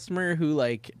had a customer who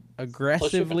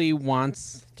aggressively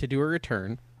wants to do a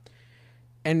return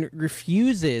and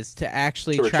refuses to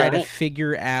actually try to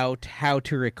figure out how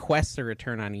to request a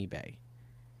return on eBay?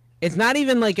 It's not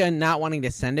even a not wanting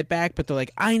to send it back, but they're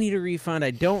like, I need a refund.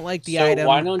 I don't like the item.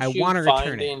 Why don't I you want to return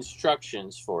find the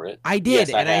instructions for it? I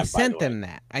did, and I sent them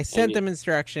that. I sent them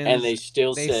instructions. And they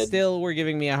still were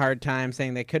giving me a hard time,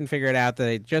 saying they couldn't figure it out, that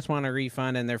they just want a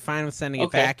refund, and they're fine with sending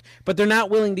it back, but they're not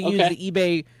willing to use the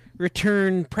eBay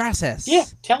return process. Yeah,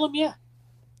 tell them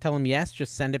Tell them yes,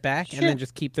 just send it back, and then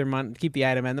just keep their money, keep the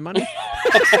item and the money.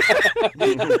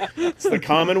 It's the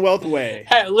Commonwealth way.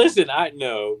 Hey, listen, I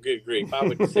know, good grief, I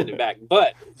would send it back.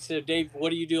 But so, Dave,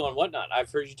 what do you do on Whatnot?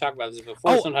 I've heard you talk about this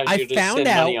before. Sometimes you just send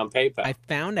money on PayPal. I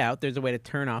found out there's a way to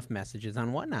turn off messages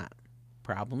on Whatnot.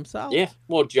 Problem solved. Yeah.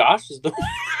 Well, Josh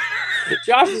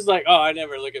is like, oh, I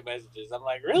never look at messages. I'm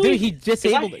like, really? Dude, he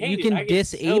disabled. You can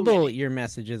disable your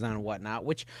messages on Whatnot,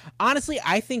 which honestly,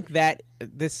 I think that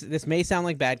this may sound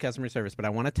like bad customer service, but I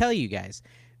want to tell you guys,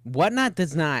 Whatnot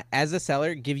does not, as a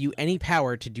seller, give you any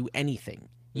power to do anything.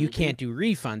 You can't do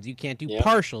refunds. You can't do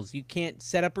partials. You can't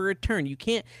set up a return. You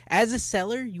can't, as a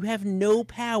seller, you have no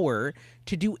power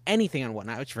to do anything on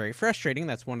Whatnot, which is very frustrating.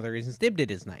 That's one of the reasons Dibdit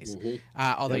is nice.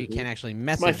 Although you can't actually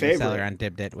message the seller on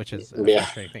Dibdit, which is a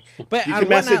frustrating thing. But you can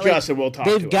message us and we'll talk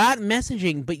to them. They've got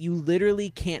messaging, but you literally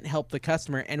can't help the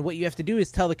customer. And what you have to do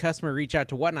is tell the customer, reach out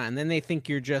to Whatnot, and then they think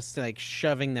you're just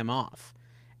shoving them off.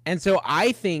 And so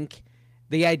I think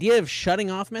the idea of shutting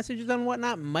off messages on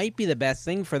Whatnot might be the best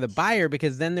thing for the buyer,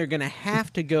 because then they're going to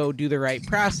have to go do the right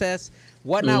process.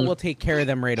 Whatnot will take care of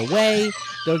them right away.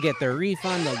 They'll get their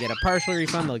refund. They'll get a partial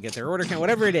refund. They'll get their order count,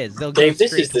 whatever it is. They'll Dave,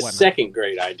 this is the second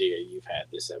great idea you've had.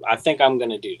 I think I'm going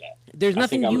to do that. There's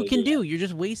nothing you can do. You're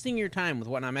just wasting your time with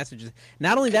Whatnot messages.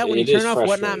 Not only that, when you turn off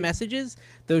Whatnot messages,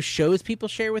 those shows people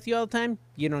share with you all the time,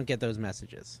 you don't get those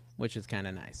messages, which is kind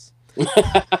of nice.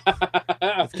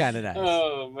 It's kind of nice.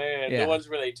 Oh man, the ones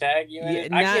where they tag you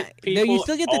in it? You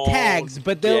still get the tags,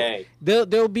 but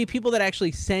there'll be people that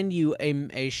actually send you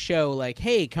a show like,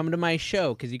 hey, come to my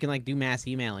show, because you can do mass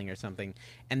emailing or something,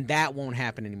 and that won't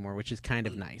happen anymore, which is kind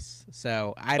of nice.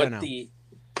 So I don't know.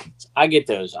 I get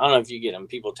those. I don't know if you get them.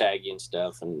 People tag you and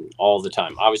stuff, and all the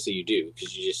time. Obviously, you do,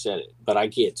 because you just said it. But I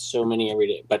get so many every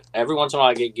day. But every once in a while,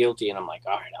 I get guilty, and I'm like,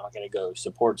 all right, I'm going to go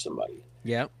support somebody.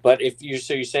 Yeah. But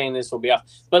you're saying this will be off.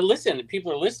 But listen,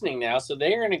 people are listening now, so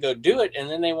they're going to go do it, and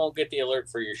then they won't get the alert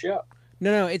for your show.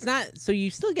 No, it's not. So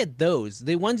you still get those.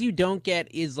 The ones you don't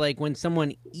get is when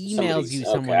someone emails you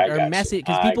someone or message,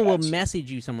 because people will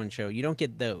message you someone's show. You don't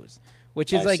get those.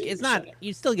 Which is it's not,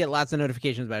 you still get lots of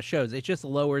notifications about shows. It just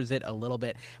lowers it a little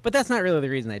bit. But that's not really the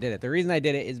reason I did it. The reason I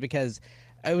did it is because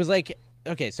I was like,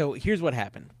 okay, so here's what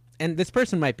happened. And this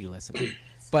person might be listening,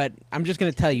 but I'm just going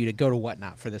to tell you to go to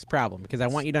Whatnot for this problem, because I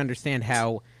want you to understand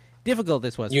how difficult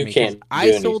this was for me.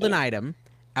 I sold an item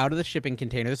out of the shipping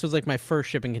container. This was my first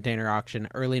shipping container auction,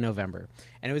 early November.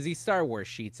 And it was these Star Wars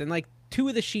sheets. And 2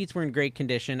 of the sheets were in great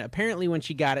condition. Apparently, when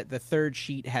she got it, the 3rd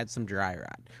sheet had some dry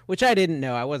rot, which I didn't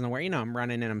know. I wasn't aware. I'm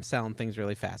running and I'm selling things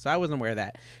really fast, so I wasn't aware of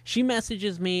that. She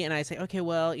messages me, and I say, okay,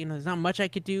 well, there's not much I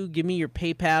could do. Give me your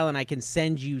PayPal, and I can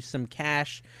send you some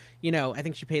cash. I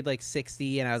think she paid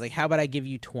 $60, and I was like, how about I give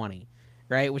you $20?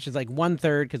 right? Which is like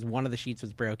 1/3 because one of the sheets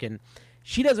was broken.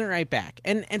 She doesn't write back.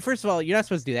 And first of all, you're not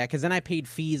supposed to do that because then I paid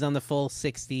fees on the full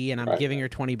 60 and I'm giving her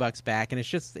 $20 back. And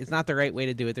it's not the right way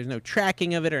to do it. There's no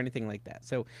tracking of it or anything like that.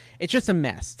 So it's just a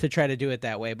mess to try to do it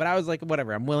that way. But I was like,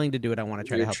 whatever, I'm willing to do it. I want to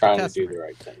try to help the customer. To do the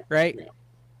right thing. Right? Yeah.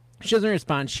 She doesn't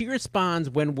respond. She responds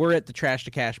when we're at the Trash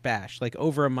to Cash Bash, like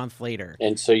over a month later.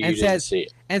 And so you didn't see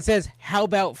it. And says, how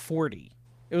about 40?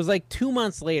 It was like 2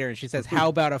 months later, and she says, how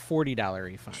about a $40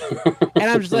 refund? And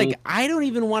I'm just like, I don't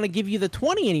even want to give you the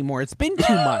 20 anymore. It's been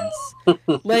 2 months.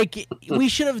 Like, we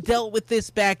should have dealt with this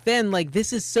back then. Like,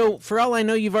 this is so, for all I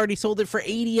know, you've already sold it for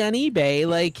 80 on eBay.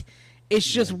 Like, it's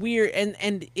just weird.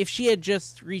 And if she had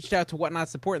just reached out to Whatnot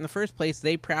Support in the first place,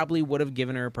 they probably would have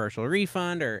given her a partial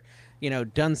refund or,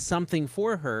 done something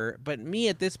for her. But me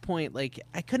at this point, like,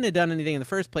 I couldn't have done anything in the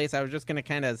first place. I was just going to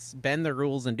kind of bend the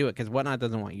rules and do it because Whatnot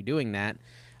doesn't want you doing that.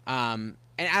 And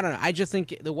I don't know. I just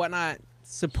think the Whatnot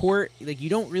support, like, you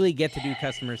don't really get to do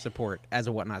customer support as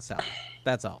a Whatnot seller.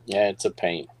 That's all. Yeah, it's a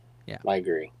pain. Yeah, I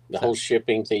agree. The whole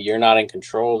shipping thing, you're not in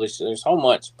control. There's so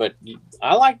much, but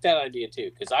I like that idea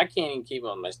too because I can't even keep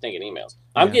on my stinking emails.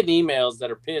 I'm getting emails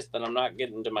that are pissed that I'm not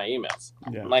getting to my emails.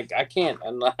 Yeah. I'm like, I can't.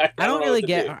 I don't really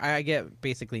get. I get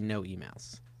basically no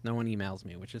emails. No one emails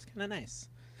me, which is kind of nice.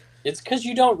 It's because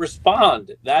you don't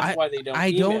respond. That's why they don't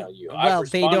email you. Well,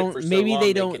 they don't. Maybe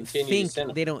they don't think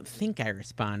they don't think I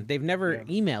respond. They've never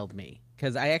emailed me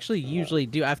because I actually usually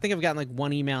do. I think I've gotten like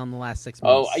one email in the last 6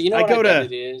 months. Oh, you know what I bet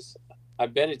it is? I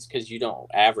bet it's because you don't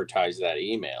advertise that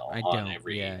email on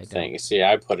every thing. See,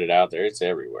 I put it out there; it's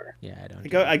everywhere. Yeah, I don't.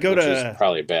 Which is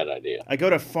probably a bad idea. I go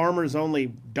to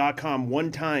farmersonly.com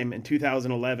one time in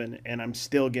 2011, and I'm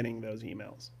still getting those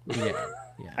emails. Yeah.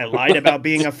 I lied about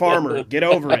being a farmer. Get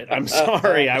over it. I'm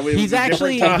sorry. He's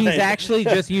actually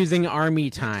just using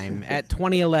army time. At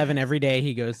 2011, every day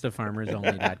he goes to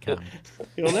farmersonly.com.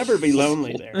 He'll never be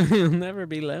lonely there. He'll never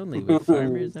be lonely with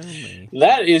Farmers Only.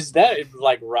 That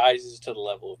like rises to the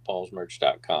level of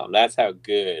paulsmerch.com. That's how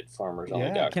good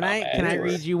farmersonly.com. Can I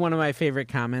read you one of my favorite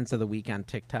comments of the week on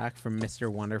TikTok from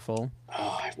Mr. Wonderful?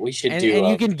 Oh, we should and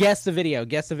you can guess the video.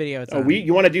 Guess the video. It's on.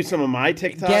 You want to do some of my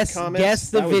TikTok comments? Guess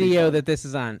the video that this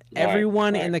is on.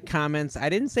 Everyone in the comments, I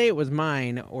didn't say it was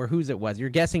mine or whose it was. You're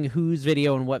guessing whose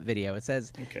video and what video. It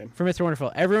says, for Mr.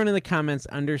 Wonderful, everyone in the comments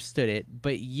understood it,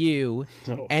 but you.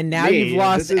 And now you've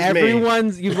lost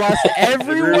everyone's respect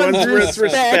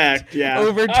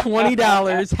over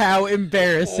 $20. How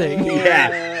embarrassing.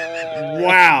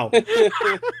 Wow.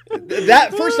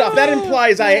 That first off, that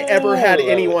implies I ever had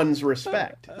anyone's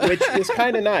respect, which is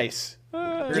kind of nice.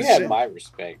 You have my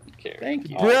respect, Carrie. Thank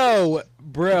you.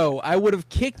 Bro, I would have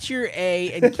kicked your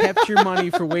A and kept your money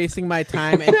for wasting my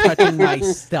time and touching my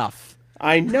stuff.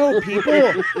 I know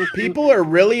people are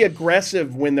really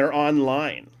aggressive when they're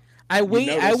online. I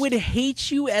would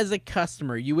hate you as a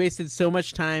customer. You wasted so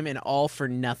much time and all for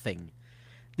nothing.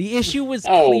 The issue was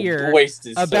clear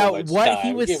about what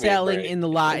he was selling in the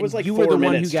lot, and you were the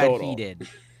one who got heated.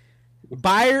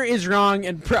 Buyer is wrong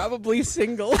and probably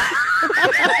single.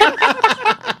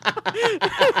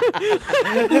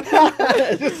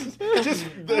 just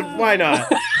why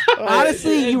not?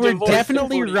 Honestly, you were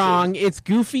definitely wrong. It's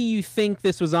goofy you think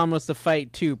this was almost a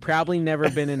fight, too. Probably never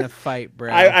been in a fight,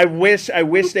 bro. I wish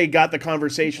they got the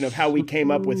conversation of how we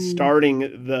came up with starting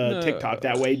the TikTok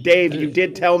that way. Dave, you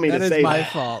did tell me to say that. That is my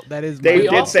fault. Dave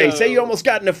did say you almost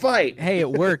got in a fight. Hey, it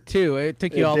worked, too. It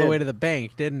took you all the way to the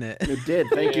bank, didn't it? It did.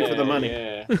 Thank you for the money.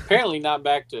 Yeah. Apparently not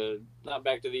back to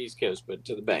the East Coast, but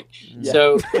to the bank. Yeah.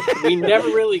 So we never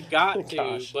really got to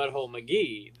Butthole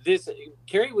McGee.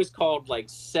 Carrie was called like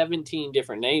 17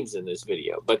 different names in this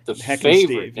video, but the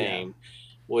favorite name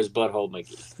was Butthole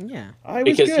McGee. Yeah,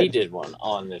 because he did one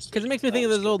on this. Because it makes me think of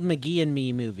those old McGee and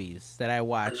Me movies that I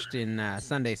watched in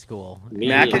Sunday school.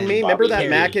 Mac and Me, remember that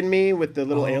Mac and Me with the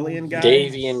little alien guy?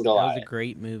 Davy and Goliath. That was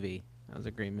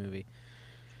a great movie.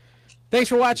 Thanks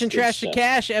for watching Trash to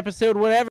Cash episode whatever.